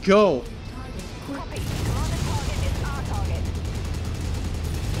just didn't go. Copy. Commander target is our target.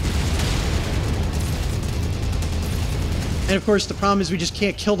 And of course, the problem is we just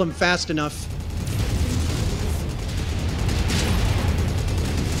can't kill them fast enough.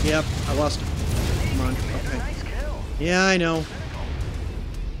 Yep, I lost him. Come on. Okay. Yeah, I know.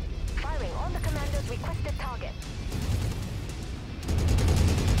 Firing on the commander's requested target.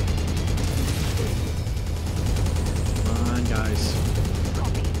 Come on, guys.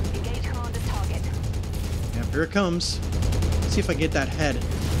 Copy. Engage commander's target. Yep, here it comes. Let's see if I get that head.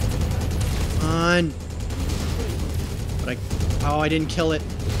 Come on. But I didn't kill it.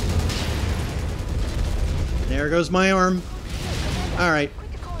 There goes my arm. Alright.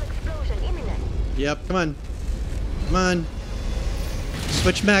 Critical explosion imminent. Yep, come on. Come on.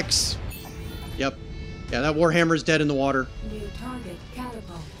 Switch mechs. Yep. Yeah, that Warhammer's dead in the water. New target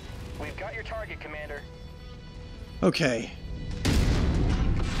catapult. We've got your target, Commander. Okay.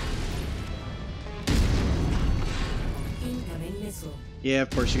 Incoming missile. Yeah, of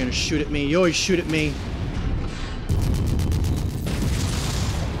course you're gonna shoot at me. You always shoot at me.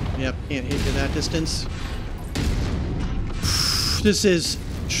 Yep, can't hit you that distance. This is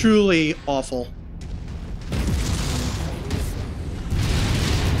truly awful.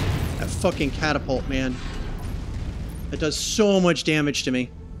 That fucking catapult, man. It does so much damage to me.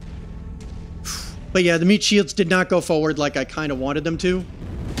 But yeah, the meat shields did not go forward like I kind of wanted them to.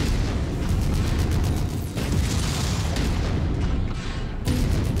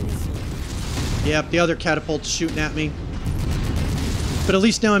 Yep, the other catapult's shooting at me. But at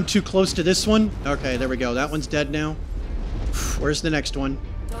least now I'm too close to this one. Okay, there we go. That one's dead now. Where's the next one?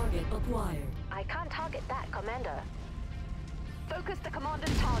 Target acquired. I can't target that, Commander. Focus the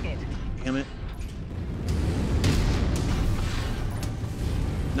commander's target. Damn it.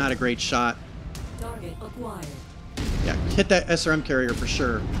 Not a great shot. Target acquired. Yeah, hit that SRM carrier for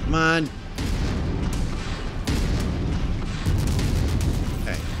sure. Come on.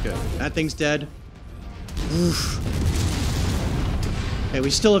 Okay, good. That thing's dead. Oof. Okay, we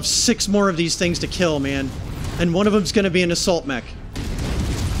still have 6 more of these things to kill, man. And one of them's going to be an assault mech.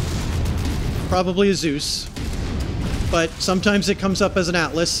 Probably a Zeus. But sometimes it comes up as an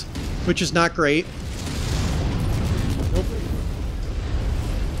Atlas, which is not great. Nope.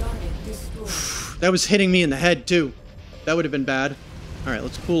 Target destroyed. That was hitting me in the head, too. That would have been bad. Alright,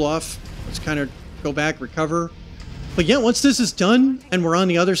 let's cool off. Let's kind of go back, recover. But yeah, once this is done, and we're on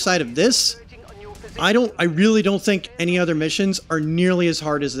the other side of this, I really don't think any other missions are nearly as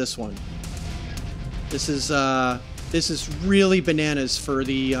hard as this one. This is really bananas for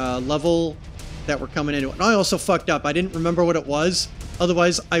the level that we're coming into. And I also fucked up. I didn't remember what it was.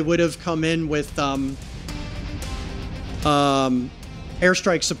 Otherwise, I would have come in with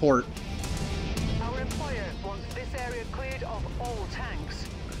airstrike support. Our employer wants this area cleared of all tanks.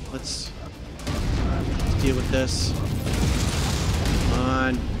 Let's deal with this. Come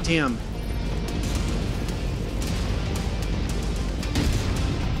on. Damn.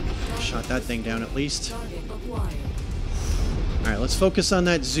 Shot that thing down at least. Target acquired. Alright, let's focus on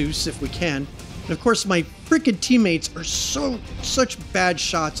that Zeus if we can. And of course, my freaking teammates are such bad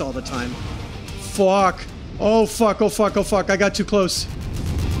shots all the time. Fuck. Oh, fuck. Oh, fuck. Oh, fuck. I got too close.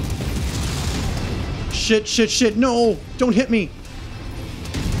 Shit, shit, shit. No! Don't hit me.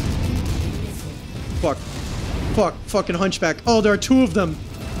 Fuck. Fuck. Fucking hunchback. Oh, there are 2 of them.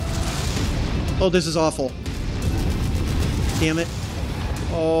 Oh, this is awful. Damn it.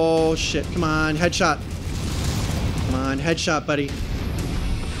 Oh, shit. Come on. Headshot. Come on. Headshot, buddy. Man,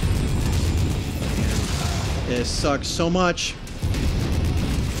 this sucks so much.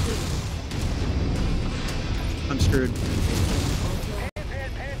 I'm screwed.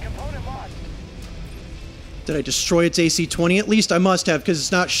 Pan component lost. Did I destroy its AC-20 at least? I must have, because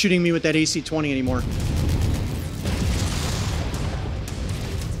it's not shooting me with that AC-20 anymore.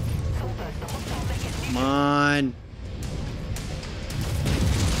 Come on.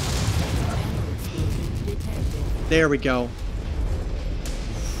 There we go.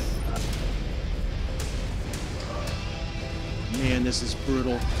 Man, this is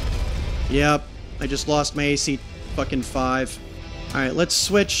brutal. Yep, I just lost my AC fucking 5. Alright, let's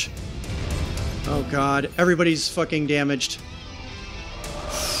switch. Oh god, everybody's fucking damaged.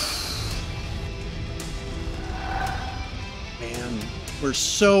 Man, we're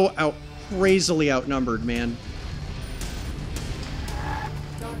so crazily outnumbered, man.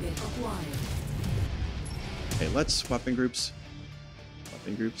 Target acquired. Okay, let's weapon groups.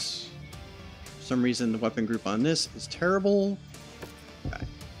 Weapon groups. For some reason, the weapon group on this is terrible. Okay.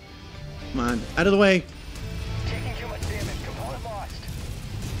 Come on, out of the way. Taking too much damage. Component lost.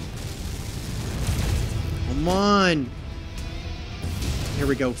 Come on. Here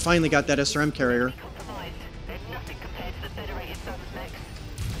we go. Finally got that SRM carrier. Compromised. They're nothing compared to the Federated Sun's mechs.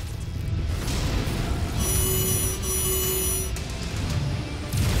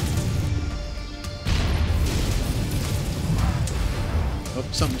 Oh,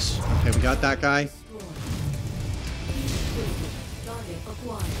 something's... Okay, we got that guy. Destroyed. Critical. Target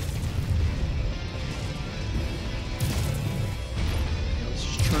acquired. Let's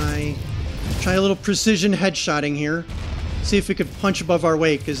just try a little precision headshotting here. See if we could punch above our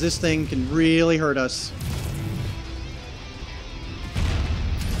weight, because this thing can really hurt us.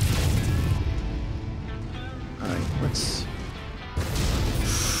 Alright, let's...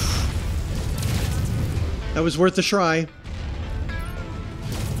 That was worth a try.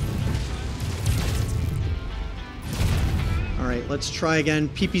 Alright, let's try again.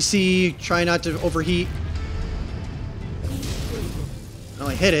 PPC, try not to overheat. Oh,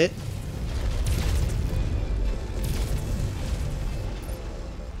 I hit it.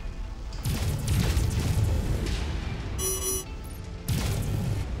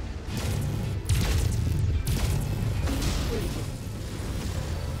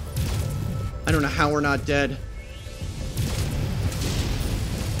 I don't know how we're not dead.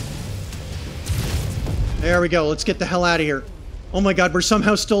 There we go. Let's get the hell out of here. Oh my god, we're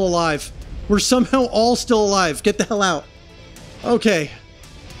somehow still alive. We're somehow all still alive. Get the hell out. Okay.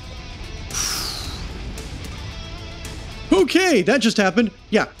 Okay, that just happened.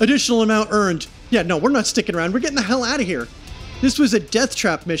 Yeah, additional amount earned. Yeah, no, we're not sticking around. We're getting the hell out of here. This was a death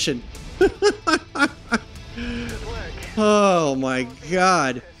trap mission. Oh my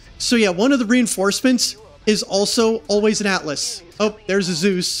god. So yeah, one of the reinforcements is also always an Atlas. Oh, there's a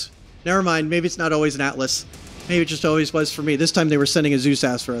Zeus. Never mind, maybe it's not always an Atlas. Maybe it just always was for me. This time they were sending a Zeus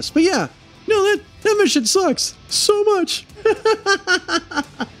ass for us. But yeah, no, that mission sucks so much.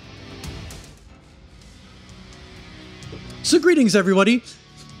 So greetings, everybody.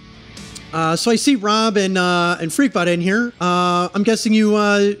 So I see Rob and Freakbot in here. I'm guessing you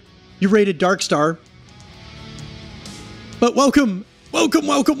rated Darkstar. But welcome.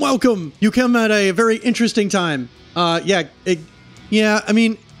 You come at a very interesting time. Yeah, I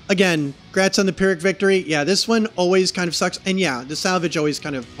mean, again, congrats on the Pyrrhic victory. Yeah, this one always kind of sucks. And yeah, the salvage always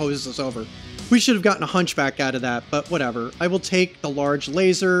kind of hoses us over. We should have gotten a hunchback out of that, but whatever. I will take the large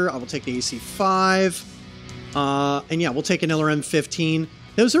laser. I will take the AC-5. And yeah, we'll take an LRM-15.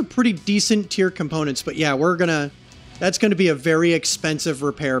 Those are pretty decent tier components, but yeah, that's gonna be a very expensive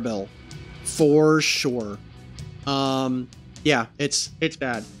repair bill. For sure. Yeah, it's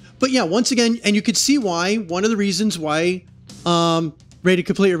bad. But yeah, once again, and you could see why, one of the reasons why, Rated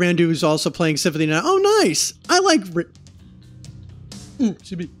Complete Randu is also playing Symphony now. Oh, nice! I like...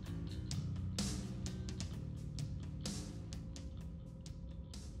 excuse me.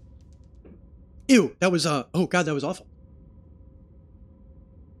 Ew, that was, oh god, that was awful.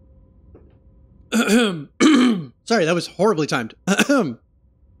 Sorry, that was horribly timed.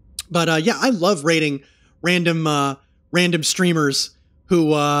 But yeah, I love rating random streamers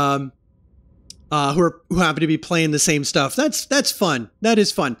who happen to be playing the same stuff. That's fun. That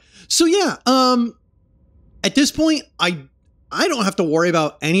is fun. So yeah, at this point, I don't have to worry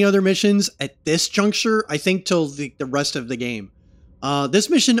about any other missions at this juncture. I think till the rest of the game. This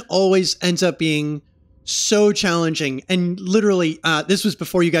mission always ends up being so challenging, and literally, this was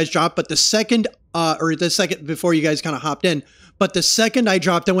before you guys dropped, but the second before you guys kind of hopped in, but the second I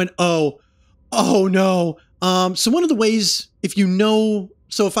dropped, I went, oh no. So one of the ways, if you know,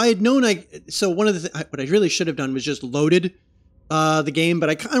 so if I had known, one of the, what I really should have done was just loaded, the game, but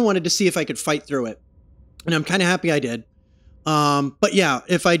I kind of wanted to see if I could fight through it, and I'm kind of happy I did. But yeah,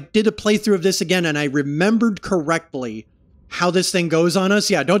 if I did a playthrough of this again, and I remembered correctly how this thing goes on us,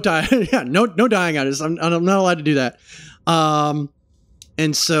 yeah, don't die. Yeah, no dying on us. I'm not allowed to do that.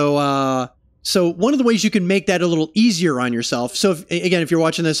 And so one of the ways you can make that a little easier on yourself. So if you're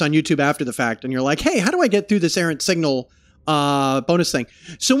watching this on YouTube after the fact and you're like, hey, how do I get through this errant signal bonus thing?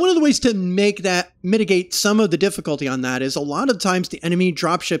 So one of the ways to mitigate some of the difficulty on that is a lot of times the enemy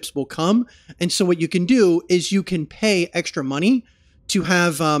dropships will come. And so what you can do is you can pay extra money to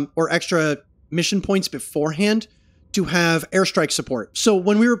have, or extra mission points beforehand to have airstrike support. So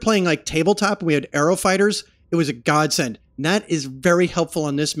when we were playing like tabletop and we had aero fighters, it was a godsend. And that is very helpful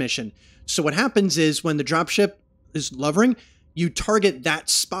on this mission. So what happens is when the dropship is hovering, you target that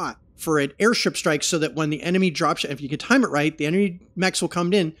spot for an airship strike so that when the enemy drops, if you can time it right, the enemy mechs will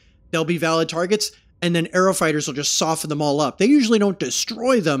come in, they'll be valid targets, and then aero fighters will just soften them all up. They usually don't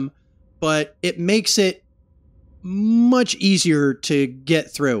destroy them, but it makes it much easier to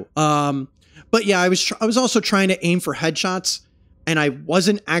get through. But yeah, I was also trying to aim for headshots, and I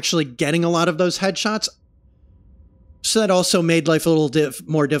wasn't actually getting a lot of those headshots. So that also made life a little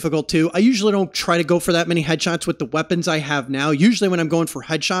more difficult too. I usually don't try to go for that many headshots with the weapons I have now. Usually when I'm going for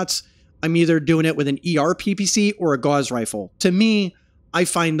headshots, I'm either doing it with an ER PPC or a gauze rifle. To me, I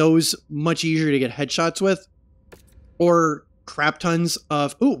find those much easier to get headshots with. Or crap tons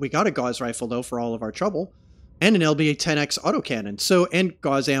of, ooh, we got a gauze rifle though for all of our trouble. And an LBA 10X autocannon. So, and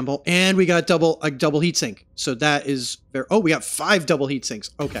gauze ammo. And we got a double heat sink. So that is very, oh, we got 5 double heat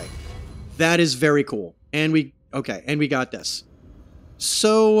sinks. Okay. That is very cool. And we got this.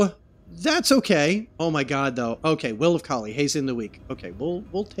 So that's okay. Oh my God, though. Okay, Will of Kali, Haze in the Week. Okay,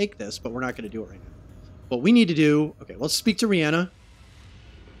 we'll take this, but we're not going to do it right now. What we need to do, okay, let's speak to Rihanna.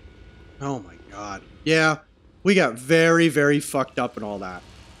 Oh my God. Yeah, we got very, very fucked up and all that.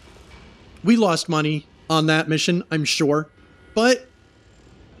 We lost money on that mission, I'm sure, but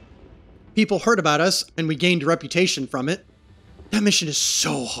people heard about us and we gained a reputation from it. That mission is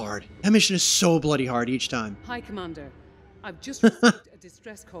so hard. That mission is so bloody hard each time. Hi, Commander. I've just received a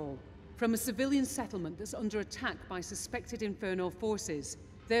distress call from a civilian settlement that's under attack by suspected Inferno forces.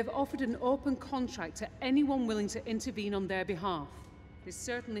 They've offered an open contract to anyone willing to intervene on their behalf. This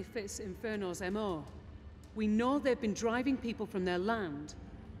certainly fits Inferno's MO. We know they've been driving people from their land.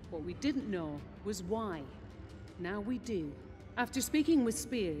 What we didn't know was why. Now we do. After speaking with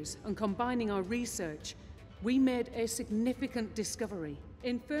Spears and combining our research, we made a significant discovery.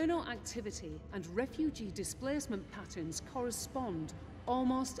 Inferno activity and refugee displacement patterns correspond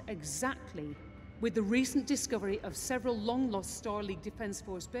almost exactly with the recent discovery of several long-lost Star League Defense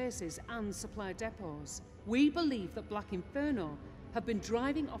Force bases and supply depots. We believe that Black Inferno have been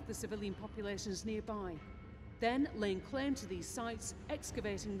driving off the civilian populations nearby, then laying claim to these sites,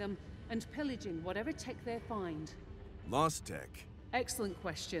 excavating them, and pillaging whatever tech they find. Lost tech? Excellent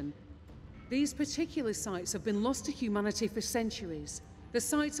question. These particular sites have been lost to humanity for centuries. The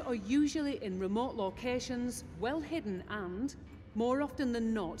sites are usually in remote locations, well hidden and, more often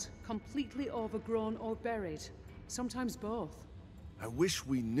than not, completely overgrown or buried. Sometimes both. I wish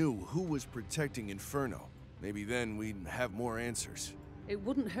we knew who was protecting Inferno. Maybe then we'd have more answers. It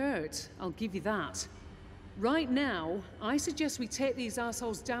wouldn't hurt, I'll give you that. Right now, I suggest we take these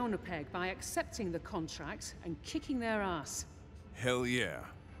assholes down a peg by accepting the contract and kicking their ass. Hell yeah.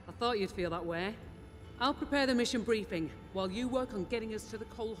 I thought you'd feel that way. I'll prepare the mission briefing, while you work on getting us to the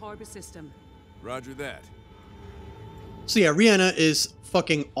Coal Harbor system. Roger that. So yeah, Rihanna is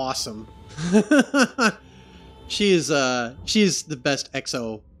fucking awesome. She is the best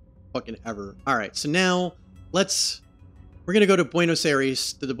XO fucking ever. Alright, so now we're gonna go to Buenos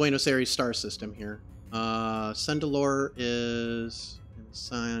Aires, to the Buenos Aires star system here. Sendalore is in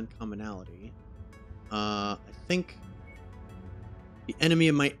Scion commonality. I think the enemy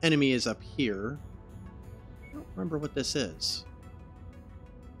of my enemy is up here. I don't remember what this is.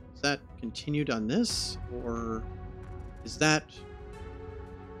 Is that continued on this? Or is that...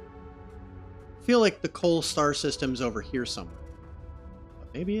 I feel like the coal star system's over here somewhere.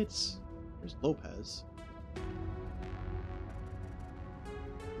 But maybe it's... There's Lopez.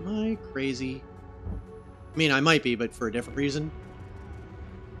 Am I crazy? I mean, I might be, but for a different reason.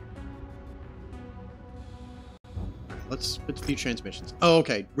 Let's view transmissions. Oh,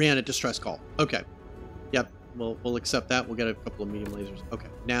 okay. Rihanna distress call. Okay. Yep. We'll accept that. We'll get a couple of medium lasers. Okay.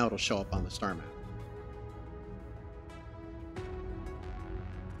 Now it'll show up on the star map.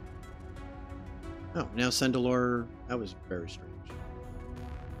 Oh, now Sendalore. That was very strange.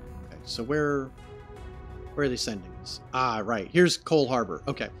 Okay. So where are they sending us? Ah, right. Here's Coal Harbor.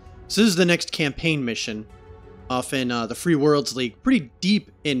 Okay. So this is the next campaign mission off in the Free Worlds League. Pretty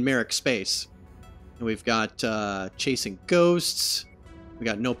deep in Merrick space. And we've got Chasing Ghosts. We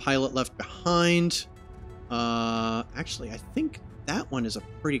got No Pilot Left Behind. Actually, I think that one is a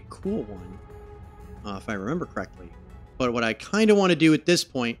pretty cool one, if I remember correctly. But what I kind of want to do at this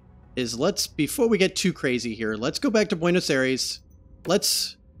point is before we get too crazy here, let's go back to Buenos Aires.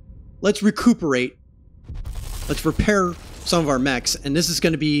 Let's recuperate. Let's repair some of our mechs, and this is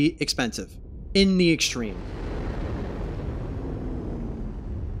going to be expensive in the extreme.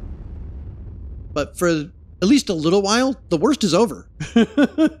 But for at least a little while, the worst is over.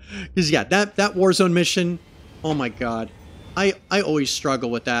 Because yeah, that Warzone mission Oh my god. I always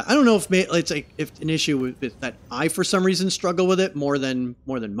struggle with that. I don't know if it's like if an issue with that I for some reason struggle with it more than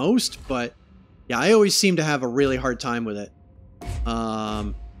most, but yeah, I always seem to have a really hard time with it.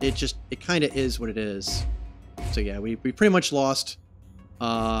 It kind of is what it is. So yeah, we pretty much lost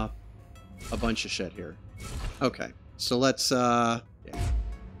a bunch of shit here. Okay. So let's yeah,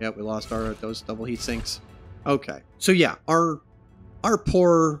 we lost those double heat sinks. Okay. So yeah, our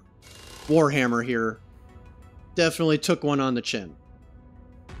poor Warhammer here definitely took one on the chin.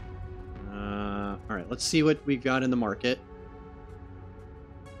 All right, let's see what we've got in the market.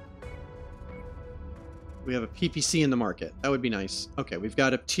 We have a PPC in the market. That would be nice. Okay, we've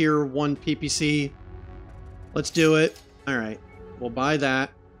got a tier 1 PPC. Let's do it. All right, we'll buy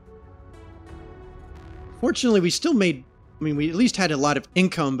that. Fortunately, we still made... I mean, we at least had a lot of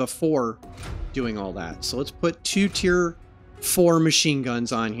income before doing all that. So let's put 2 tier 4 machine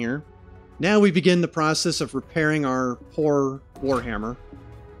guns on here. Now we begin the process of repairing our poor Warhammer.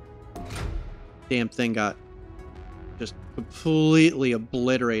 Damn thing got just completely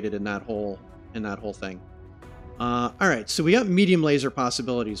obliterated in that whole thing. All right, so we got medium laser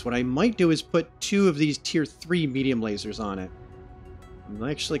possibilities. What I might do is put 2 of these tier 3 medium lasers on it. I'm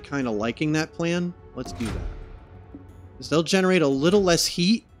actually kind of liking that plan. Let's do that. Because they'll generate a little less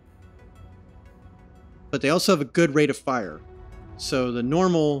heat, but they also have a good rate of fire. So the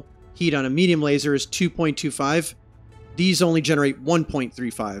normal heat on a medium laser is 2.25. These only generate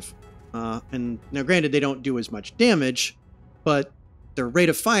 1.35. And now granted, they don't do as much damage, but their rate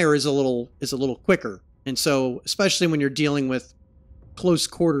of fire is a little quicker. And so, especially when you're dealing with close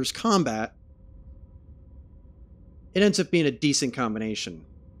quarters combat, it ends up being a decent combination.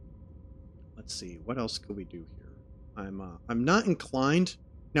 Let's see, what else could we do here? I'm not inclined.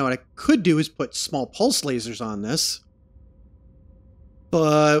 Now, what I could do is put small pulse lasers on this.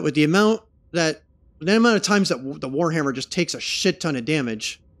 But with the amount of times that the Warhammer just takes a shit ton of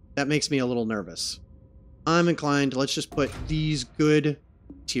damage, that makes me a little nervous. I'm inclined, let's just put these good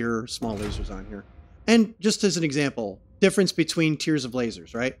tier small lasers on here. And just as an example, difference between tiers of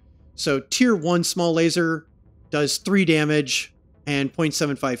lasers, right? So tier 1 small laser does 3 damage and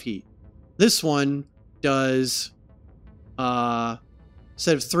 0.75 heat. This one does,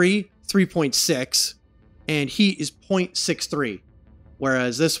 instead of 3, 3.6, and heat is 0.63.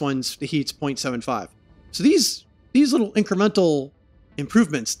 Whereas this one's, the heat's 0.75. So these little incremental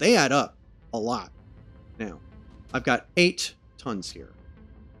improvements, they add up a lot. Now, I've got 8 tons here.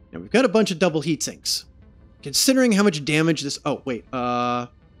 Now, we've got a bunch of double heat sinks. Considering how much damage this... Oh, wait. I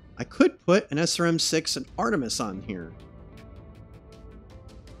could put an SRM-6 and Artemis on here.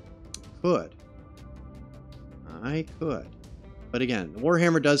 I could. But again, the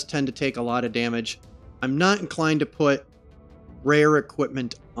Warhammer does tend to take a lot of damage. I'm not inclined to put rare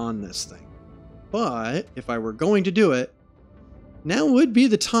equipment on this thing. But if I were going to do it, now would be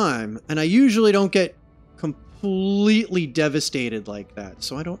the time. And I usually don't get completely devastated like that,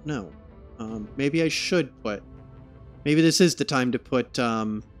 so I don't know. Maybe I should put... Maybe this is the time to put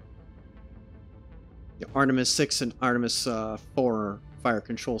the Artemis 6 and Artemis 4 fire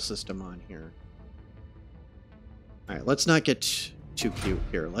control system on here. Alright, let's not get too cute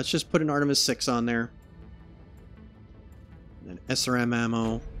here. Let's just put an Artemis 6 on there. And then SRM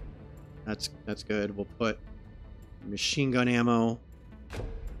ammo. That's good. We'll put machine gun ammo.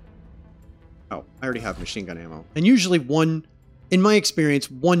 Oh, I already have machine gun ammo. And usually in my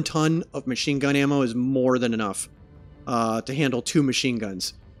experience, 1 ton of machine gun ammo is more than enough to handle 2 machine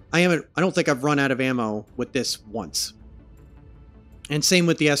guns. I don't think I've run out of ammo with this once. And same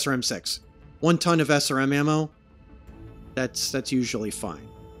with the SRM-6. 1 ton of SRM ammo, that's usually fine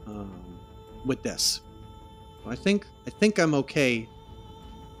with this. I think I'm okay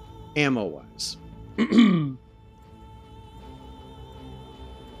ammo-wise. Can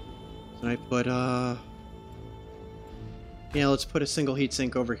I put yeah, let's put a single heat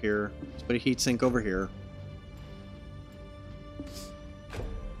sink over here. Let's put a heat sink over here.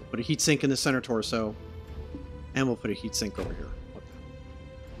 We'll put a heat sink in the center torso. And we'll put a heat sink over here.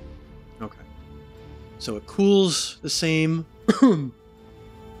 Okay. So it cools the same.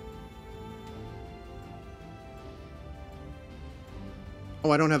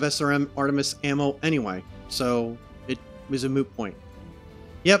 Oh, I don't have SRM Artemis ammo anyway, so it was a moot point.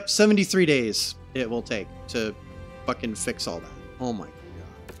 Yep, 73 days it will take to fucking fix all that. Oh my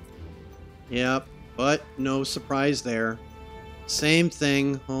god. Yep, but no surprise there. Same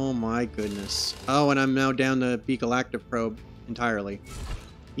thing. Oh my goodness. Oh, and I'm now down the Beagle Active Probe entirely.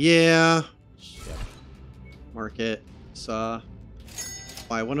 Yeah. Shit. Market. Let's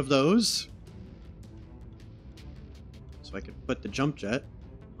buy one of those. So I could put the jump jet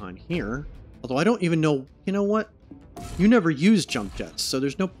on here. Although I don't even know... You know what? You never use jump jets, so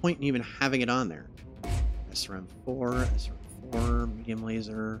there's no point in even having it on there. SRM-4, SRM-4, medium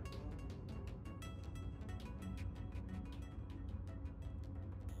laser.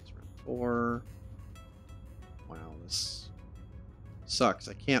 SRM-4. Wow, this sucks.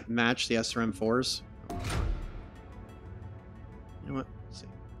 I can't match the SRM-4s. You know what? Let's see.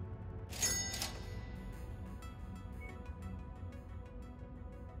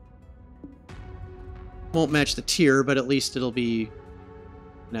 Won't match the tier, but at least it'll be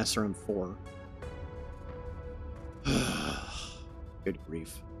an SRM-4. Good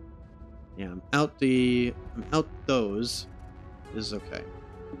grief. Yeah, I'm out those. This is okay.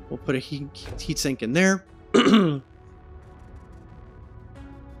 We'll put a heat sink in there. I'm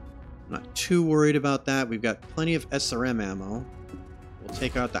not too worried about that. We've got plenty of SRM ammo. We'll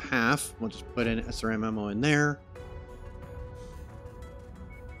take out the half. We'll just put in SRM ammo in there.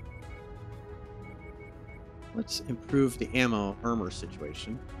 Let's improve the ammo armor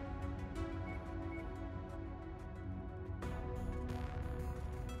situation.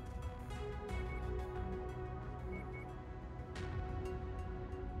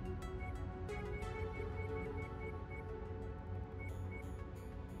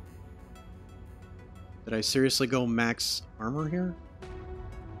 Did I seriously go max armor here?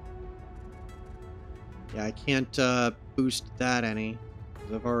 Yeah, I can't boost that any,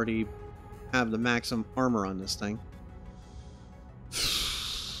 because I've already have the maximum armor on this thing.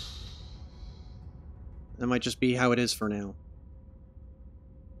 That might just be how it is for now.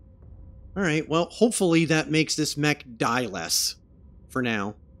 Alright, well, hopefully that makes this mech die less. For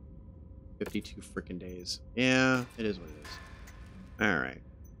now. 52 freaking days. Yeah, it is what it is. Alright.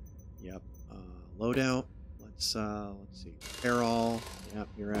 Yep. Loadout. Let's see. Repair all. Yep,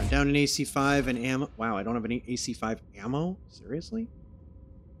 you're down in AC5 and ammo. Wow, I don't have any AC5 ammo? Seriously?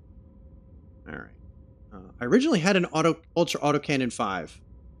 Alright. I originally had an ultra autocannon 5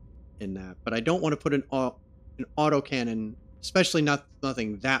 in that, but I don't want to put an autocannon, especially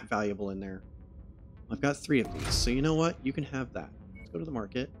nothing that valuable in there. I've got 3 of these, so you know what? You can have that. Let's go to the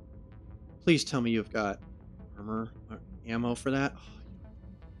market. Please tell me you've got armor or ammo for that.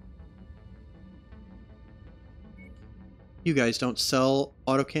 You guys don't sell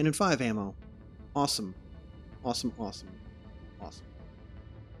autocannon 5 ammo. Awesome. Awesome, awesome, awesome.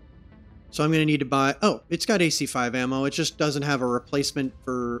 So I'm going to need to buy... Oh, it's got AC5 ammo. It just doesn't have a replacement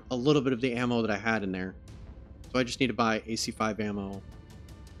for a little bit of the ammo that I had in there. So I just need to buy AC5 ammo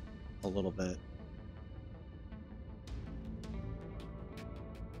a little bit.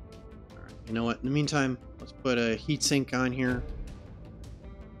 Alright, you know what? In the meantime, let's put a heatsink on here.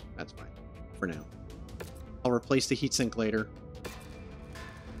 That's fine for now. I'll replace the heatsink later.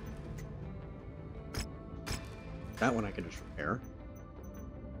 That one I can just repair.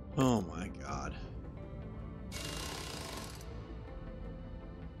 Oh my god.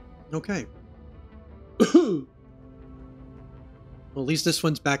 Okay. Well, at least this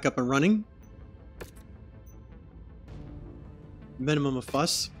one's back up and running. Minimum of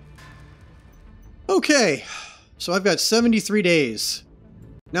fuss. Okay. So I've got 73 days.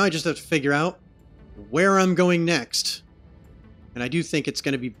 Now I just have to figure out where I'm going next. And I do think it's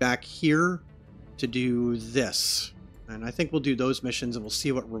going to be back here to do this. And I think we'll do those missions and we'll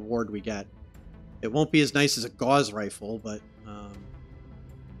see what reward we get. It won't be as nice as a gauze rifle, but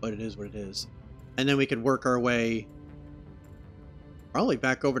it is what it is. And then we could work our way probably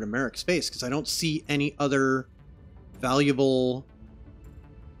back over to Merrick Space, because I don't see any other valuable...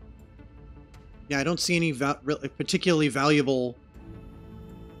 Yeah, I don't see any particularly valuable...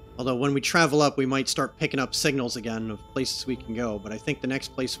 Although when we travel up, we might start picking up signals again of places we can go. But I think the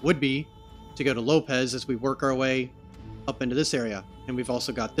next place would be to go to Lopez as we work our way up into this area. And we've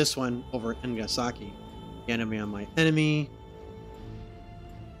also got this one over at Nagasaki. The enemy on my enemy.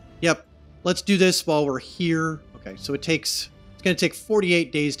 Yep. Let's do this while we're here. Okay, so it's going to take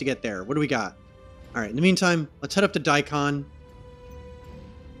 48 days to get there. What do we got? All right, in the meantime, let's head up to Daikon.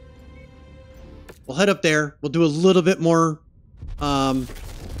 We'll head up there. We'll do a little bit more...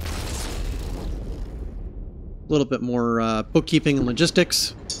 bookkeeping and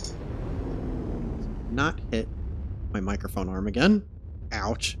logistics. Not hit my microphone arm again.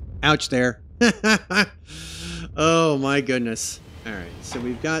 Ouch. Ouch there. Oh my goodness. Alright, so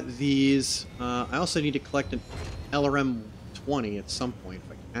we've got these. I also need to collect an LRM 20 at some point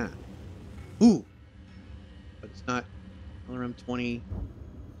if I can. Ooh. But it's not LRM 20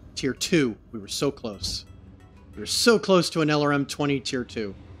 tier 2. We were so close. We were so close to an LRM 20 tier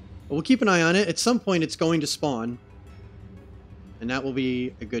 2. But we'll keep an eye on it. At some point it's going to spawn. And that will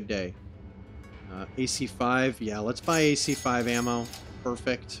be a good day. AC5. Yeah, let's buy AC5 ammo.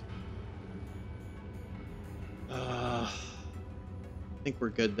 Perfect. I think we're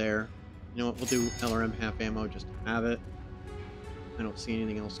good there. You know what? We'll do LRM half ammo just to have it. I don't see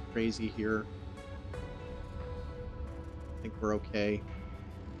anything else crazy here. I think we're okay.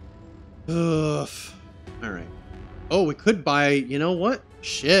 Ugh. Alright. Oh, we could buy... You know what?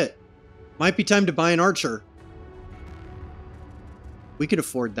 Shit. Might be time to buy an archer. We could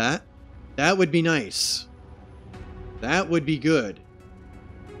afford that. That would be nice. That would be good.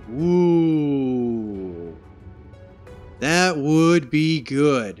 Ooh. That would be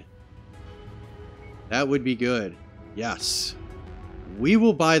good. That would be good. Yes. We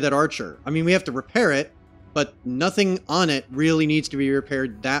will buy that archer. I mean, we have to repair it, but nothing on it really needs to be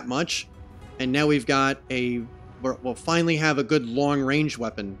repaired that much. And now we've got a... We'll finally have a good long-range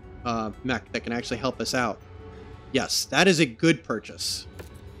weapon mech that can actually help us out. Yes, that is a good purchase.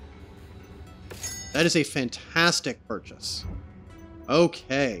 That is a fantastic purchase.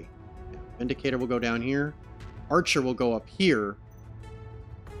 Okay. Vindicator will go down here. Archer will go up here.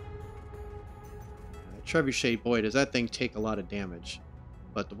 Trebuchet, boy, does that thing take a lot of damage.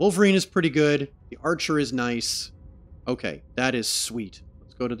 But the Wolverine is pretty good. The Archer is nice. Okay, that is sweet.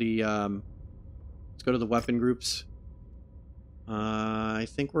 Let's go to the weapon groups. I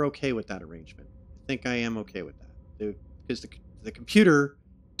think we're okay with that arrangement. I think I am okay with that. Because the computer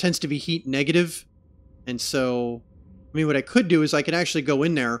tends to be heat negative. And so, I mean, what I could do is I could actually go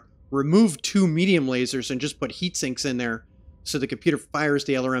in there, remove 2 medium lasers, and just put heat sinks in there so the computer fires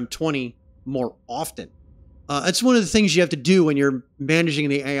the LRM-20 more often. That's one of the things you have to do when you're managing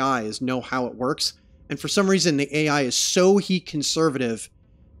the AI, is know how it works. And for some reason, the AI is so heat conservative,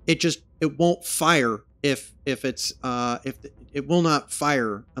 it won't fire if it will not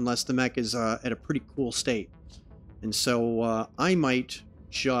fire unless the mech is at a pretty cool state. And so I might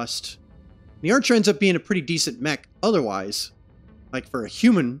just... The Archer ends up being a pretty decent mech otherwise, like for a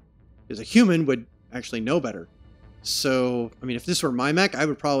human, because a human would actually know better. So, I mean, if this were my mech, I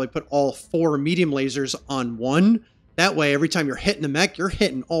would probably put all 4 medium lasers on one. That way, every time you're hitting the mech, you're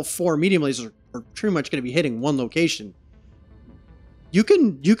hitting all 4 medium lasers are pretty much going to be hitting one location. You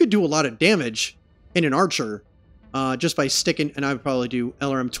could do a lot of damage in an Archer just by sticking, and I would probably do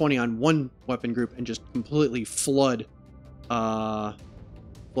LRM-20 on one weapon group and just completely flood an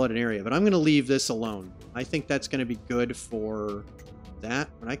area. But I'm going to leave this alone. I think that's going to be good for that.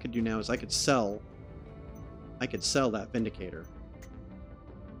 What I could do now is I could sell that Vindicator.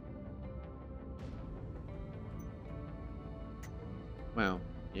 Wow.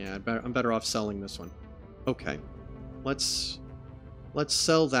 Yeah, I'm better off selling this one. Okay. Let's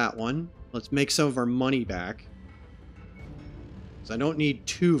sell that one. Let's make some of our money back. Because I don't need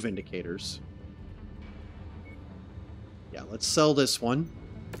 2 Vindicators. Yeah, let's sell this one.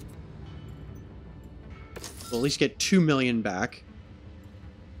 We'll at least get 2 million back.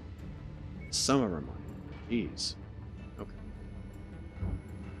 Some of our money. Jeez. Okay.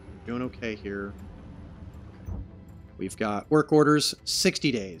 Doing okay here. We've got work orders,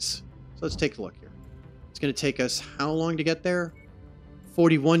 60 days. So let's take a look here. It's going to take us how long to get there?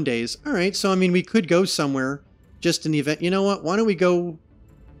 41 days. All right, so I mean, we could go somewhere just in the event. You know what? Why don't we go...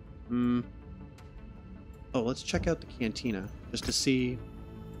 Oh, let's check out the cantina just to see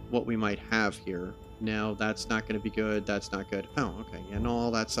what we might have here. No, that's not going to be good. That's not good. Oh, okay. Yeah, no,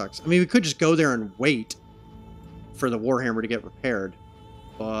 all that sucks. I mean, we could just go there and wait for the Warhammer to get repaired.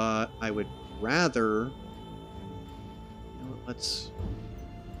 But I would rather... You know, let's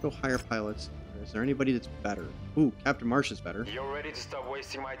go hire pilots. Is there anybody that's better? Ooh, Captain Marsh is better. You're ready to stop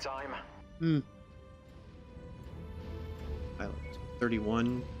wasting my time? Pilot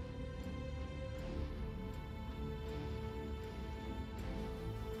 31.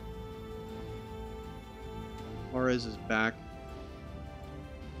 Juarez is back.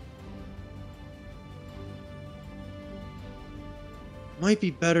 Might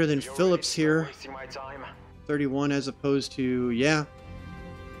be better than Phillips here. 31 as opposed to... Yeah.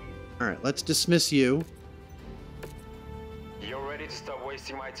 Alright, let's dismiss you. You're ready to stop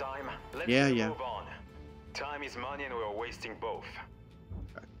wasting my time? Let's move on. Time is money and we're wasting both.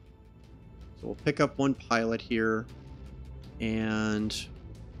 Okay. So we'll pick up 1 pilot here. And...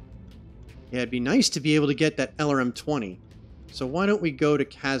 yeah, it'd be nice to be able to get that LRM-20. So why don't we go to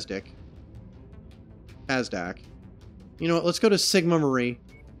Kazdak. You know what, let's go to Sigma Marie.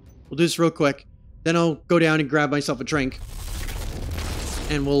 We'll do this real quick. Then I'll go down and grab myself a drink.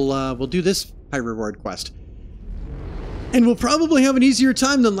 And we'll do this high reward quest. And we'll probably have an easier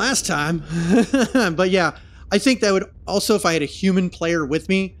time than last time. But yeah, I think that would also, if I had a human player with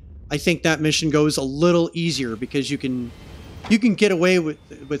me, I think that mission goes a little easier because you can get away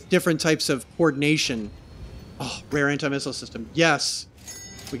with different types of coordination. Oh, rare anti-missile system. Yes.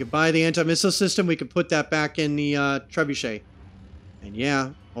 We could buy the anti-missile system. We could put that back in the trebuchet. And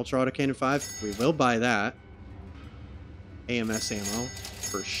yeah, Ultra Autocannon 5, we will buy that. AMS ammo,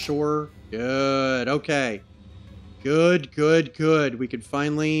 for sure. Good, okay. Good, good, good. We could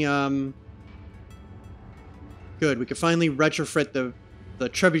finally, good, we could finally retrofit the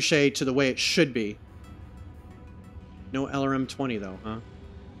trebuchet to the way it should be. No LRM-20 though, huh?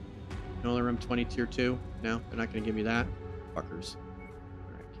 No LRM-20 tier 2? No, they're not going to give me that. Fuckers.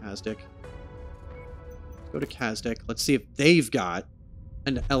 Alright, Kazdik. Let's go to Kazdik. Let's see if they've got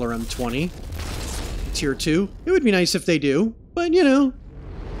an LRM-20 tier 2. It would be nice if they do, but you know.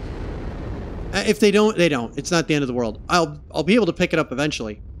 If they don't, they don't. It's not the end of the world. I'll be able to pick it up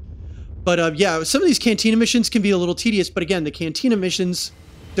eventually. But yeah, some of these Cantina missions can be a little tedious, but again, the Cantina missions,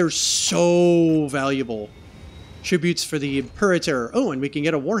 they're so valuable. Tributes for the Imperator. Oh, and we can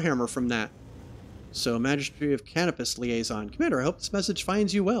get a Warhammer from that. So, Magistrate of Canopus Liaison. Commander, I hope this message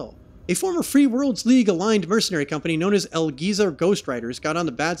finds you well. A former Free Worlds League aligned mercenary company known as El Giza Ghost Riders got on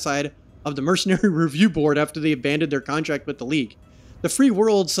the bad side of the Mercenary Review Board after they abandoned their contract with the League. The Free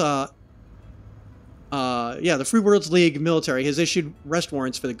Worlds, the Free Worlds League military has issued arrest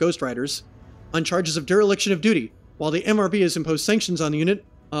warrants for the Ghost Riders on charges of dereliction of duty, while the MRB has imposed sanctions on the unit,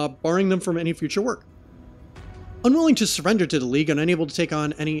 barring them from any future work. Unwilling to surrender to the League and unable to take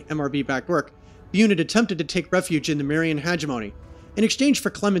on any MRB-backed work, the unit attempted to take refuge in the Marian Hegemony. In exchange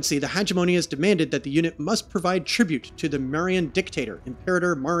for clemency, the Hegemony has demanded that the unit must provide tribute to the Marian dictator,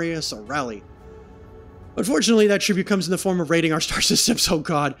 Imperator Marius Aureli. Unfortunately, that tribute comes in the form of raiding our star systems, oh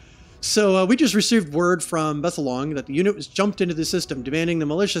god. So we just received word from Bethalong that the unit was jumped into the system, demanding the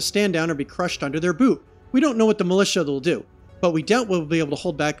militia stand down or be crushed under their boot. We don't know what the militia will do, but we doubt we'll be able to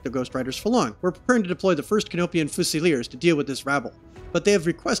hold back the Ghost Riders for long. We're preparing to deploy the first Canopian Fusiliers to deal with this rabble, but they have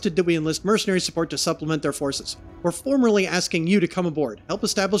requested that we enlist mercenary support to supplement their forces. We're formally asking you to come aboard, help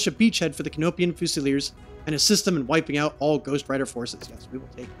establish a beachhead for the Canopian Fusiliers, and assist them in wiping out all Ghost Rider forces. Yes, we will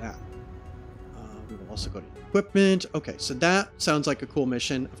take that. We will also go to equipment. Okay, so that sounds like a cool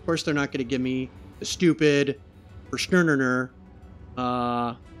mission. Of course, they're not going to give me the stupid Verschnerner.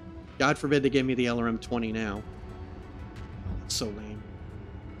 God forbid they give me the LRM-20 now. That's so lame.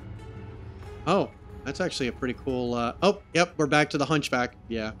 Oh, that's actually a pretty cool. Oh, yep, we're back to the Hunchback.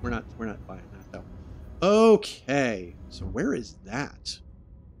 Yeah, we're not buying that though. Okay, so where is that?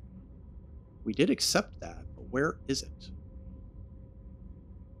 We did accept that, but where is it?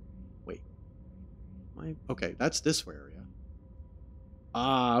 Wait. Okay, that's this area.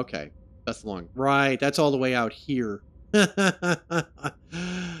 Ah, okay. Bethalong. Right, that's all the way out here.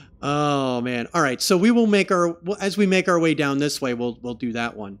 Oh man. All right, so we will make our as we make our way down this way, we'll do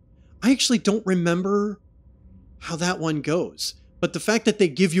that one. I actually don't remember how that one goes, but the fact that they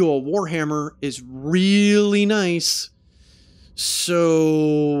give you a Warhammer is really nice.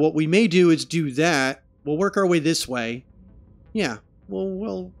 So what we may do is do that. We'll work our way this way. Yeah,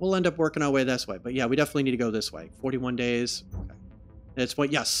 we'll end up working our way this way. But yeah, we definitely need to go this way. 41 days. Okay. That's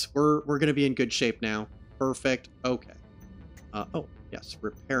what. Yes, we're going to be in good shape now. Perfect. Okay. Oh yes,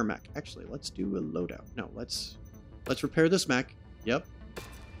 repair mech. Actually, let's do a loadout. No, let's repair this mech. Yep.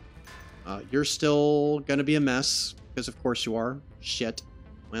 You're still gonna be a mess because of course you are. Shit.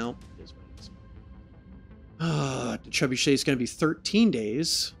 Well, it is what it is. The trebuchet is gonna be 13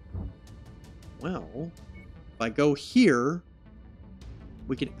 days. Well, if I go here,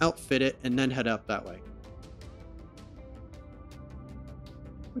 we can outfit it and then head up that way.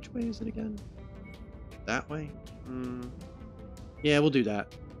 Which way is it again? That way? Yeah, we'll do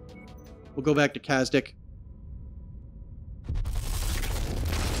that. We'll go back to Kazdik.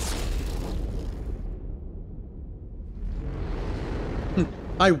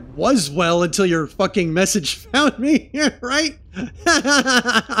 I was well until your fucking message found me, right?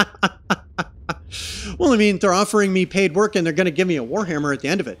 Well, I mean, they're offering me paid work and they're going to give me a Warhammer at the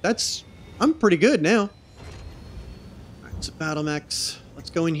end of it. I'm pretty good now. All right, so battle mechs. Let's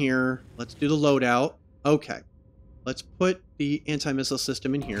go in here. Let's do the loadout. Okay. Let's put the anti-missile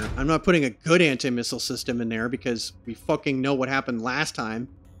system in here. I'm not putting a good anti-missile system in there because we fucking know what happened last time.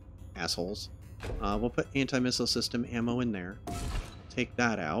 Assholes. We'll put anti-missile system ammo in there. Take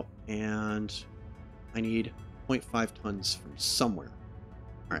that out. And I need 0.5 tons from somewhere.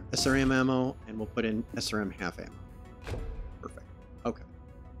 Alright, SRM ammo, and we'll put in SRM half ammo. Perfect. Okay.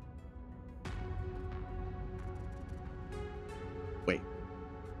 Wait.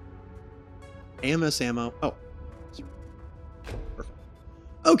 AMS ammo. Oh. Perfect.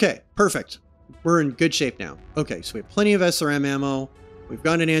 Okay, perfect. We're in good shape now. Okay, so we have plenty of SRM ammo. We've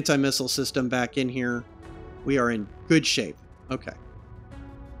got an anti-missile system back in here. We are in good shape. Okay.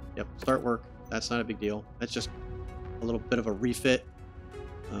 Yep, start work. That's not a big deal. That's just a little bit of a refit.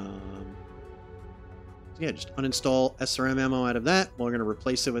 yeah, just uninstall SRM ammo out of that. We're going to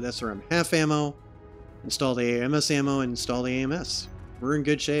replace it with SRM half ammo. Install the AMS ammo and install the AMS. We're in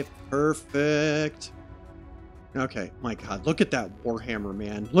good shape. Perfect. Okay, my god, look at that Warhammer,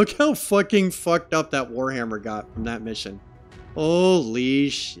 man. Look how fucking fucked up that Warhammer got from that mission. Holy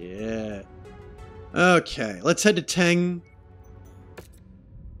shit. Okay, let's head to Teng.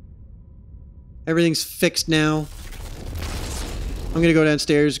 Everything's fixed now. I'm gonna go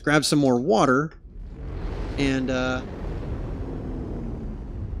downstairs, grab some more water, and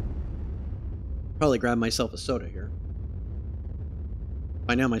probably grab myself a soda here.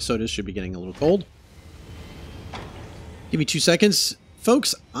 By now my sodas should be getting a little cold. Give me 2 seconds.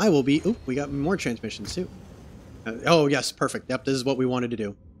 Folks, I will be... Oh, we got more transmissions too. Oh, yes, perfect. Yep, this is what we wanted to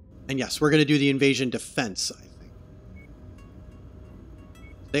do. And yes, we're going to do the invasion defense, I think.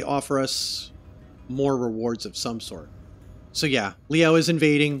 They offer us more rewards of some sort. So yeah, Leo is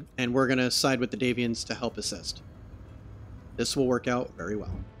invading, and we're going to side with the Davians to help assist. This will work out very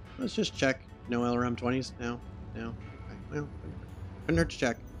well. Let's just check. No LRM-20s? No? No? Okay. Well, couldn't hurt to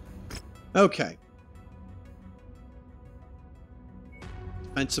check. Okay.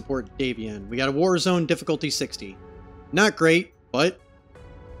 Defense support Davian. We got a war zone difficulty 60. Not great, but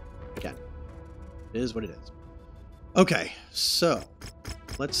again, it is what it is. Okay, so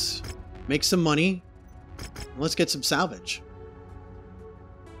let's make some money. Let's get some salvage.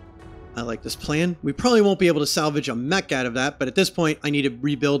 I like this plan. We probably won't be able to salvage a mech out of that, but at this point, I need to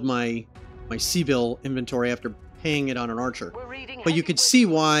rebuild my C-bill inventory after paying it on an archer. But you could see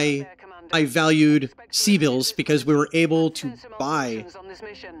why I valued C-bills, because we were able to buy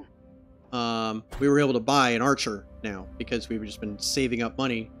an archer now because we've just been saving up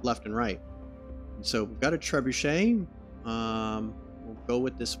money left and right. And so we've got a trebuchet. We'll go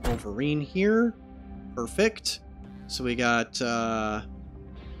with this Wolverine here. Perfect. So we got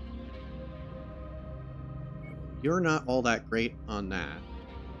you're not all that great on that.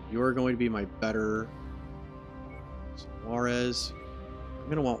 You're going to be my better Juarez. I'm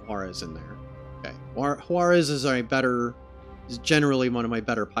going to want Juarez in there. Okay. Juarez is generally one of my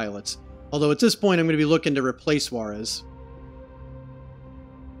better pilots. Although at this point, I'm going to be looking to replace Juarez.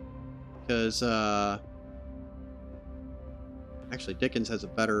 Because, actually, Dickens has a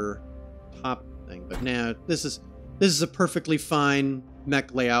better top thing. But nah, this is a perfectly fine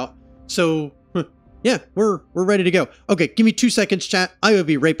mech layout. So, yeah, we're ready to go. Okay, give me 2 seconds, chat. I will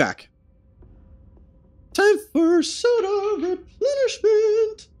be right back. Time for soda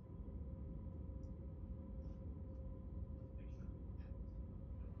replenishment.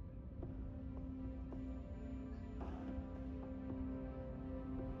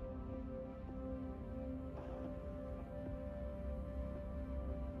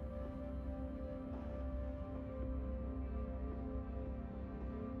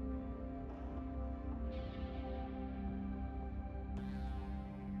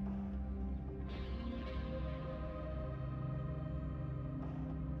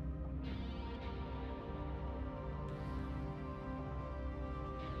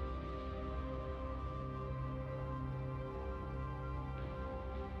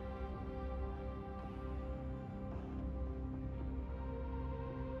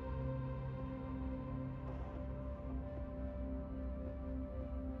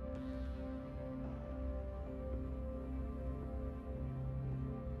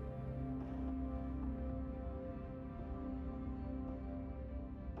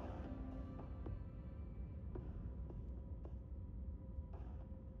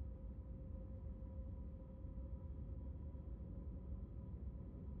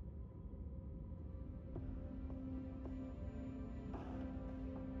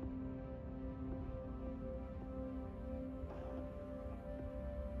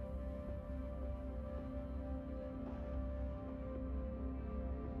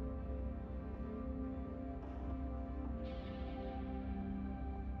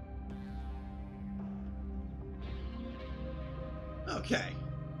 Okay,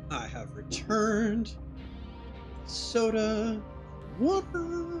 I have returned. Soda,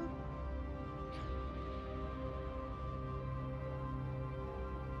 water.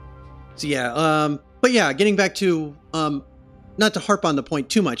 So yeah, but yeah, getting back to not to harp on the point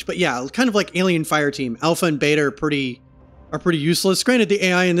too much, but yeah, kind of like Alien Fireteam, Alpha and Beta are pretty useless. Granted, the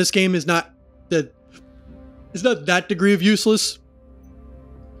AI in this game is not that degree of useless,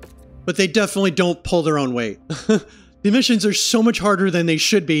 but they definitely don't pull their own weight. The missions are so much harder than they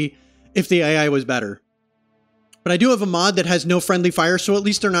should be if the AI was better. But I do have a mod that has no friendly fire, so at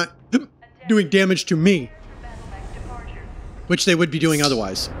least they're not doing damage to me, which they would be doing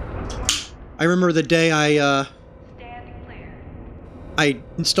otherwise. I remember the day I I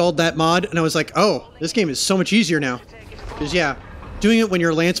installed that mod, and I was like, oh, this game is so much easier now. Because, yeah, doing it when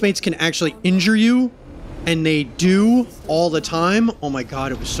your lance mates can actually injure you, and they do all the time, oh my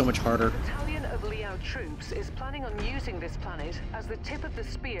god, it was so much harder. A battalion of Liao troops is planning on using this planet as the tip of the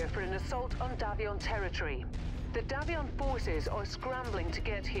spear for an assault on Davion territory. The Davion forces are scrambling to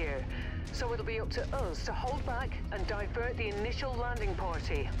get here, so it'll be up to us to hold back and divert the initial landing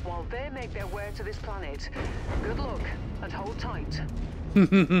party while they make their way to this planet. Good luck, and hold tight.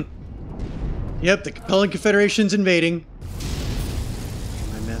 Yep, the Capellan Confederation's invading.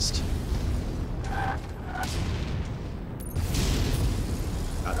 I missed.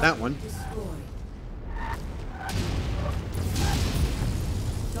 Got that one. Destroyed.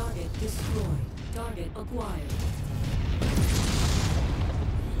 Target destroyed. Target acquired.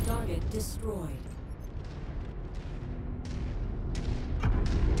 Target destroyed.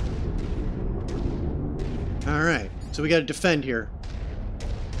 Alright, so we gotta defend here.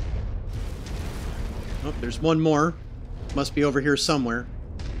 Oh, there's one more. Must be over here somewhere.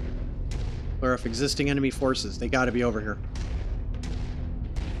 Clear off existing enemy forces. They gotta be over here.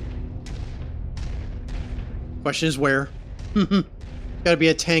 Question is where? Gotta be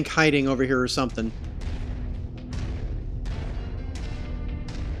a tank hiding over here or something.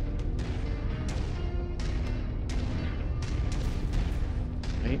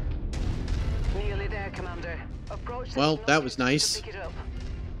 Right. Nearly there, Commander. Approach the Well, that planet was to nice. pick it up.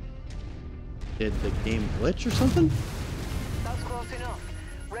 Did the game glitch or something? That's close enough.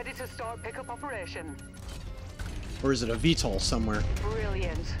 Ready to start pickup operation. Or is it a VTOL somewhere?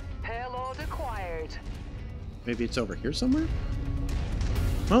 Brilliant. Payload acquired. Maybe it's over here somewhere?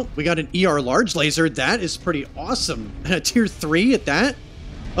 Well, we got an ER large laser. That is pretty awesome. And a tier 3 at that?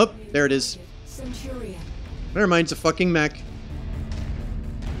 Oh, there it is. Centurion. Never mind, it's a fucking mech.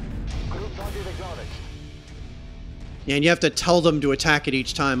 Group target acknowledged. Yeah, and you have to tell them to attack it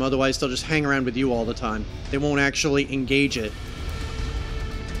each time, otherwise they'll just hang around with you all the time. They won't actually engage it.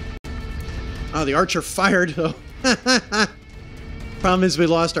 Oh, the archer fired. Oh. Problem is we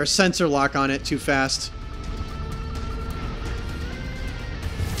lost our sensor lock on it too fast.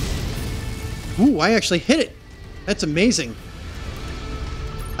 Ooh, I actually hit it. That's amazing.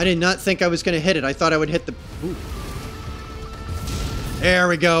 I did not think I was going to hit it. I thought I would hit the... Ooh. There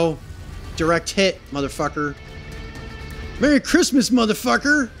we go. Direct hit, motherfucker. Merry Christmas,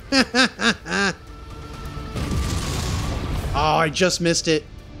 motherfucker! Oh, I just missed it.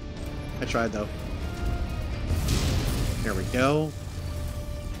 I tried, though. There we go.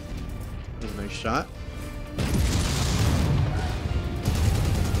 That was a nice shot.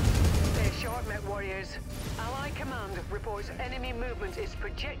 Stay sharp, MechWarriors. Allied Command reports enemy movement is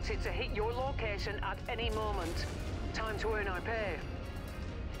projected to hit your location at any moment. Time to earn our pay.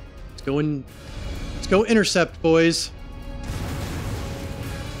 Let's go intercept, boys.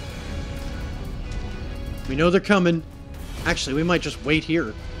 We know they're coming. Actually, we might just wait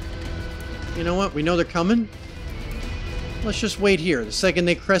here. You know what? We know they're coming. Let's just wait here. The second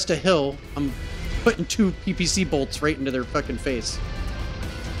they crest a hill, I'm putting 2 PPC bolts right into their fucking face.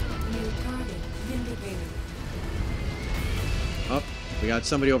 New target vindicated. Oh, we got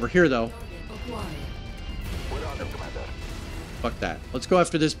somebody over here, though. Target acquired. We're on it, Commander. Fuck that. Let's go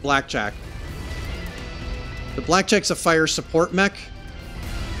after this Blackjack. The Blackjack's a fire support mech.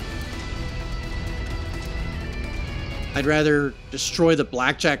 I'd rather destroy the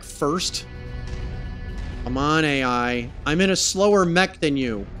Blackjack first. Come on, AI. I'm in a slower mech than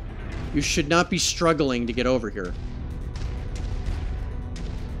you. You should not be struggling to get over here.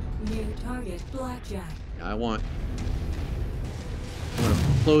 New target Blackjack. Yeah, I want to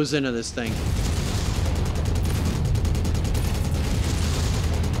close into this thing.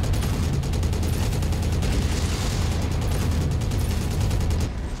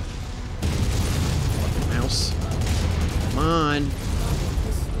 Mouse. Come on. Target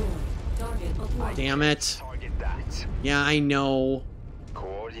destroyed. Target acquired. Damn it. Target that. Yeah, I know.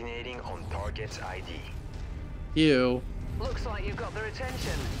 Coordinating on target's ID. You. Looks like you've got their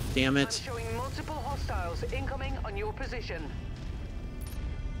attention. Damn I'm it. showing multiple hostiles incoming on your position.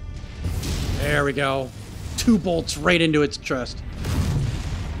 There we go. 2 bolts right into its chest.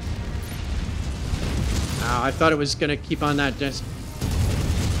 Ow, I thought it was gonna keep on that disc.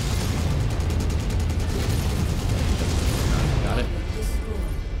 Got it. Destroyed.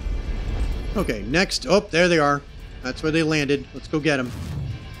 Okay, next. Oh, there they are. That's where they landed. Let's go get them.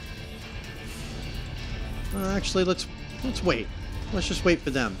 Actually, let's wait. Let's just wait for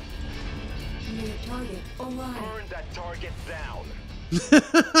them. New target alive. Burn that target down.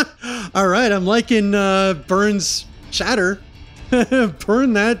 All right, I'm liking Burns' chatter.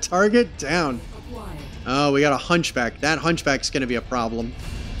 Burn that target down. Acquired. Oh, we got a hunchback. That hunchback's going to be a problem.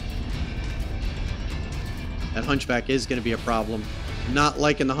 That hunchback is going to be a problem. Not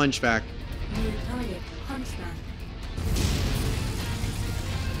liking the hunchback. New target, hunchback.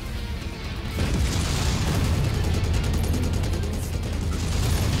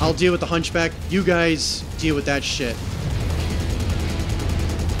 I'll deal with the hunchback. You guys deal with that shit.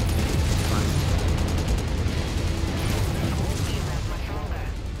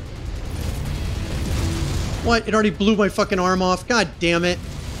 What? It already blew my fucking arm off? God damn it.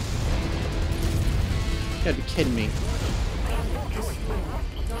 You gotta be kidding me.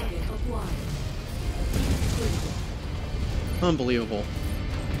 Unbelievable.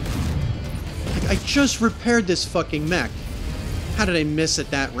 Like, I just repaired this fucking mech. How did I miss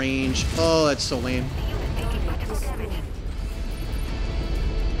at that range? Oh, that's so lame.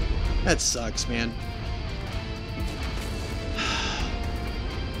 That sucks, man.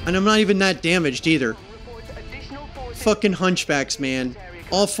 And I'm not even that damaged either. Fucking hunchbacks, man.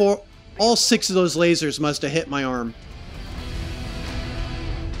 All 6 of those lasers must have hit my arm.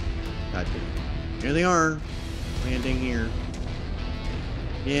 God damn it. Here they are. Landing here.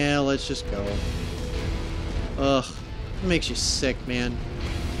 Yeah, let's just go. Ugh. It makes you sick, man.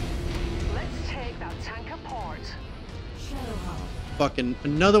 Let's take that tank apart. Fucking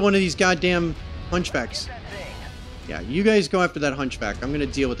another one of these goddamn hunchbacks. Yeah, you guys go after that hunchback. I'm gonna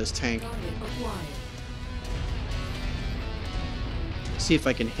deal with this tank. See if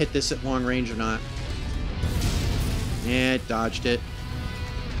I can hit this at long range or not. Yeah, it dodged it.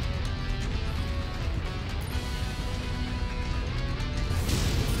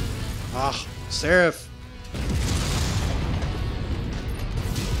 Ah, Seraph.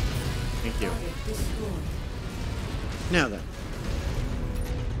 Thank you. Now then.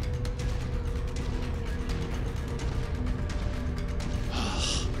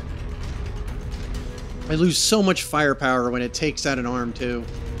 I lose so much firepower when it takes out an arm, too.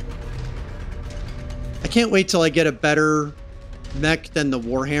 I can't wait till I get a better mech than the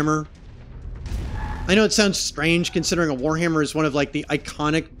Warhammer. I know it sounds strange considering a Warhammer is one of like the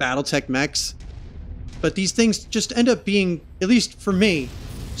iconic Battletech mechs, but these things just end up being, at least for me,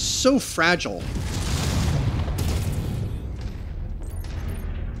 so fragile.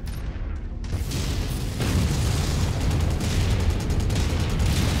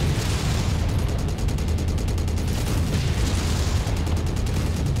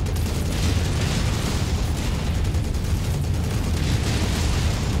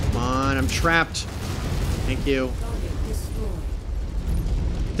 Trapped. Thank you.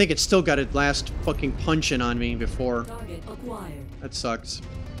 I think it's still got a last fucking punch in on me before. That sucks.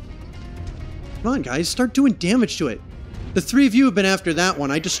 Come on, guys. Start doing damage to it. The 3 of you have been after that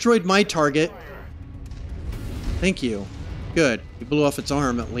one. I destroyed my target. Thank you. Good. You blew off its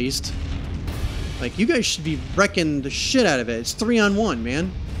arm, at least. Like, you guys should be wrecking the shit out of it. It's 3-on-1,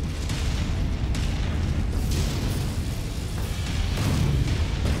 man.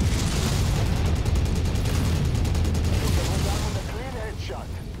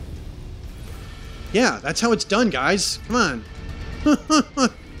 Yeah, that's how it's done, guys. Come on. Your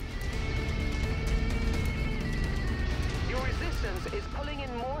resistance is pulling in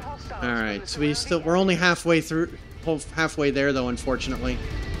more hostiles. All right, so we're only halfway through, halfway there though, unfortunately.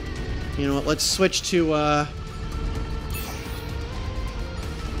 You know what? Let's switch to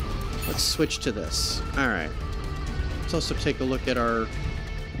this. All right. Let's also take a look at our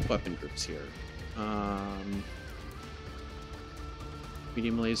weapon groups here.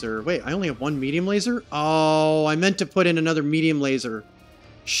 Medium laser. Wait, I only have 1 medium laser? Oh, I meant to put in another medium laser.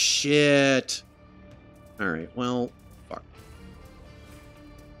 Shit. Alright, well, fuck.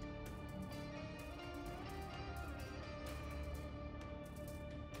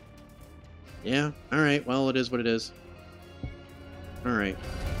 Yeah, alright, well, it is what it is. Alright.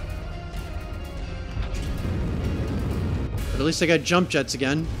 But at least I got jump jets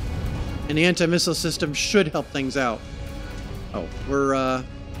again. And the anti-missile system should help things out. Oh, we're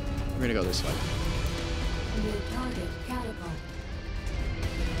gonna go this way.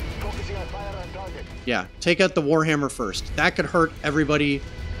 Yeah, take out the Warhammer first. That could hurt everybody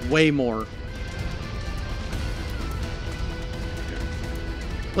way more.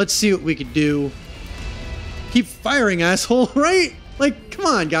 Let's see what we could do. Keep firing, asshole, right? Like, come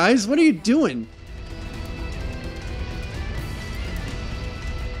on, guys. What are you doing?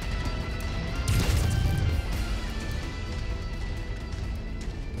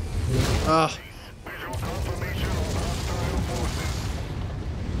 Ugh.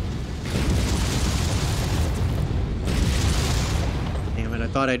 Damn it, I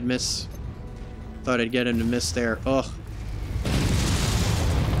thought I'd miss. Thought I'd get him to miss there. Ugh.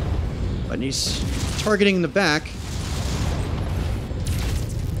 But he's targeting in the back.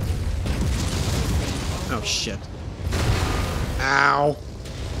 Oh, shit. Ow.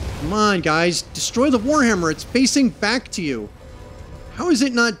 Come on, guys. Destroy the Warhammer. It's facing back to you. How is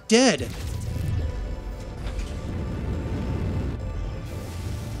it not dead?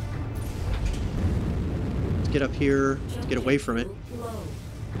 Let's get up here. Get away from it. Well,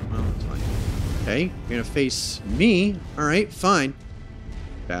 that's fine. Okay, you're gonna face me. Alright, fine.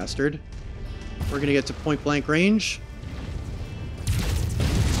 Bastard. We're gonna get to point blank range.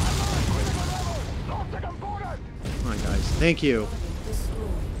 Come on, guys. Thank you.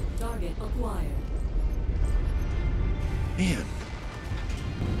 Target acquired. Man.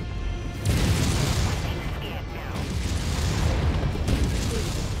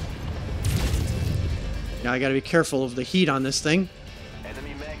 Now I gotta be careful of the heat on this thing.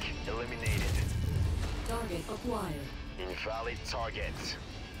 Enemy mech eliminated. Target acquired. Invalid target.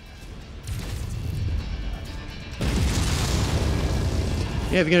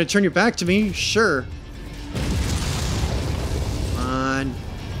 Yeah, if you're gonna turn your back to me, sure. Come on.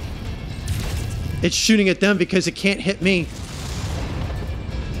 It's shooting at them because it can't hit me.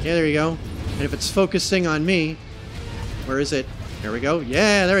 Yeah, there you go. And if it's focusing on me, where is it? There we go.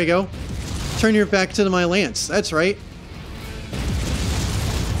 Yeah, there we go. Turn your back to my lance. That's right.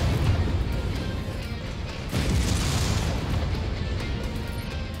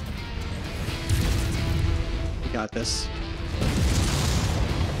 We got this.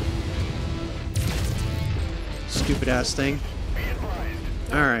 Stupid ass thing.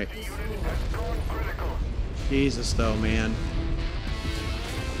 Alright. Jesus, though, man.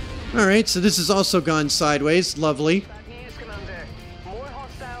 Alright, so this has also gone sideways. Lovely. Bad news, Commander. More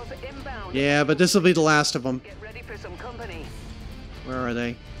hostiles inbound. Yeah, but this will be the last of them. Get ready for some company. Where are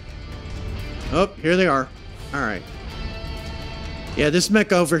they? Oh, here they are. Alright. Yeah, this mech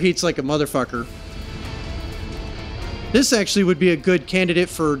overheats like a motherfucker. This actually would be a good candidate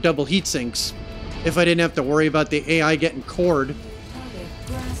for double heat sinks. If I didn't have to worry about the AI getting cored. Target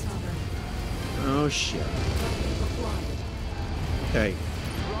grasshopper. Oh, shit. Target acquired. Okay.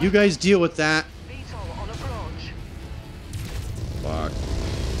 You guys deal with that. VTOL on approach. Fuck.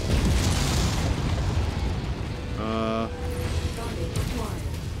 Target acquired.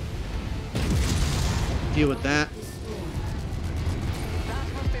 Deal with that. Destroyed.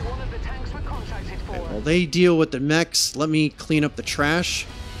 That must be one of the tanks we're contracted for. While they deal with the mechs, let me clean up the trash.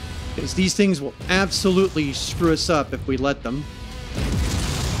 Because these things will absolutely screw us up if we let them.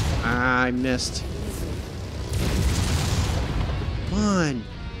 Ah, I missed. Come on.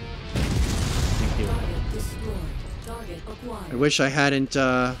 Thank you. Target destroyed. Target acquired. I wish I hadn't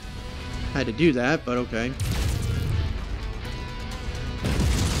had to do that, but okay.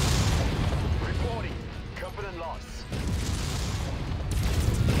 Reporting. Covenant loss.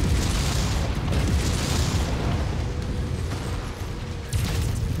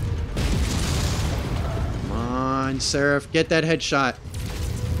 Come on, Seraph, get that headshot.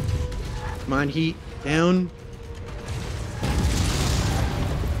 Come on, heat. Down.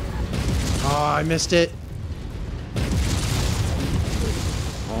 Oh, I missed it.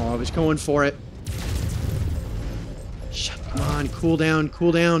 Oh, I was going for it. Shit, come on, cool down,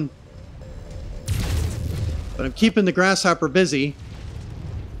 cool down. But I'm keeping the grasshopper busy.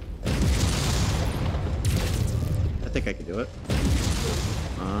 I think I can do it.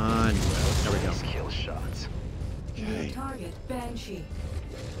 Come on. There we go. Kill shots. Okay. Target Banshee.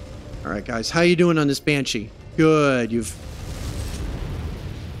 All right, guys, how you doing on this Banshee? Good. You've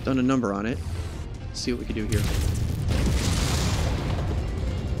done a number on it. Let's see what we can do here.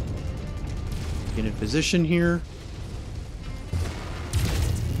 Get in position here.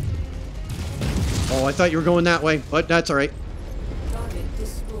 Oh, I thought you were going that way, but that's all right. Target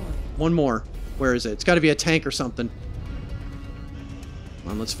destroyed. One more. Where is it? It's got to be a tank or something.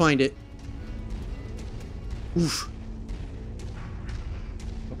 Come on, let's find it. Oof.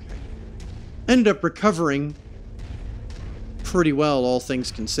 Okay. Ended up recovering pretty well, all things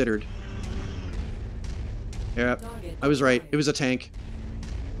considered. Yeah, I was right. It was a tank.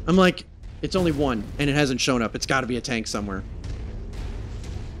 I'm like, it's only one, and it hasn't shown up. It's got to be a tank somewhere.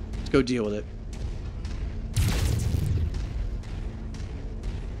 Let's go deal with it.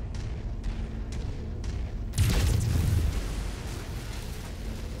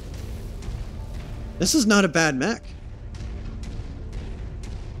 This is not a bad mech.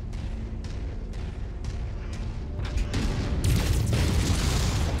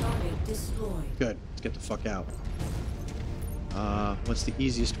 Target destroyed. Good. Let's get the fuck out. What's the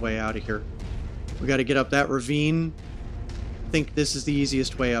easiest way out of here? We got to get up that ravine. I think this is the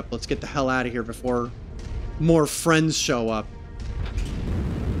easiest way up. Let's get the hell out of here before more friends show up.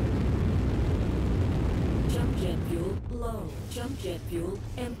 Jump jet fuel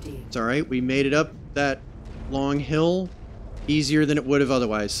empty. It's all right. We made it up that long hill easier than it would have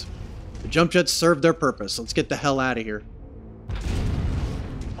otherwise. The jump jets served their purpose. Let's get the hell out of here.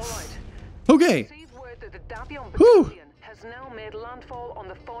 All right. Okay. Received word that the Davion Whew. battalion has now made landfall on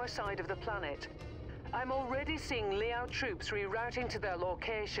the far side of the planet. I'm already seeing Liao troops rerouting to their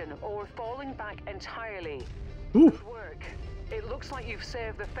location or falling back entirely. Ooh. Good work. It looks like you've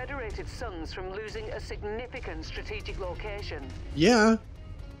saved the Federated Suns from losing a significant strategic location. Yeah.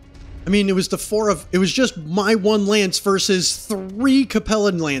 I mean, it was just my one lance versus 3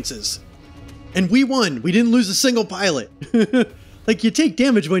 Capellan lances. And we won. We didn't lose a single pilot. Like, you take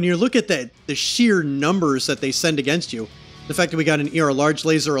damage when you look at the sheer numbers that they send against you. The fact that we got an ER large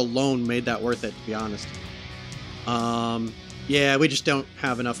laser alone made that worth it, to be honest. Yeah, we just don't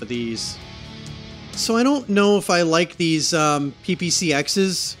have enough of these. So I don't know if I like these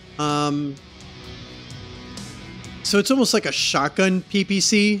PPCXs. So it's almost like a shotgun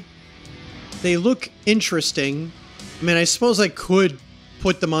PPC. They look interesting. I mean, I suppose I could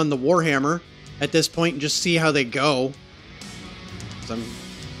put them on the Warhammer at this point and just see how they go. Because I'm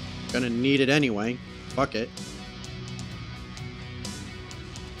gonna need it anyway. Fuck it.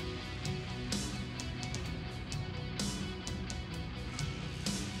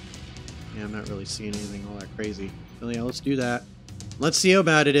 Yeah, I'm not really seeing anything all that crazy. So yeah, let's do that. Let's see how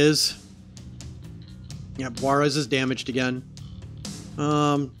bad it is. Yeah, Juarez is damaged again.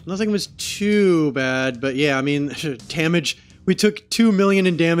 Nothing was too bad, but yeah, I mean, damage. We took 2 million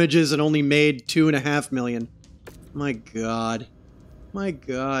in damages and only made 2.5 million. My God. My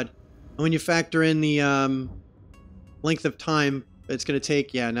God. And when you factor in the length of time it's going to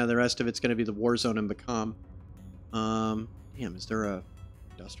take, yeah, now the rest of it's going to be the war zone and Bacam. Damn, is there a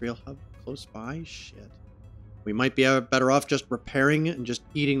industrial hub close by? Shit. We might be better off just repairing it and just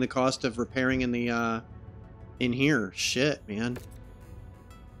eating the cost of repairing in the in here. Shit, man.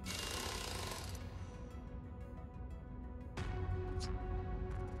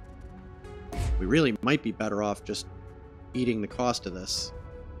 We really might be better off just eating the cost of this.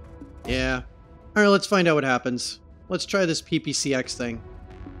 Yeah. Alright, let's find out what happens. Let's try this PPCX thing.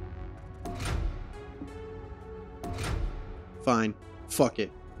 Fine. Fuck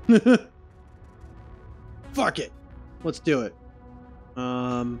it. Fuck it. Let's do it.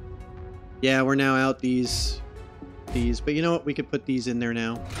 Yeah, we're now out these. But you know what? We could put these in there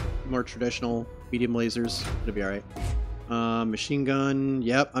now. More traditional medium lasers. It'll be alright. Machine gun.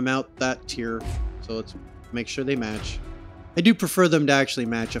 Yep, I'm out that tier. So let's make sure they match. I do prefer them to actually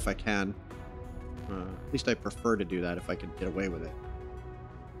match if I can. At least I prefer to do that if I can get away with it.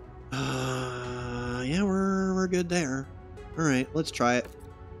 Yeah, we're good there. Alright, let's try it.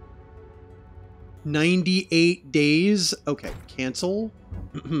 98 days. Okay, cancel.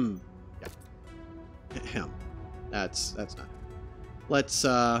 Yeah. That's not. Let's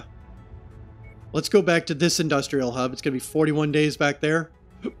go back to this industrial hub. It's gonna be 41 days back there.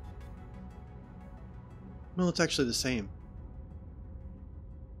 No, it's actually the same.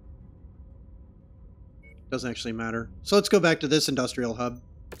 Doesn't actually matter. So let's go back to this industrial hub.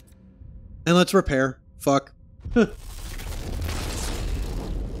 And let's repair. Fuck. Man,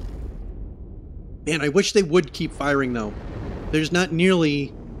 I wish they would keep firing, though. There's not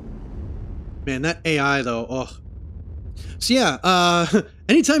nearly... Man, that AI, though, ugh. So yeah,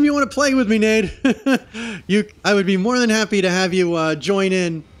 anytime you want to play with me, Nade, I would be more than happy to have you join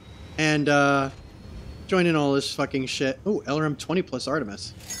in and join in all this fucking shit. Oh, LRM 20 plus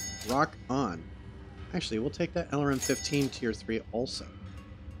Artemis. Rock on. Actually, we'll take that LRM 15 tier 3 also.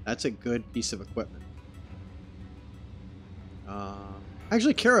 That's a good piece of equipment.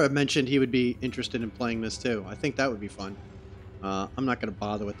 Actually, Kara mentioned he would be interested in playing this too. I think that would be fun. I'm not going to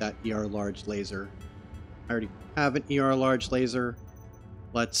bother with that ER large laser. I already have an ER large laser.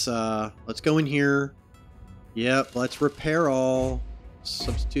 Let's go in here. Yep, let's repair all.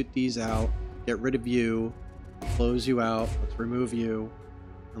 Substitute these out. Get rid of you. Close you out. Let's remove you.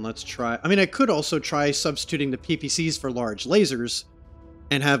 And let's try... I mean, I could also try substituting the PPCs for large lasers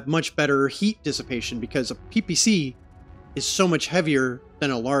and have much better heat dissipation because a PPC is so much heavier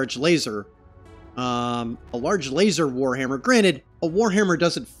than a large laser. A large laser Warhammer... Granted, a Warhammer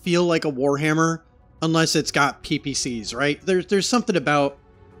doesn't feel like a Warhammer unless it's got PPCs, right? There's something about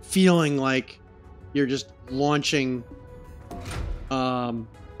feeling like you're just launching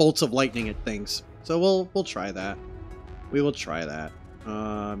bolts of lightning at things. So we'll try that. We will try that.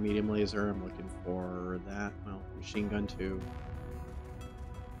 Medium laser, I'm looking for that. Well, machine gun too.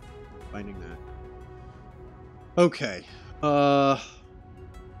 Finding that. Okay.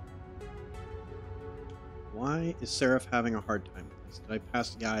 Why is Seraph having a hard time with this? Did I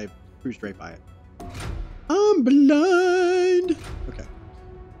pass the guy? I cruised right by it. I'm blind. mind. Okay.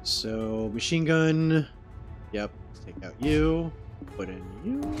 So, machine gun. Yep. Let's take out you. Put in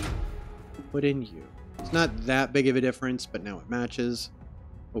you. Put in you. It's not that big of a difference, but now it matches.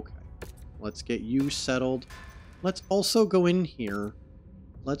 Okay. Let's get you settled. Let's also go in here.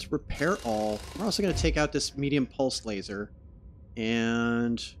 Let's repair all. We're also going to take out this medium pulse laser.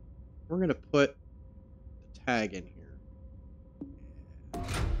 And we're going to put the tag in here.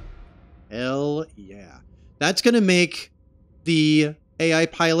 Hell yeah. That's going to make the AI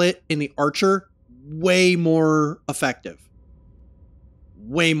pilot in the Archer way more effective.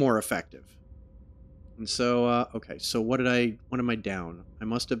 Way more effective. And so, okay, so what am I down? I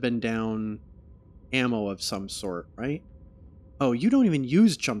must have been down ammo of some sort, right? Oh, you don't even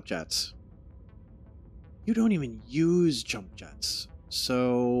use jump jets. You don't even use jump jets.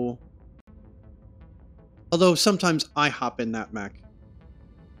 So, although sometimes I hop in that mech.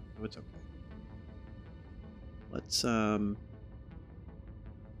 Oh, it's okay. Let's, I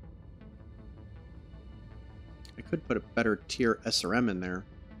could put a better tier SRM in there.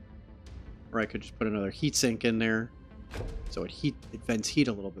 Or I could just put another heatsink in there. So it vents heat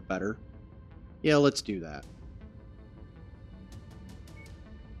a little bit better. Yeah, let's do that.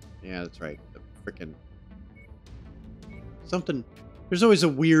 Yeah, that's right. The frickin' something. There's always a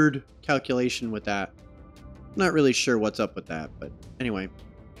weird calculation with that. Not really sure what's up with that, but anyway.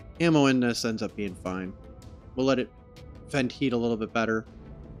 Ammo in this ends up being fine. We'll let it vent heat a little bit better.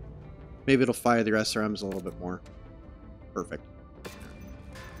 Maybe it'll fire the SRMs a little bit more. Perfect.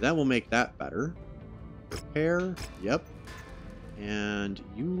 That will make that better. Repair. Yep. And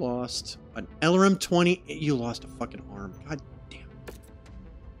you lost an LRM 20. You lost a fucking arm. God damn.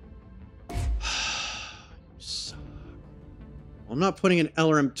 You suck. Well, I'm not putting an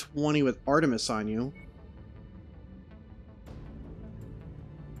LRM 20 with Artemis on you.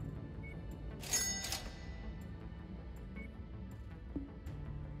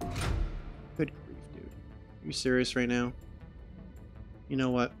 Good grief, dude. Are you serious right now? You know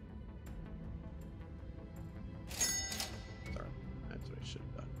what? Sorry. That's what I should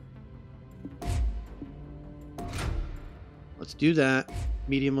have done. Let's do that.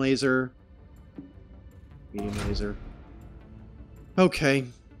 Medium laser. Medium laser. Okay.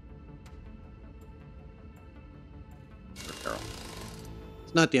 It's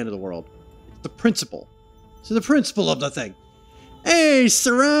not the end of the world. It's the principle. It's the principle of the thing. Hey,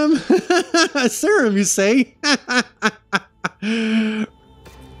 Serum! Serum, you say?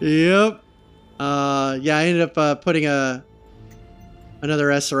 Yep. Yeah, I ended up putting another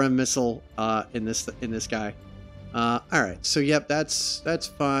SRM missile in this guy. All right. So yep, that's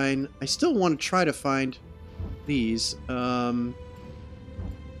fine. I still want to try to find these. Still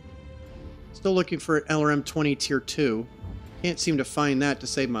looking for an LRM 20 tier 2. Can't seem to find that to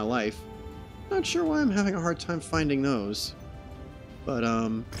save my life. Not sure why I'm having a hard time finding those. But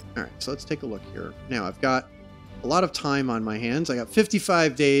all right. So let's take a look here. Now I've got a lot of time on my hands. I got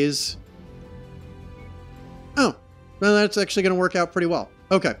 55 days. Oh, well, that's actually going to work out pretty well.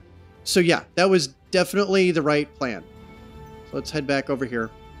 Okay. So yeah, that was definitely the right plan. So let's head back over here.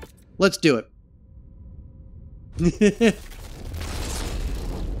 Let's do it.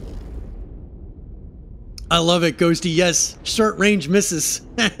 I love it, Ghosty. Yes, short range misses.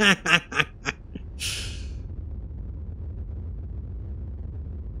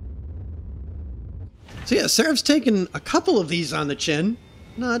 So yeah, Seraph's taken a couple of these on the chin.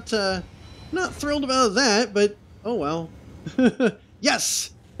 Not thrilled about that, but oh well.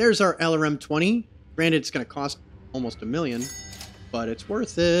 Yes, there's our LRM 20. Granted, it's going to cost almost $1 million, but it's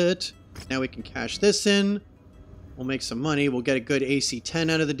worth it. Now we can cash this in. We'll make some money. We'll get a good AC-10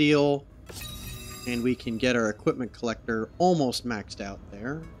 out of the deal, and we can get our equipment collector almost maxed out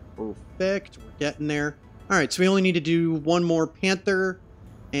there. Perfect. We're getting there. All right, so we only need to do one more Panther.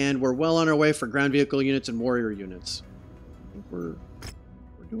 And we're well on our way for ground vehicle units and warrior units. I think we're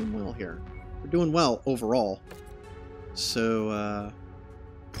doing well here. We're doing well overall. So,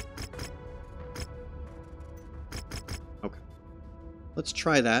 okay. Let's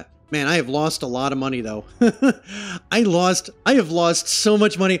try that. Man, I have lost a lot of money though. I have lost so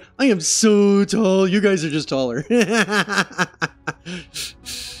much money. I am so tall. You guys are just taller.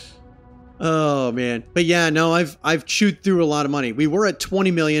 Oh man. But yeah, no, I've chewed through a lot of money. We were at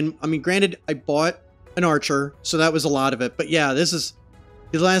 20 million. I mean, granted, I bought an Archer, so that was a lot of it. But yeah, this is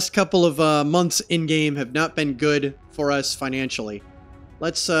the last couple of months in game have not been good for us financially.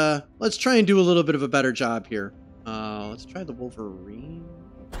 Let's try and do a little bit of a better job here. Let's try the Wolverine.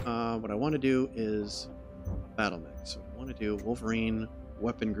 What I want to do is battle mech. So I want to do Wolverine,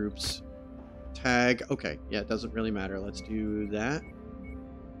 weapon groups, tag. Okay, yeah, it doesn't really matter. Let's do that.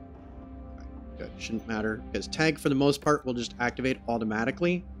 good. Shouldn't matter, because tag, for the most part, will just activate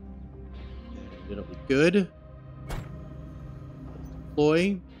automatically. And it'll be good.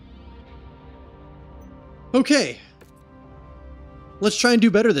 Deploy. Okay. Let's try and do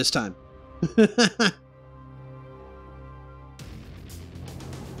better this time.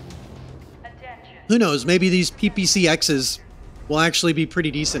 Who knows? Maybe these PPCXs will actually be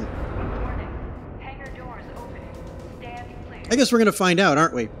pretty decent. I guess we're going to find out,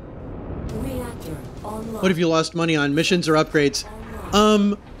 aren't we? Reactor online. What have you lost money on? Missions or upgrades?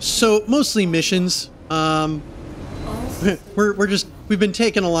 So mostly missions. We've been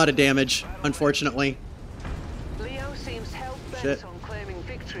taking a lot of damage, unfortunately. Leo seems hell-bent on claiming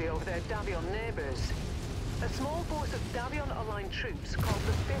victory over their Davion neighbors. A small force of Davion-aligned troops called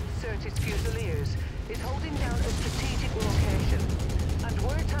the 5th Certis Fusiliers is holding down a strategic location, and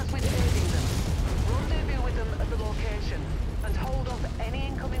we're tasked with aiding them. Rendezvous with them at the location, and hold off any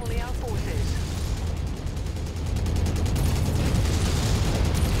incoming Leo forces.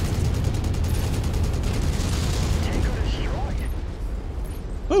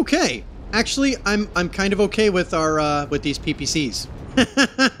 Okay. Actually, I'm kind of okay with our with these PPCs.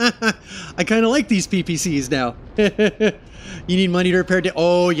 I kind of like these PPCs now. You need money to repair.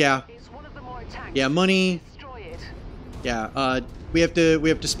 Oh yeah. Yeah, money. Yeah. We have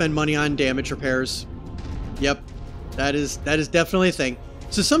to spend money on damage repairs. Yep. That is definitely a thing.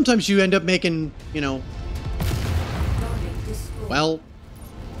 So sometimes you end up making, you know. Well,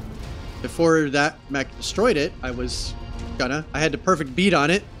 before that mech destroyed it, I had the perfect beat on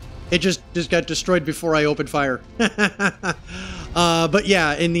it. It just got destroyed before I opened fire. But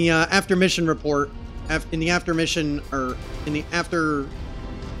yeah, in the after mission report, in the after mission, or in the after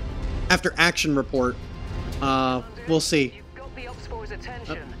action report, we'll see.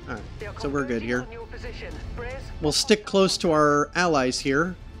 All right, so we're good here. We'll stick close to our allies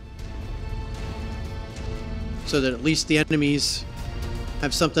here, so that at least the enemies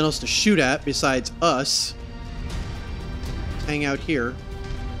have something else to shoot at besides us. Hang out here.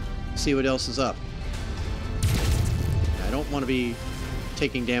 See what else is up. I don't want to be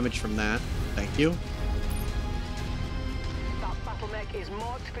taking damage from that. Thank you. That battle mech is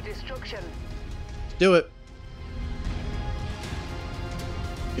marked for destruction. Let's do it.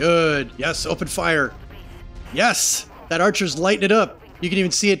 Good. Yes, open fire. Yes! That archer's lighting it up. You can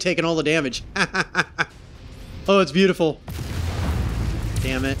even see it taking all the damage. Oh, it's beautiful.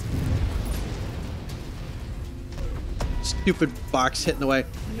 Damn it. Stupid box hitting the way.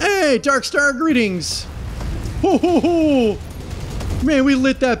 Hey, Darkstar, greetings! Ho ho ho! Man, we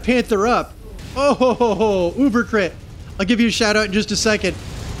lit that Panther up. Oh ho ho ho! Uber crit. I'll give you a shout out in just a second.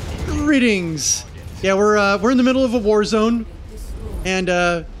 Greetings. Yeah, we're in the middle of a war zone, and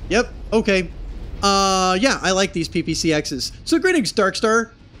yep, okay. Yeah, I like these PPCXs. So greetings,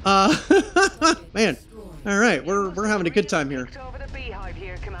 Darkstar. Man, all right, we're having a good time here.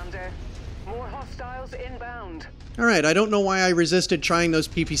 All right, I don't know why I resisted trying those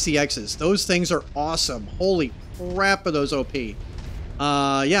PPCXs. Those things are awesome. Holy crap, are those OP. Yeah,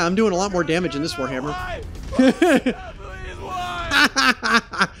 I'm doing a lot more damage in this Warhammer.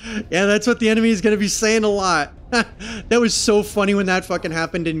 Yeah, that's what the enemy is going to be saying a lot. That was so funny when that fucking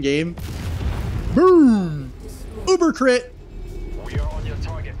happened in game. Boom! Uber crit! We are on your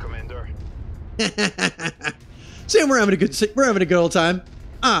target, Commander. Sam, we're having a good old time.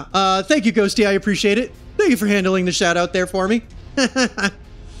 Thank you, Ghosty. I appreciate it. Thank you for handling the shout out there for me.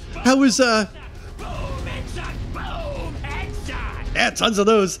 How was Boom, headshot, boom, headshot. Yeah, tons of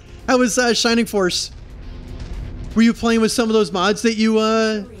those. How was Shining Force? Were you playing with some of those mods that you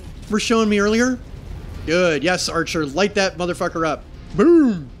were showing me earlier? Good. Yes, Archer, light that motherfucker up.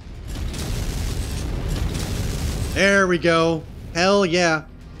 Boom. There we go. Hell yeah.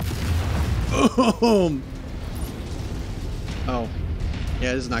 Boom. Oh.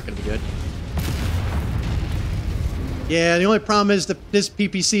 Yeah, this is not going to be good. Yeah, the only problem is that this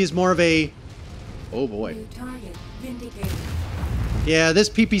PPC is more of a... Oh boy. Yeah, this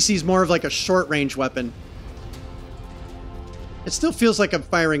PPC is more of like a short-range weapon. It still feels like I'm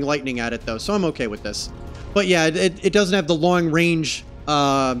firing lightning at it, though, so I'm okay with this. But yeah, it doesn't have the long-range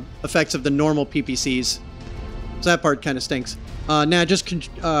effects of the normal PPCs. So that part kind of stinks. Now, just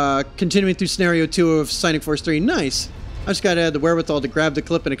continuing through Scenario 2 of Shining Force 3. Nice. I just got to have the wherewithal to grab the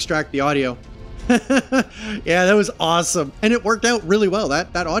clip and extract the audio. Yeah, that was awesome. And it worked out really well.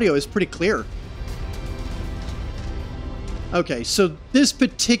 That audio is pretty clear. Okay, so this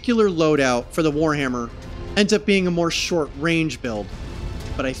particular loadout for the Warhammer ends up being a more short-range build.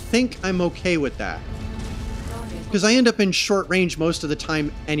 But I think I'm okay with that. Because I end up in short range most of the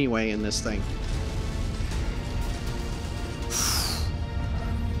time anyway in this thing.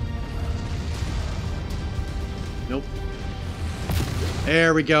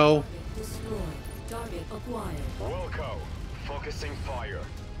 There we go. Target destroyed. Target acquired. Wilco, focusing fire.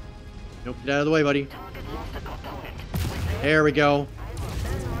 Nope, get out of the way, buddy. Target lost a component. There we go. I will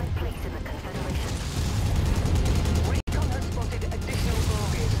earn my place in the Confederation. Recon has spotted additional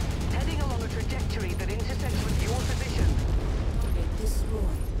bogies, heading along a trajectory that intersects with your position. Target destroyed.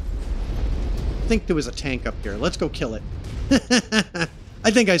 I think there was a tank up here. Let's go kill it.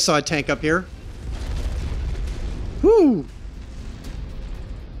 I think I saw a tank up here. Whoo!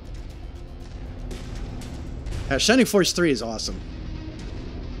 Shining Force 3 is awesome.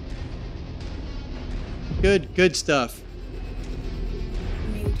 Good stuff.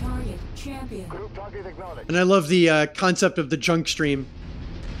 New target. Champion. Group target acknowledged. And I love the concept of the junk stream.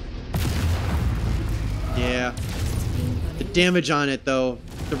 Yeah. The damage on it, though,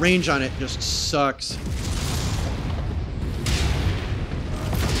 the range on it just sucks.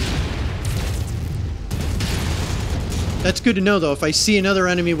 That's good to know, though. If I see another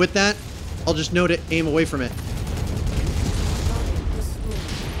enemy with that, I'll just know to aim away from it. Target destroyed.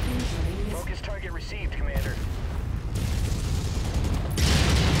 Incoming missile. Focus target received, Commander.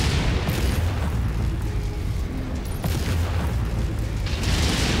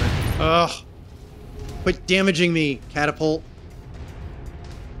 Ugh. Quit damaging me, catapult.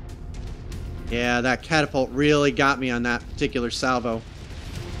 Yeah, that catapult really got me on that particular salvo.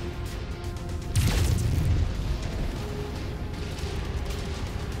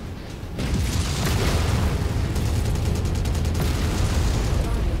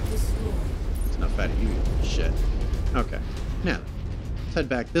 Target destroyed. It's enough out of you, shit. Okay. Now, let's head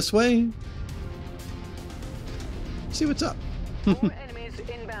back this way. See what's up. More enemies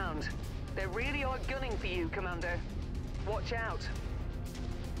inbound. They really are gunning for you, Commander. Watch out.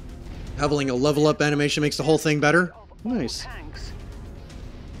 Having a level up animation makes the whole thing better. Of all Nice. tanks.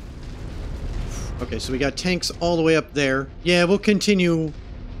 Okay, so we got tanks all the way up there. Yeah, we'll continue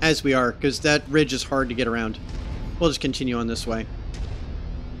as we are, because that ridge is hard to get around. We'll just continue on this way.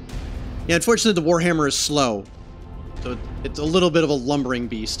 Yeah, unfortunately the Warhammer is slow. So it's a little bit of a lumbering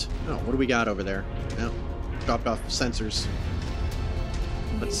beast. Oh, what do we got over there? Oh, dropped off sensors.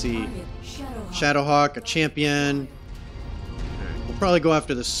 Let's see. Shadowhawk, a champion. Alright, we'll probably go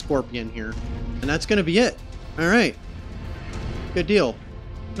after the Scorpion here. And that's going to be it. Alright. Good deal.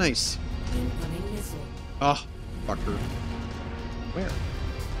 Nice. Incoming missile. Oh, fucker. Where?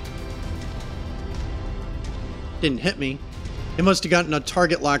 Didn't hit me. It must have gotten a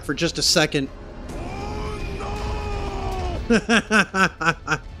target lock for just a second.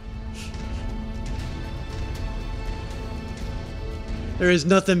 There is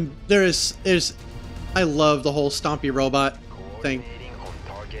nothing. There's. I love the whole Stompy robot thing. Coordinating on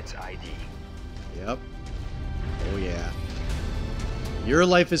target's ID. Yep. Oh yeah. Your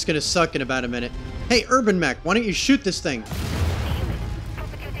life is gonna suck in about a minute. Hey, Urban Mech, why don't you shoot this thing?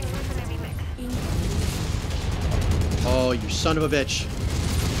 Prosecuting mercenary mech. Incoming missile. Oh, you son of a bitch.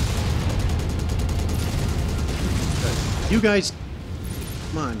 Good. You guys,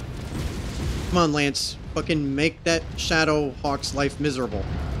 come on. Come on, Lance. Fucking make that Shadowhawk's life miserable.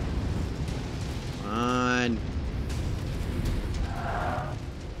 Come on.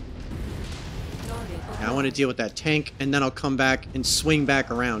 Target Yeah, I want to deal with that tank, and then I'll come back and swing back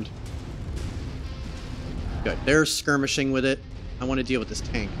around. Good. They're skirmishing with it. I want to deal with this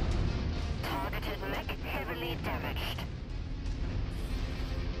tank. Targeted mech heavily damaged.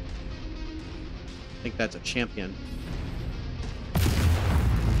 I think that's a champion.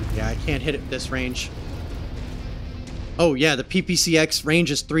 Yeah, I can't hit it at this range. Oh, yeah, the PPCX range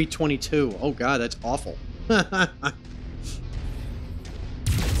is 322. Oh, God, that's awful. I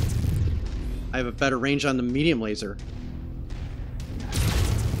have a better range on the medium laser.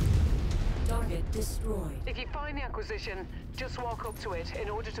 Target destroyed. If you find the acquisition, just walk up to it in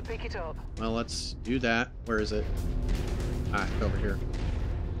order to pick it up. Well, let's do that. Where is it? Ah, it's over here.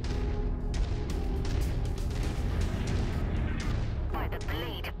 By the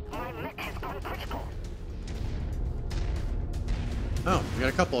blade, my mech has gone critical. Oh, we got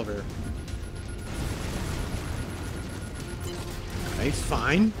a couple over here. Okay,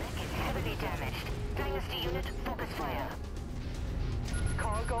 fine. Mech is heavily damaged. Dynasty unit, focus fire.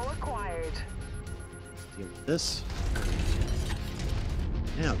 Cargo acquired. Deal with this.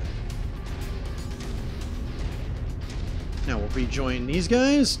 Now then. Now we'll rejoin these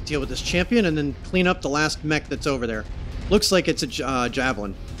guys, deal with this champion, and then clean up the last mech that's over there. Looks like it's a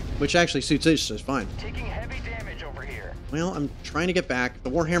javelin, which actually suits us just fine. Taking heavy damage over here. Well, I'm trying to get back. The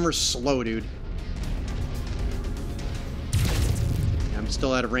Warhammer's slow, dude. Yeah, I'm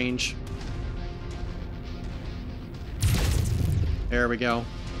still out of range. There we go.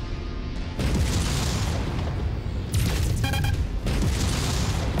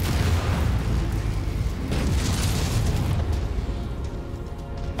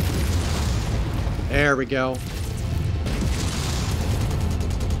 There we go.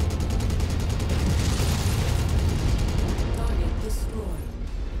 Target destroyed.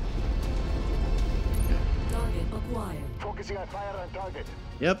 Target acquired. Focusing on fire on target.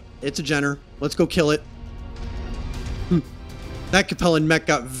 Yep, it's a Jenner. Let's go kill it. That Capellan mech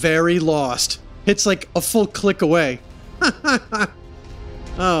got very lost. It's like a full click away.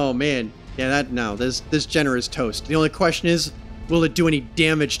 Oh man. Yeah, this Jenner is toast. The only question is, will it do any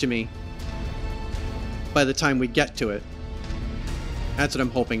damage to me by the time we get to it? That's what I'm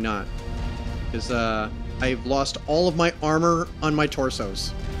hoping not. Because I've lost all of my armor on my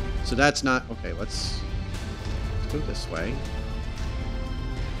torsos. So that's not... Okay, let's go this way.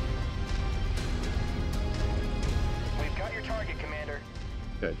 We've got your target, Commander.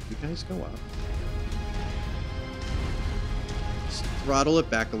 Good. You guys go up. Just throttle it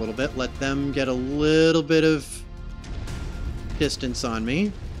back a little bit. Let them get a little bit of distance on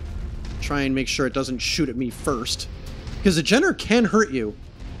me. Try and make sure it doesn't shoot at me first. Because the Jenner can hurt you.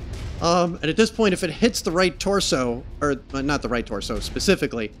 And at this point, if it hits the right torso, or not the right torso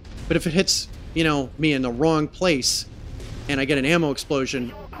specifically, but if it hits, you know, me in the wrong place, and I get an ammo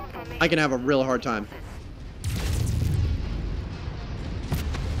explosion, I can have a real hard time.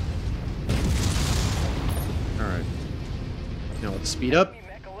 Alright. Now let's speed up.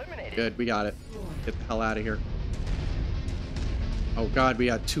 Good, we got it. Get the hell out of here. Oh god, we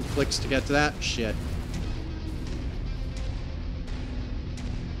got 2 clicks to get to that? Shit.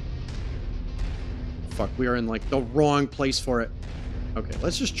 Fuck, we are in like the wrong place for it. Okay,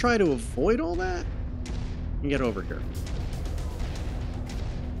 let's just try to avoid all that and get over here.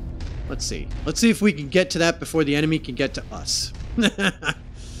 Let's see. Let's see if we can get to that before the enemy can get to us. Yeah,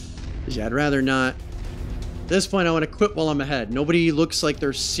 I'd rather not. At this point, I want to quit while I'm ahead. Nobody looks like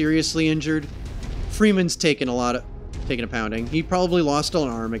they're seriously injured. Freeman's taking a pounding. He probably lost an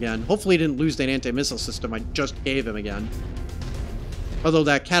arm again. Hopefully he didn't lose that anti-missile system I just gave him again. Although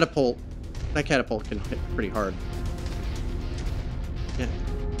that catapult can hit pretty hard. Yeah.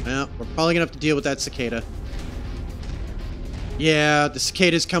 Well, we're probably gonna have to deal with that cicada. Yeah, the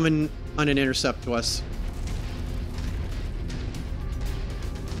cicada's coming on an intercept to us.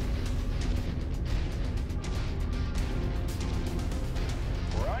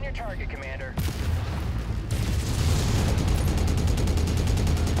 We're on your target, Commander.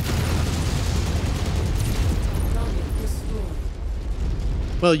 Target destroyed.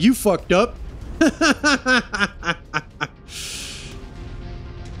 Well, you fucked up.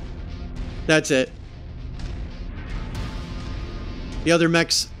 That's it. The other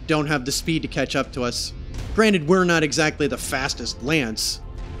mechs don't have the speed to catch up to us. Granted, we're not exactly the fastest lance,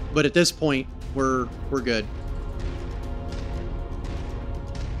 but at this point, we're good.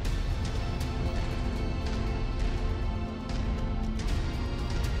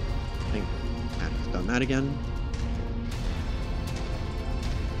 I think Matt's done that again.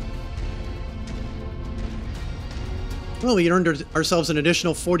 Well, we earned ourselves an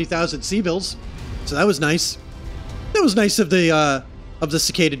additional 40,000 C-bills, so that was nice. That was nice of the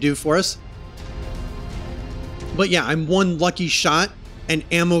cicada to do for us. But yeah, I'm one lucky shot and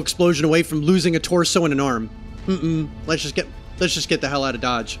ammo explosion away from losing a torso and an arm. Let's just get the hell out of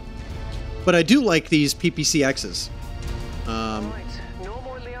Dodge. But I do like these PPCXs. Right, no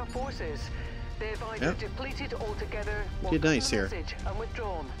more Leo forces. They've either depleted altogether or did nice got the here. message and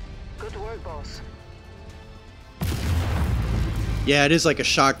withdrawn. Good work, boss. Yeah, it is like a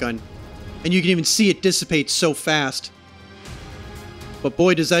shotgun. And you can even see it dissipate so fast. But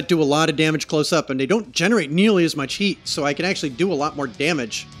boy, does that do a lot of damage close up. And they don't generate nearly as much heat, so I can actually do a lot more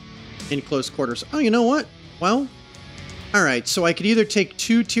damage in close quarters. Oh, you know what? Well, alright, so I could either take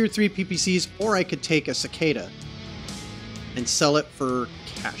 2 Tier 3 PPCs, or I could take a cicada and sell it for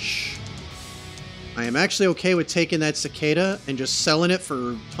cash. I am actually okay with taking that cicada and just selling it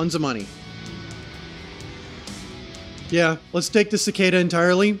for tons of money. Yeah, let's take the cicada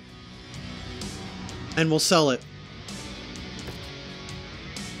entirely, and we'll sell it.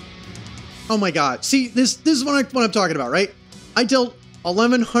 Oh my god. See, this is what I'm talking about, right? I dealt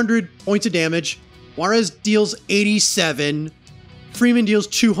 1,100 points of damage. Juarez deals 87. Freeman deals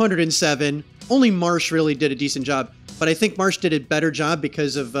 207. Only Marsh really did a decent job. But I think Marsh did a better job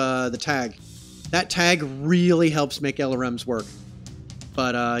because of the tag. That tag really helps make LRMs work.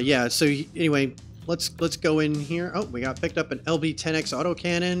 But yeah, so anyway... Let's go in here. Oh, we got picked up an LB-10X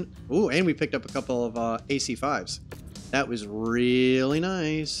autocannon. Ooh, and we picked up a couple of AC-5s. That was really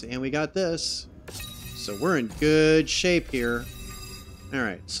nice. And we got this. So we're in good shape here.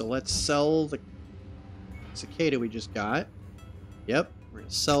 Alright, so let's sell the cicada we just got. Yep, we're going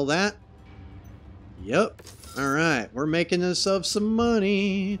to sell that. Yep. Alright, we're making ourselves some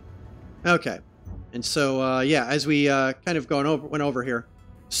money. Okay. And so, yeah, as we kind of went over here.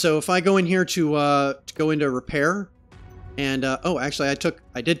 So if I go in here to go into repair, and oh, actually,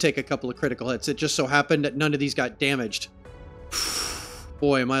 I did take a couple of critical hits. It just so happened that none of these got damaged.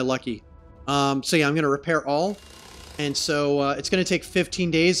 Boy, am I lucky. So yeah, I'm going to repair all. And so it's going to take 15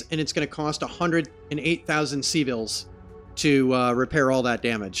 days, and it's going to cost 108,000 civils to repair all that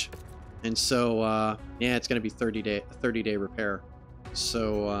damage. And so, yeah, it's going to be a 30-day repair.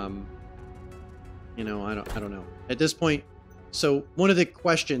 So, you know, I don't know. At this point, so one of the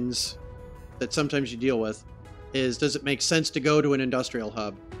questions that sometimes you deal with is, does it make sense to go to an industrial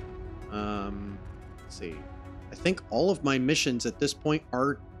hub? Let's see. I think all of my missions at this point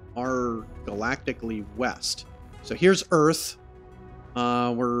are galactically west. So here's Earth.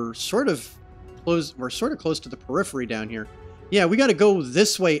 We're sort of close to the periphery down here. Yeah, we got to go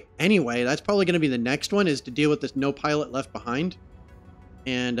this way anyway. That's probably going to be the next one, is to deal with this no pilot left behind.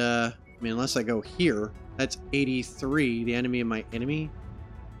 And I mean, unless I go here, that's 83. The enemy of my enemy.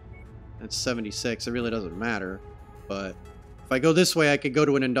 That's 76. It really doesn't matter. But if I go this way, I could go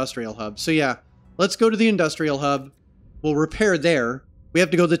to an industrial hub. So yeah, let's go to the industrial hub. We'll repair there. We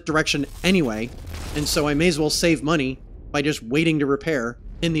have to go this direction anyway. And so I may as well save money by just waiting to repair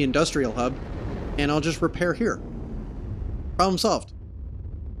in the industrial hub. And I'll just repair here. Problem solved.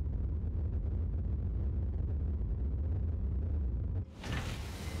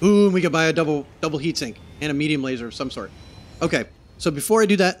 Ooh, we could buy a double heatsink and a medium laser of some sort. Okay, so before I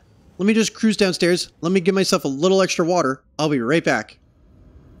do that, let me just cruise downstairs. Let me give myself a little extra water. I'll be right back.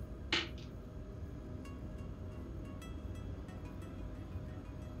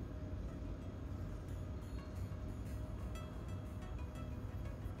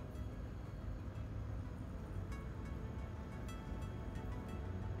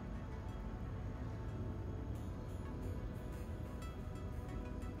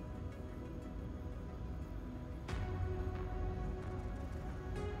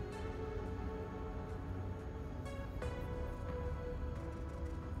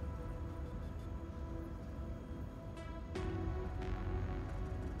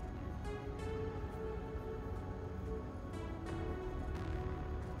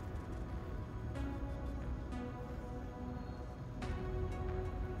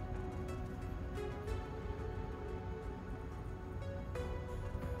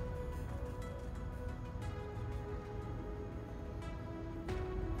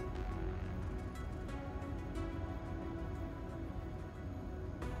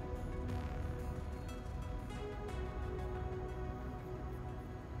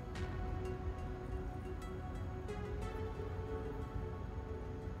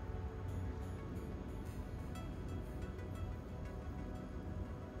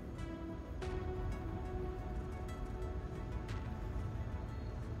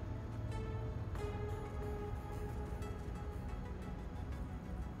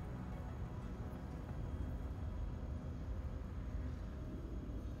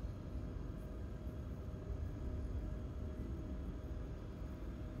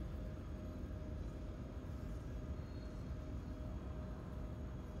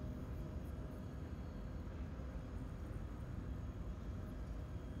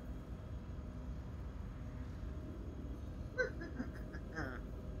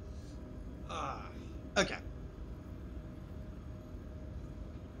 Okay.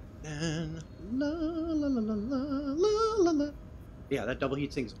 And la la la la la la la. Yeah, that double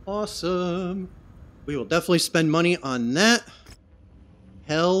heat sink's awesome. We will definitely spend money on that.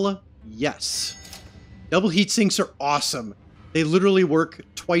 Hell yes. Double heat sinks are awesome. They literally work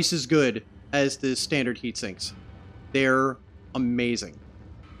twice as good as the standard heat sinks. They're amazing.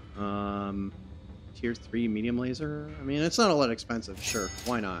 Tier 3 medium laser. I mean, it's not all that expensive. Sure,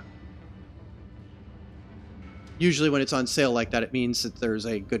 why not? Usually when it's on sale like that, it means that there's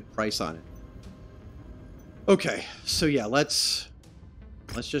a good price on it. Okay, so yeah, let's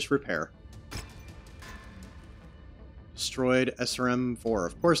just repair. Destroyed SRM-4.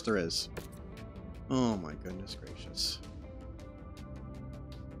 Of course there is. Oh my goodness gracious.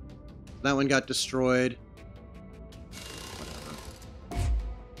 That one got destroyed. Whatever.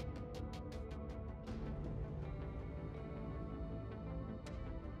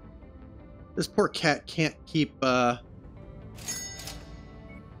 This poor cat can't keep, just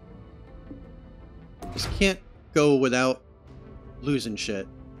can't go without losing shit.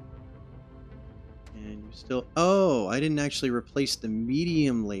 And you still... Oh, I didn't actually replace the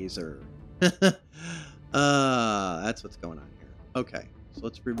medium laser. That's what's going on here. Okay, so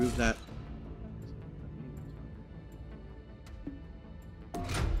let's remove that.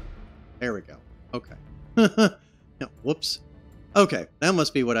 There we go. Okay. No, whoops. Okay, that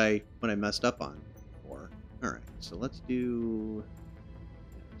must be what I messed up on. All right, so let's do.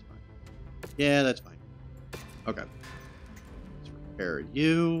 Yeah, that's fine. Okay. Let's repair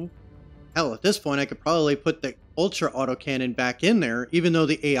you. Hell, at this point, I could probably put the ultra autocannon back in there, even though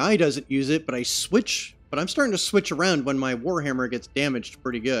the AI doesn't use it. But I'm starting to switch around when my Warhammer gets damaged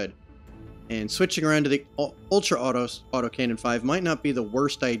pretty good. And switching around to the ultra autocannon 5 might not be the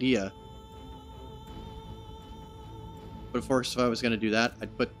worst idea. But of course, if I was going to do that,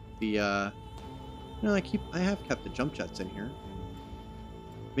 I'd put the. No, I have kept the jump jets in here.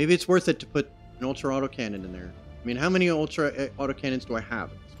 Maybe it's worth it to put an ultra autocannon in there. I mean, how many ultra autocannons do I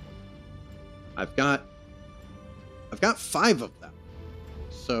have at this point? I've got 5 of them.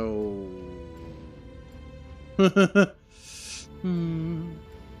 So Of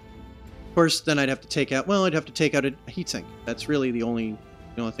course, then I'd have to take out a heatsink. That's really the only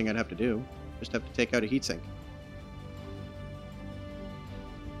thing I'd have to do. Just have to take out a heatsink.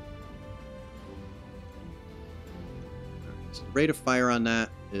 So the rate of fire on that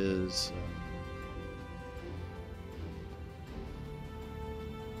is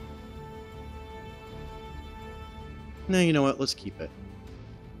no, you know what? Let's keep it.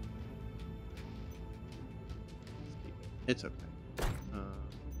 It's okay.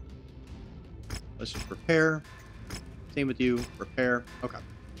 Let's just repair. Same with you. Repair. Okay.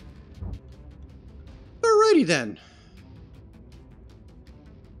 Alrighty then.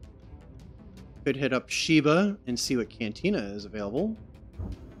 Could hit up Sheba and see what Cantina is available.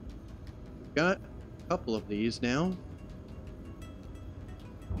 We've got a couple of these now.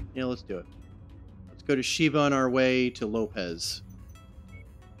 Yeah, let's do it. Let's go to Sheba on our way to Lopez.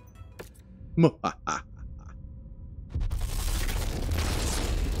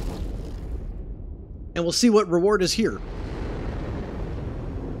 And we'll see what reward is here.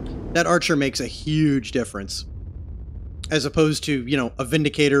 That archer makes a huge difference. As opposed to, a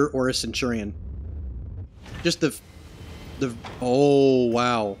Vindicator or a Centurion. Just the oh,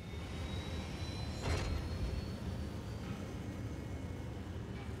 wow.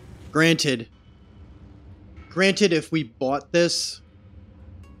 Granted, if we bought this,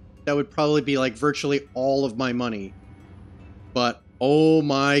 that would probably be like virtually all of my money. But, oh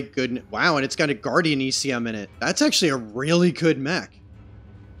my goodness. Wow, and it's got a Guardian ECM in it. That's actually a really good mech.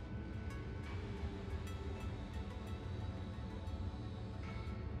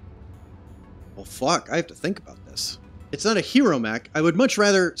 Well, fuck, I have to think about this. It's not a hero mech. I would much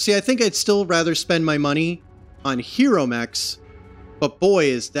rather... See, I think I'd still rather spend my money on hero mechs. But boy,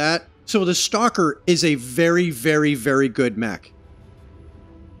 is that... So the Stalker is a very, very, very good mech.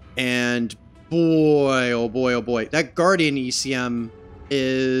 And boy, oh boy, oh boy. That Guardian ECM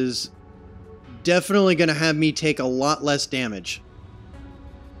is definitely going to have me take a lot less damage.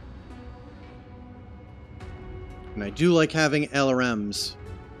 And I do like having LRMs.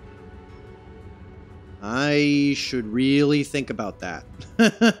 I should really think about that.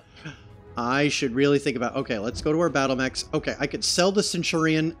 I should really think about... Okay, let's go to our battle mechs. Okay, I could sell the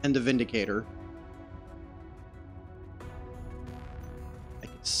Centurion and the Vindicator. I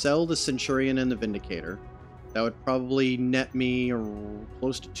could sell the Centurion and the Vindicator. That would probably net me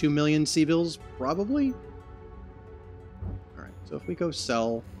close to 2 million C-bills, probably. Alright, so if we go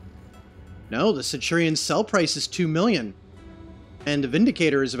sell... No, the Centurion's sell price is 2 million. And the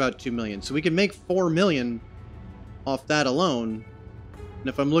Vindicator is about 2 million. So we can make 4 million off that alone. And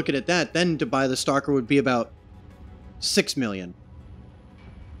if I'm looking at that, then to buy the Stalker would be about 6 million.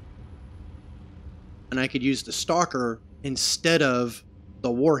 And I could use the Stalker instead of the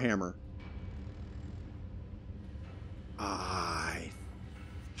Warhammer. I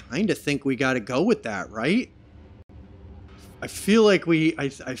kind of think we got to go with that, right? I feel like I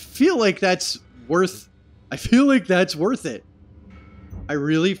feel like that's worth... I feel like that's worth it. I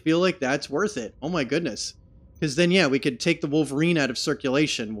really feel like that's worth it. Oh my goodness. Because then, yeah, we could take the Wolverine out of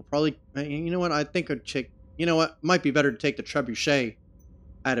circulation. We'll probably... You know what? I think I'd take... You know what? Might be better to take the Trebuchet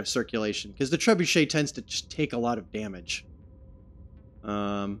out of circulation. Because the Trebuchet tends to just take a lot of damage.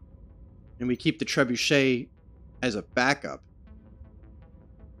 And we keep the Trebuchet as a backup.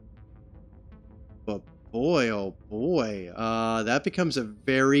 But boy, oh boy. That becomes a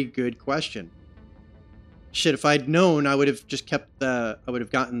very good question. Shit, if I'd known, I would have just kept the... I would have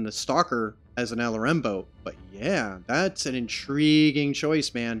gotten the Stalker as an LRM boat. But yeah, that's an intriguing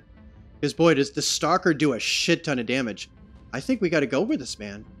choice, man. Because boy, does the Stalker do a shit ton of damage. I think we got to go with this,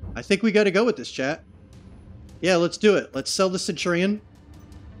 man. I think we got to go with this, chat. Yeah, let's do it. Let's sell the Centurion.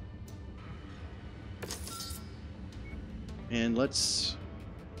 And let's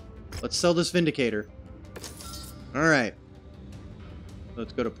sell this Vindicator. Alright.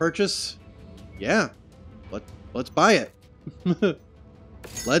 Let's go to purchase. Yeah. Let's buy it.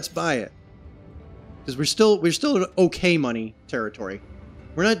 Let's buy it. Because we're still in okay money territory.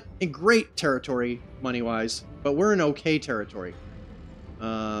 We're not in great territory money-wise, but we're in okay territory.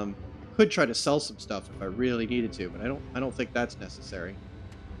 Could try to sell some stuff if I really needed to, but I don't think that's necessary.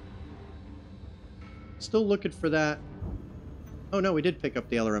 Still looking for that. Oh no, we did pick up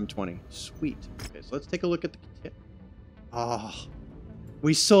the LRM-20. Sweet. Okay, so let's take a look at the kit. Oh,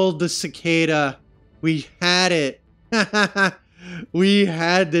 we sold the cicada. We had it. We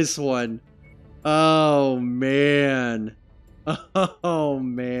had this one. Oh man. Oh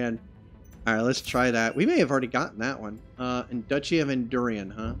man. All right, let's try that. We may have already gotten that one. In Duchy of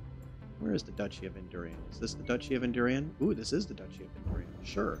Endurian, huh? Where is the Duchy of Endurian? Is this the Duchy of Endurian? Ooh, this is the Duchy of Endurian.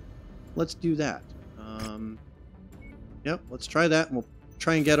 Sure. Let's do that. Yep, let's try that, and we'll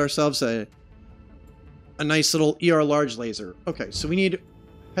try and get ourselves a nice little ER large laser. Okay, so we need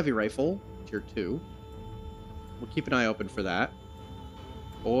heavy rifle, tier 2. We'll keep an eye open for that.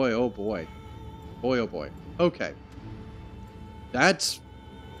 Boy, oh boy. Boy, oh boy. Okay.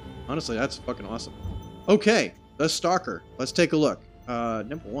 Honestly, that's fucking awesome. Okay, the Stalker. Let's take a look.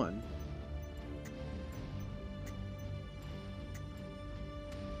 Number 1.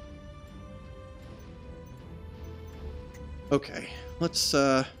 Okay, let's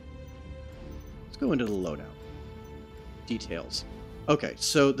go into the loadout. Details. Okay,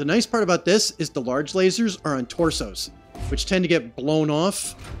 so the nice part about this is the large lasers are on torsos, which tend to get blown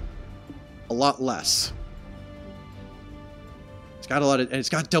off a lot less. It's got a lot of, and it's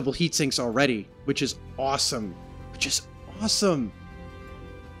got double heat sinks already, which is awesome. Which is awesome.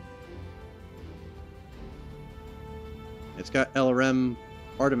 It's got LRM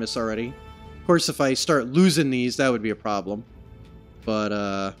Artemis already. Of course, if I start losing these, that would be a problem. But,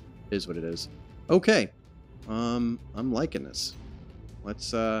 it is what it is. Okay. I'm liking this.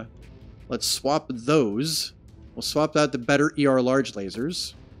 Let's swap those. We'll swap out the better ER large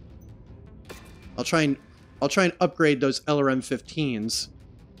lasers. I'll try and upgrade those LRM-15s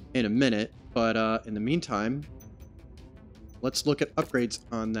in a minute, but in the meantime, let's look at upgrades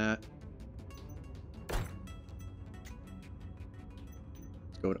on that.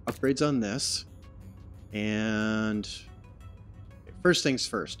 Let's go to upgrades on this. And first things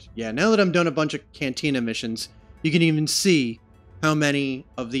first. Yeah, now that I'm done a bunch of Cantina missions, you can even see how many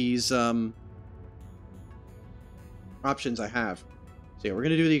of these options I have. So yeah, we're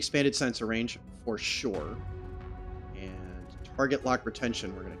going to do the expanded sensor range for sure. And target lock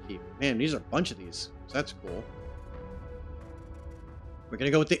retention we're going to keep. Man, these are a bunch of these. So that's cool. We're going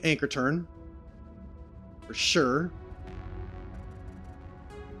to go with the anchor turn. For sure.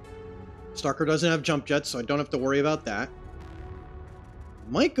 Stalker doesn't have jump jets, so I don't have to worry about that.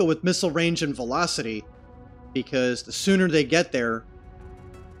 Might go with missile range and velocity, because the sooner they get there...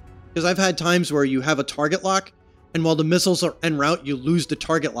 Because I've had times where you have a target lock, and while the missiles are en route, you lose the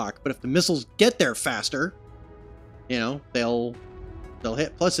target lock. But if the missiles get there faster, you know, they'll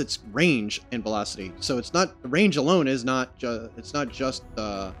hit. Plus, it's range and velocity. So it's not... The range alone is not just... It's not just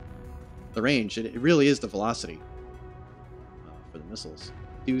the range. It really is the velocity for the missiles.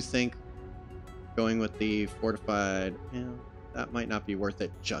 I do think going with the fortified... Yeah, that might not be worth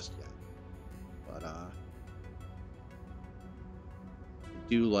it just yet. But, I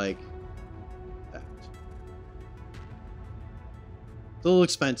do like that. It's a little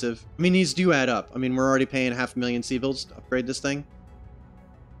expensive. I mean, these do add up. I mean, we're already paying 500,000 C-Builds to upgrade this thing.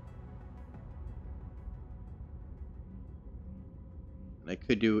 And I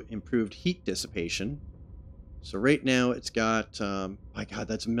could do improved heat dissipation. So right now it's got, my God,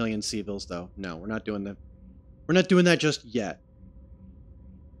 that's 1 million C-Builds though. No, we're not doing that. We're not doing that just yet.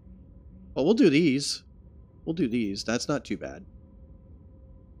 But we'll do these. We'll do these. That's not too bad.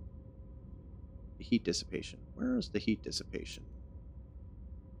 The heat dissipation. Where is the heat dissipation?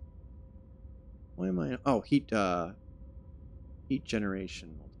 Why am I... Oh, heat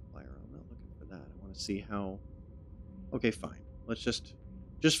generation multiplier. I'm not looking for that. I want to see how... Okay, fine. Let's just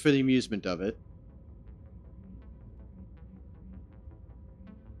for the amusement of it.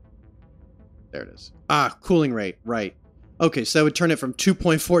 There it is. Ah, cooling rate. Right. Okay, so that would turn it from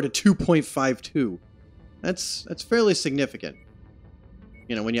 2.4 to 2.52. That's fairly significant.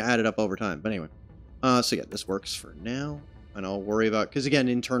 You know, when you add it up over time. But anyway. So yeah, this works for now. And I'll worry about... Because again,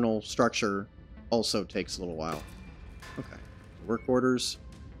 internal structure also takes a little while. Okay. Work orders.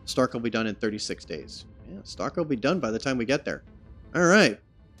 Stark will be done in 36 days. Yeah, Stark will be done by the time we get there. Alright.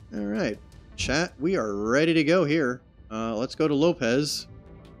 Alright. Chat, we are ready to go here. Let's go to Lopez.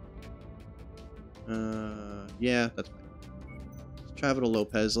 Yeah, that's fine. Let's travel to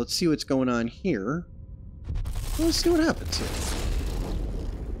Lopez. Let's see what's going on here. Let's see what happens here.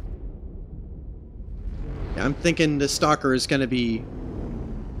 Yeah, I'm thinking the Stalker is going to be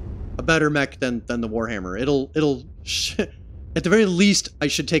a better mech than the Warhammer. It'll at the very least, I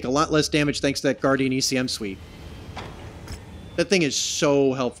should take a lot less damage thanks to that Guardian ECM suite. That thing is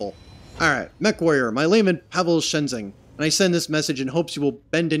so helpful. Alright, MechWarrior, my layman Pavel Shenzing, and I send this message in hopes you will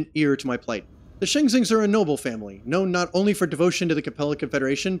bend an ear to my plight. The Shenzings are a noble family, known not only for devotion to the Capella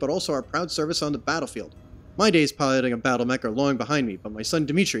Confederation, but also our proud service on the battlefield. My days piloting a battle mech are long behind me, but my son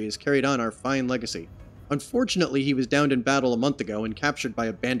Dmitri has carried on our fine legacy. Unfortunately, he was downed in battle a month ago and captured by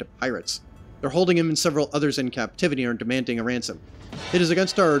a band of pirates. They're holding him and several others in captivity and are demanding a ransom. It is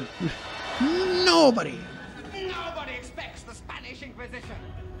against our... Nobody expects the Spanish Inquisition.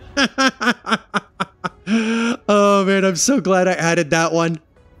 Oh man, I'm so glad I added that one.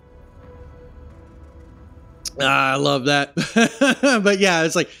 I love that. But yeah,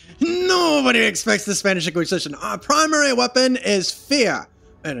 it's like, nobody expects the Spanish Inquisition. Our primary weapon is fear.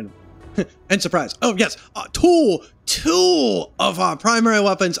 And surprise. Oh yes, two of our primary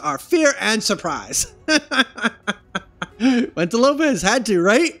weapons are fear and surprise. Went to Lopez, had to,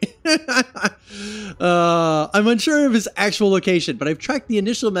 right? I'm unsure of his actual location, but I've tracked the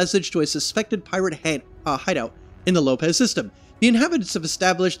initial message to a suspected pirate hideout in the Lopez system. The inhabitants have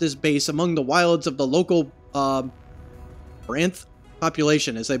established this base among the wilds of the local Branth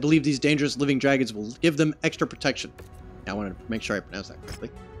population, as I believe these dangerous living dragons will give them extra protection. Now, I want to make sure I pronounce that correctly.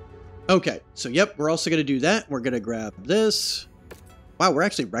 Okay, so yep, we're also going to do that. We're going to grab this. Wow, we're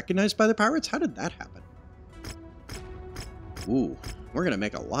actually recognized by the pirates? How did that happen? Ooh, we're going to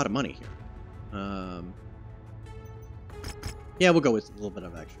make a lot of money here. Yeah, we'll go with a little bit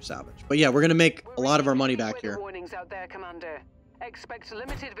of extra salvage. But yeah, we're going to make a lot of our money back here. Warnings out there, Commander. Expect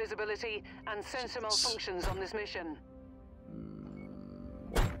limited visibility and sensor malfunctions on this mission.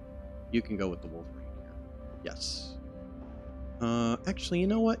 You can go with the Wolverine here. Yes. Actually, you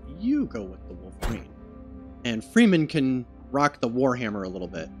know what? You go with the Wolverine. And Freeman can rock the Warhammer a little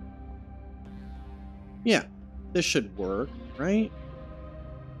bit. Yeah, this should work, right?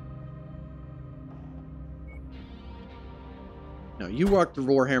 No, you rock the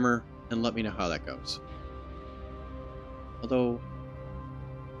Warhammer and let me know how that goes. Although,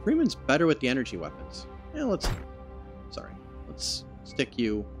 Freeman's better with the energy weapons. Yeah, let's stick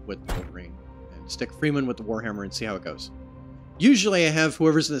you with the Wolverine. And stick Freeman with the Warhammer and see how it goes. Usually I have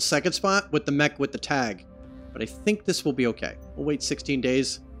whoever's in the second spot with the mech with the tag. But I think this will be okay. We'll wait 16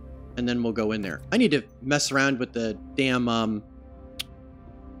 days, and then we'll go in there. I need to mess around with the damn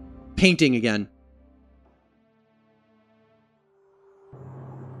painting again.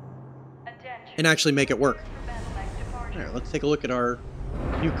 And actually make it work. Alright, let's take a look at our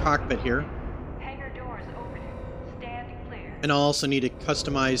new cockpit here. And I'll also need to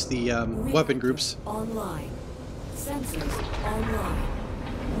customize the weapon groups. Online. Sensors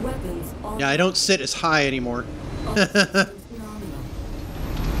online. Weapons online. Yeah, I don't sit as high anymore. Overhead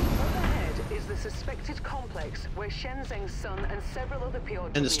is the suspected complex where Shenzeng's son and several other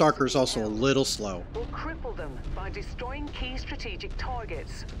pure And the Stalker is also a little slow. We'll cripple them by destroying key strategic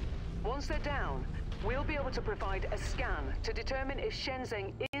targets. Once they're down, we'll be able to provide a scan to determine if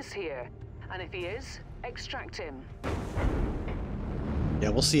Shenzeng is here. And if he is, extract him. Yeah,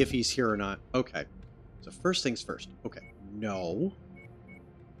 we'll see if he's here or not. Okay. So first things first. Okay. No.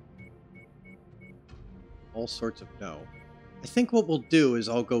 All sorts of no. I think what we'll do is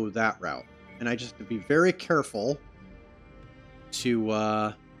I'll go that route. And I just have to be very careful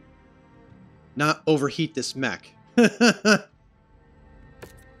to not overheat this mech. Okay,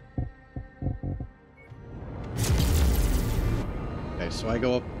 so I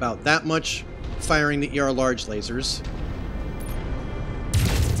go up about that much, firing the ER large lasers.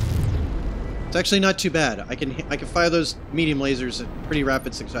 It's actually not too bad. I can fire those medium lasers at pretty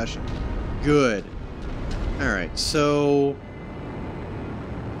rapid succession. Good. Alright, so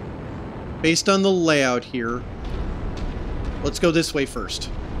based on the layout here, let's go this way first.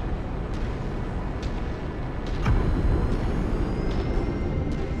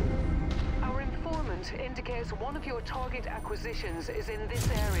 Our informant indicates one of your target acquisitions is in this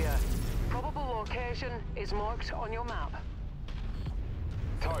area. Probable location is marked on your map.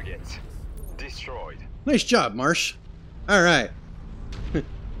 Target destroyed. Nice job, Marsh. Alright.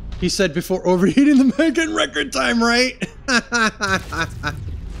 He said before overheating the mech in record time, right?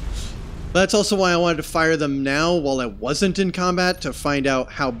 That's also why I wanted to fire them now while I wasn't in combat, to find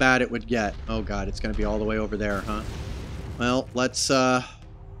out how bad it would get. Oh god, it's going to be all the way over there, huh? Well, let's,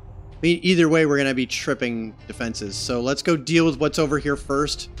 either way, we're going to be tripping defenses. So let's go deal with what's over here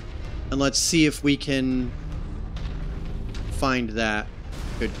first. And let's see if we can find that.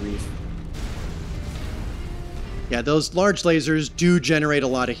 Good grief. Yeah, those large lasers do generate a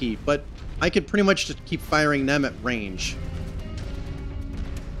lot of heat, but I could pretty much just keep firing them at range.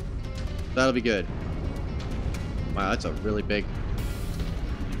 That'll be good. Wow, that's a really big...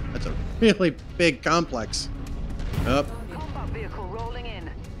 That's a really big complex. Up. Combat vehicle rolling in.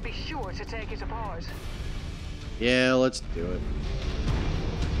 Be sure to take it apart. Yeah, let's do it.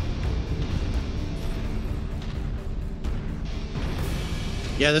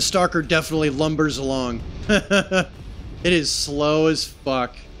 Yeah, the Stalker definitely lumbers along. It is slow as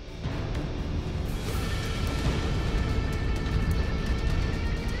fuck.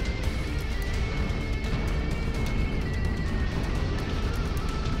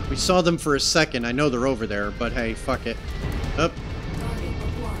 We saw them for a second. I know they're over there, but hey, fuck it. Up.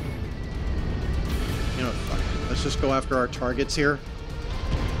 You know what, fuck it. Let's just go after our targets here.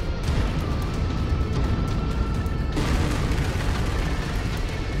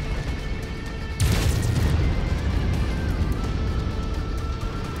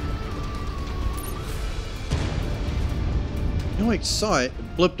 You know, I saw it.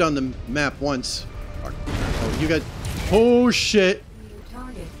 It blipped on the map once. Fuck. Oh, you got... Oh, shit.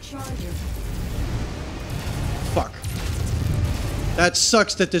 Fuck. That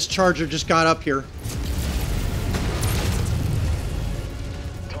sucks that this charger just got up here.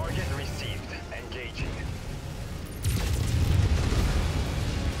 Target received. Engaging.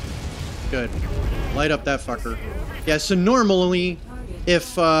 Good. Light up that fucker. Yeah, so normally,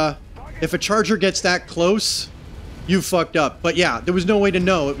 if a charger gets that close, you fucked up. But yeah, there was no way to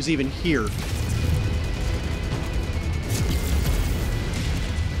know it was even here.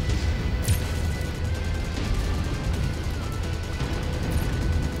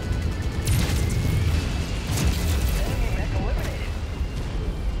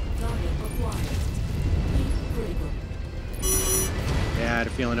 Yeah, I had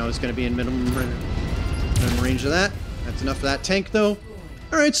a feeling I was going to be in minimum range of that. That's enough of that tank, though.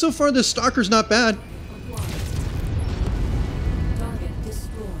 Alright, so far this Stalker's not bad.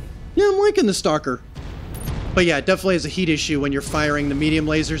 Yeah, I'm liking the Stalker. But yeah, it definitely has a heat issue when you're firing the medium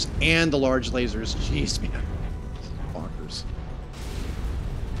lasers and the large lasers. Jeez, man. Bonkers.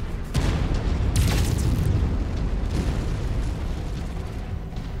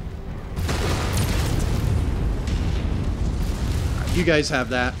 Right, you guys have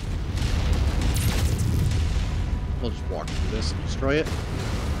that. We'll just walk through this and destroy it.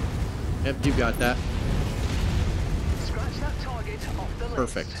 Yep, you got that. Scratch that target off the list.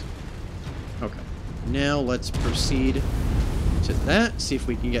 Perfect. Okay. Now let's proceed to that. See if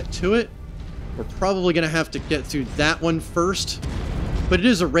we can get to it. We're probably going to have to get through that one first. But it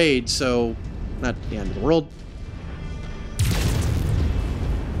is a raid, so not the end of the world.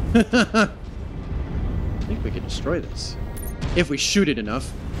 I think we can destroy this. If we shoot it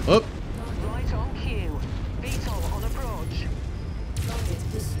enough. Oh! Right on cue. VTOL on approach.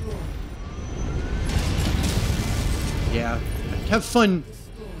 Yeah. Have fun.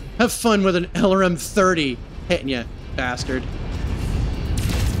 Have fun with an LRM-30 hitting you, bastard.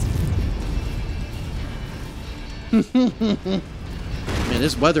 Man,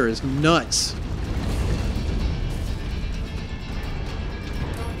 this weather is nuts.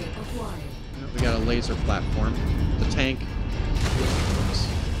 We got a laser platform. The tank.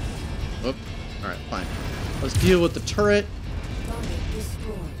 Whoop. Alright, fine. Let's deal with the turret. Got it.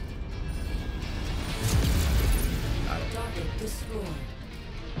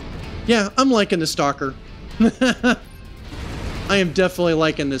 Yeah, I'm liking the Stalker. I am definitely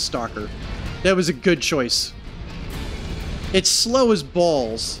liking this Stalker. That was a good choice. It's slow as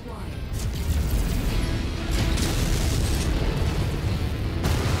balls.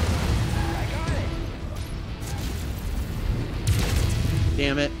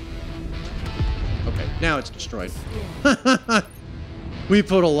 Damn it. Okay, now it's destroyed. We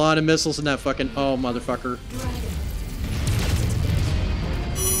put a lot of missiles in that fucking... Oh, motherfucker.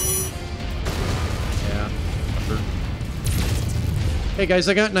 Yeah. Fucker. Hey guys,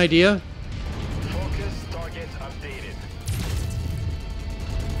 I got an idea. Focus target updated.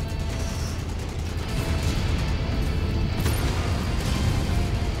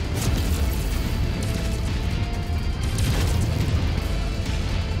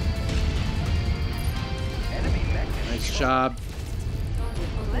 Enemy mech Nice job.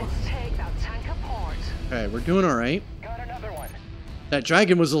 Let's take that tank apart. Okay, we're doing alright. got another one. That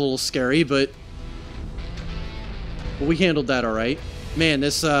dragon was a little scary, but we handled that alright. Man,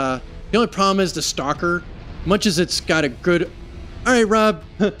 this, the only problem is the Stalker, much as it's got a good... Alright, Rob,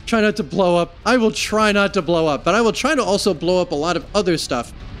 try not to blow up. I will try not to blow up, but I will try to also blow up a lot of other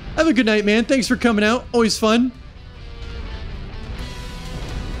stuff. Have a good night, man. Thanks for coming out. Always fun.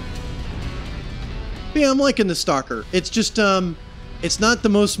 But yeah, I'm liking the Stalker. It's just, it's not the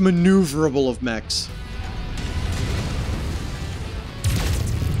most maneuverable of mechs.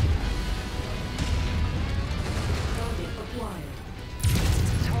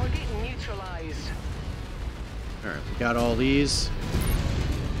 Got all these.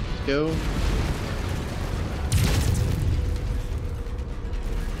 Let's go.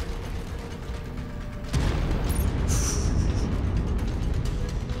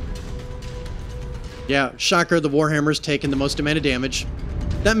 Yeah, shocker, the Warhammer's taking the most amount of damage.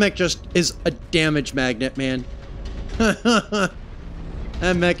 That mech just is a damage magnet, man. That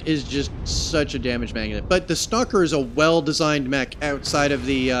mech is just such a damage magnet. But the Stalker is a well-designed mech outside of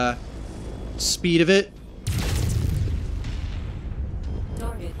the speed of it.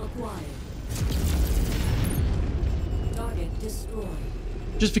 Target acquired. Target destroyed.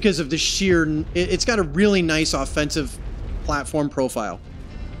 Just because of the sheer... It's got a really nice offensive platform profile.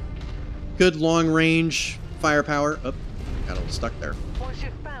 Good long-range firepower. Oh, got a little stuck there. Once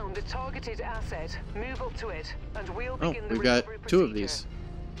you've found the targeted asset, move up to it, and we'll Oh, begin the we've got recovery two of procedure. these.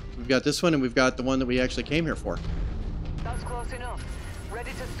 We've got this one, and we've got the one that we actually came here for. That's close enough.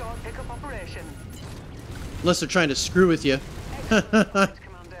 Ready to start pickup operation. Unless they're trying to screw with you. Excellent,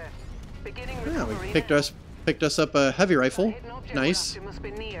 Commander. Beginning Yeah, recovery we picked now. us up a heavy rifle. Hidden object Nice. raft must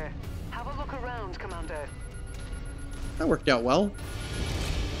be near. Have a look around, Commander. That worked out well.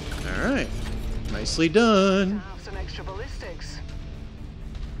 All right. Nicely done. Have some extra ballistics.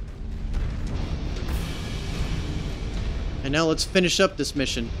 And now let's finish up this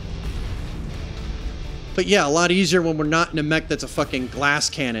mission. But yeah, a lot easier when we're not in a mech that's a fucking glass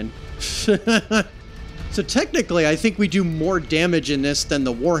cannon. So technically, I think we do more damage in this than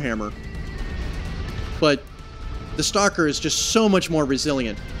the Warhammer. But the Stalker is just so much more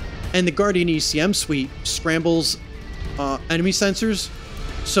resilient. And the Guardian ECM suite scrambles enemy sensors,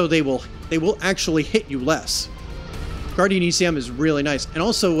 so they will actually hit you less. Guardian ECM is really nice. And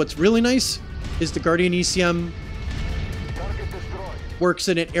also what's really nice is the Guardian ECM works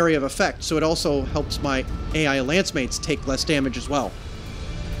in an area of effect, so it also helps my AI Lancemates take less damage as well.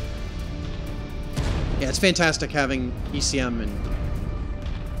 Yeah, it's fantastic having ECM, and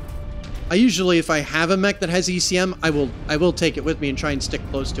I usually, if I have a mech that has ECM, I will take it with me and try and stick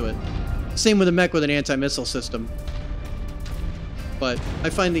close to it. Same with a mech with an anti-missile system. But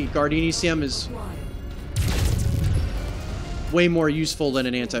I find the Guardian ECM is way more useful than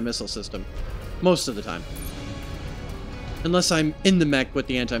an anti-missile system. Most of the time. Unless I'm in the mech with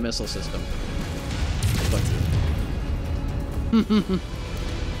the anti-missile system. But...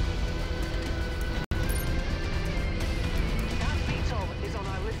 That VTOL is on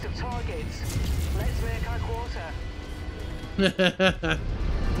our list of targets. Let's make our quota.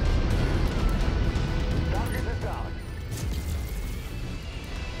 Target is down.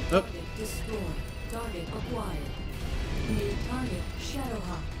 Oh, Target destroyed. Target acquired. New target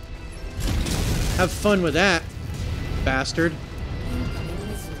Shadowhawk. have fun with that, bastard. Incoming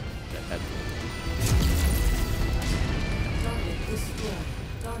missile. Target destroyed.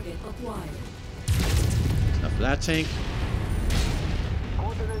 Target acquired. Enough of that tank.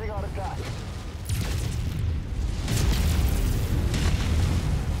 Coordinating our attack.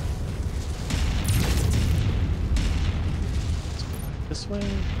 This way.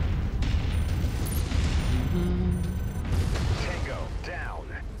 Tango down.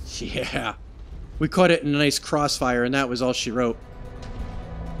 Yeah. We caught it in a nice crossfire, and that was all she wrote.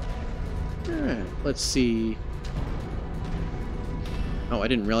 Alright, let's see. Oh, I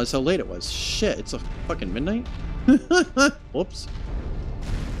didn't realize how late it was. Shit, it's a fucking midnight? Whoops.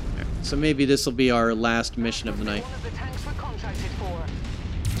 Alright, so maybe this will be our last mission of the night. One of the tanks we're contracted for.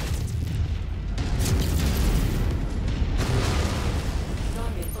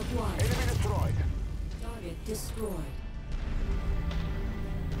 Target acquired. Enemy destroyed. Target destroyed.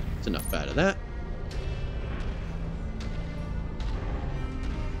 That's enough out of that.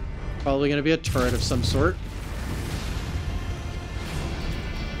 Probably going to be a turret of some sort.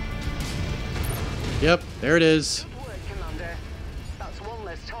 Yep, there it is. Good work, Commander. That's one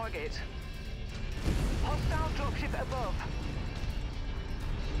less target. Hostile dropship above.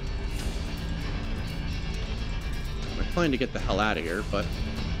 I'm inclined to get the hell out of here, but...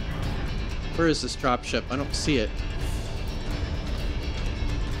 Where is this dropship? I don't see it.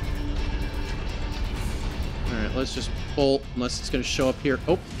 Alright, let's just bolt, unless it's going to show up here.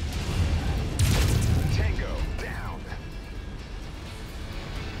 Oh, Tango down.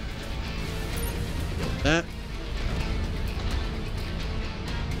 that.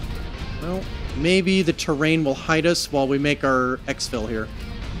 Well, maybe the terrain will hide us while we make our exfil here.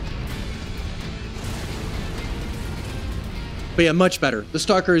 But yeah, much better. The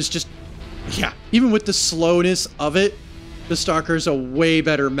Stalker is just... Yeah, even with the slowness of it, the Stalker is a way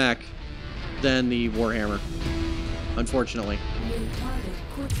better mech than the Warhammer. Unfortunately. New target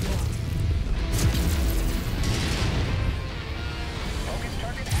quick walk. Focus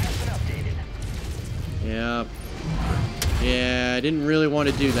target has been updated. Yeah. I didn't really want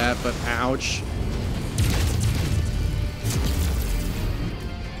to do that, but ouch.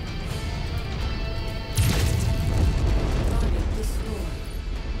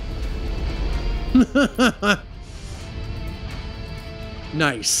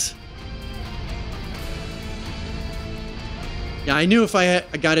 Nice. Yeah, I knew if I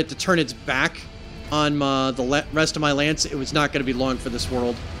got it to turn its back on the rest of my lance, it was not going to be long for this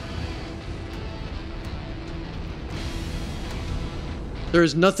world. There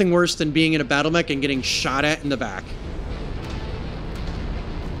is nothing worse than being in a battle mech and getting shot at in the back.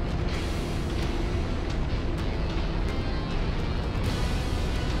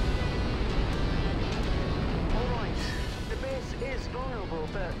 Alright, the base is vulnerable,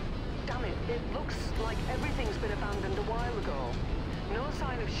 but damn it, it looks like everything's been abandoned a while ago. No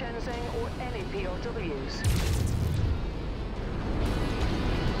sign of Shenzhen or any POWs.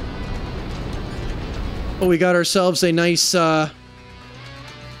 Well, we got ourselves a nice,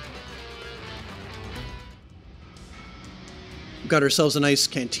 got ourselves a nice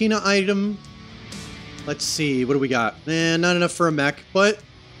cantina item. Let's see, what do we got? Not enough for a mech, but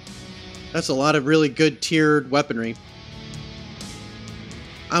that's a lot of really good tiered weaponry.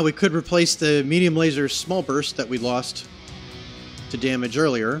 We could replace the medium laser small burst that we lost to damage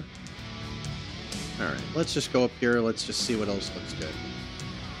earlier. Alright, let's just go up here. Let's just see what else looks good.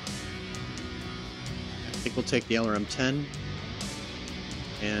 I think we'll take the LRM-10.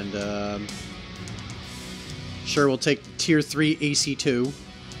 And, sure, we'll take the Tier 3 AC-2,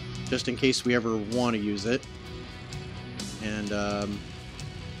 just in case we ever want to use it. And,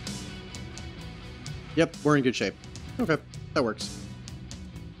 yep, we're in good shape. Okay, that works.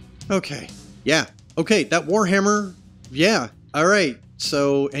 Okay, yeah. Okay, that Warhammer, yeah. All right,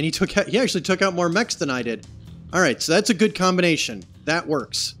 so, and he actually took out more mechs than I did. All right, so that's a good combination. That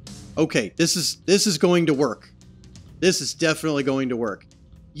works. Okay, this is going to work. This is definitely going to work.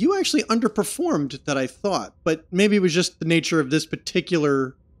 You actually underperformed that I thought, but maybe it was just the nature of this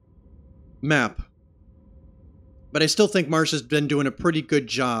particular map. But I still think Marsh has been doing a pretty good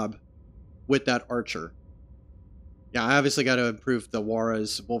job with that Archer. Yeah, I obviously got to improve the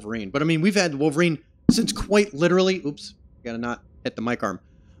Wara's Wolverine. But I mean, we've had Wolverine since quite literally... Oops, gotta not hit the mic arm.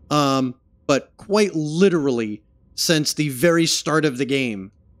 But quite literally since the very start of the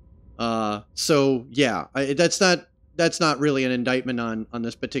game. So, yeah, that's not really an indictment on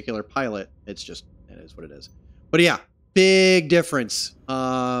this particular pilot. It's just, it is what it is. But yeah, big difference.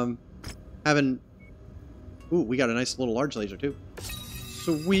 Ooh, we got a nice little large laser too.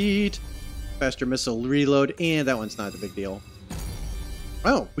 Sweet. Faster missile reload, and that one's not a big deal.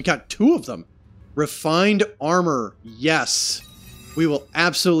 Oh, we got two of them. Refined armor. Yes. We will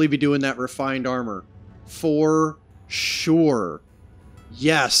absolutely be doing that refined armor. For sure.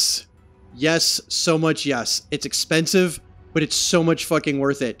 Yes. Yes, so much yes. It's expensive, but it's so much fucking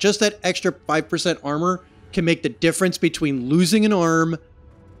worth it. Just that extra 5% armor can make the difference between losing an arm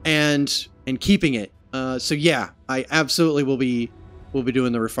and keeping it. So yeah, I absolutely will be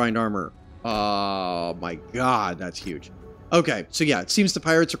doing the refined armor. Oh my god, that's huge. Okay, so yeah, it seems the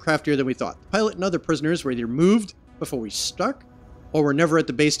pirates are craftier than we thought. The pilot and other prisoners were either moved before we struck, or were never at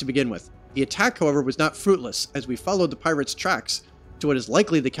the base to begin with. The attack, however, was not fruitless, as we followed the pirates' tracks to what is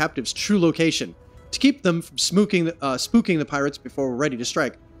likely the captive's true location. To keep them from spooking the pirates before we're ready to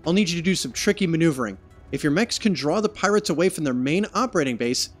strike, I'll need you to do some tricky maneuvering. If your mechs can draw the pirates away from their main operating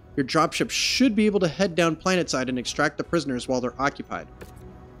base, your dropship should be able to head down planetside and extract the prisoners while they're occupied.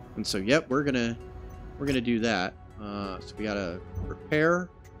 And so, yep, we're gonna do that. So we gotta prepare,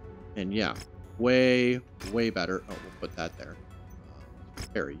 and yeah, way better. Oh, we'll put that there.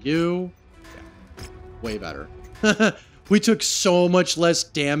 Prepare you. Yeah, way better. We took so much less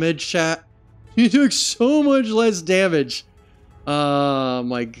damage, chat. You took so much less damage. Oh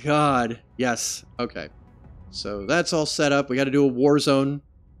my god. Yes. Okay. So that's all set up. We got to do a war zone,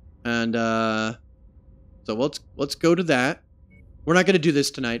 and so let's go to that. We're not going to do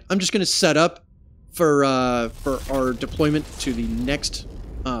this tonight. I'm just going to set up for our deployment to the next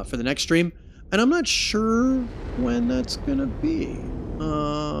for the next stream, and I'm not sure when that's going to be.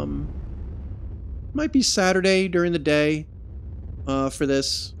 Might be Saturday during the day for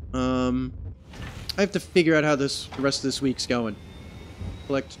this. I have to figure out how the rest of this week's going.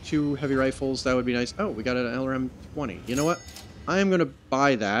 Collect 2 heavy rifles. That would be nice. Oh, we got an LRM-20. You know what? I am going to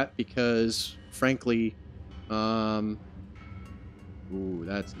buy that because, frankly, ooh,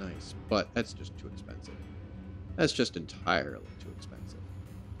 that's nice. But that's just too expensive. That's just entirely too expensive.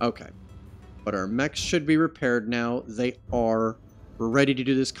 Okay. But our mechs should be repaired now. They are. We're ready to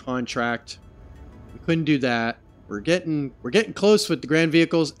do this contract. We couldn't do that. We're getting close with the grand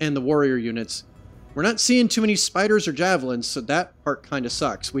vehicles and the warrior units. We're not seeing too many spiders or javelins, so that part kind of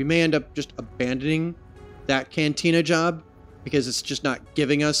sucks. We may end up just abandoning that cantina job because it's just not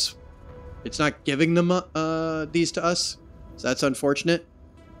giving us, it's not giving them these to us. So that's unfortunate.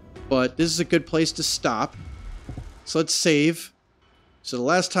 But this is a good place to stop. So let's save. So the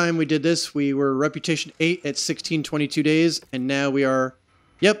last time we did this, we were Reputation 8 at 1622 days, and now we are,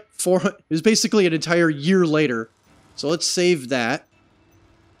 yep, 400. It was basically an entire year later. So let's save that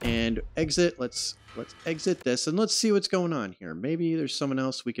and exit. Let's exit this and let's see what's going on here. Maybe there's someone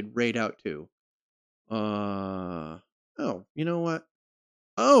else we could raid out to. Oh, you know what?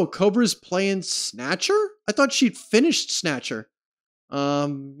 Oh, Cobra's playing Snatcher? I thought she'd finished Snatcher.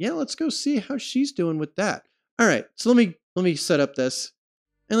 Yeah, let's go see how she's doing with that. All right, so let me set up this,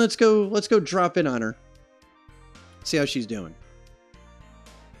 and let's go drop in on her. See how she's doing.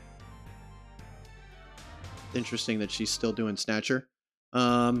 Interesting that she's still doing Snatcher.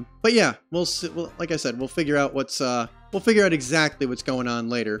 But yeah, we'll like I said, we'll figure out we'll figure out exactly what's going on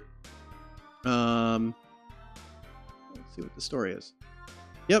later. Let's see what the story is.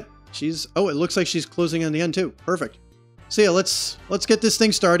 Yep, oh, it looks like she's closing on the end too. Perfect. So yeah, let's get this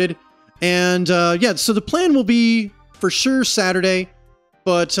thing started. And yeah, so the plan will be for sure Saturday,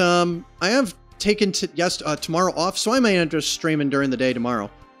 but I have taken tomorrow off, so I may end up streaming during the day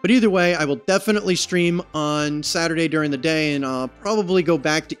tomorrow. But either way, I will definitely stream on Saturday during the day, and I'll probably go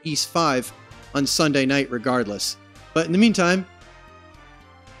back to East 5 on Sunday night regardless. But in the meantime,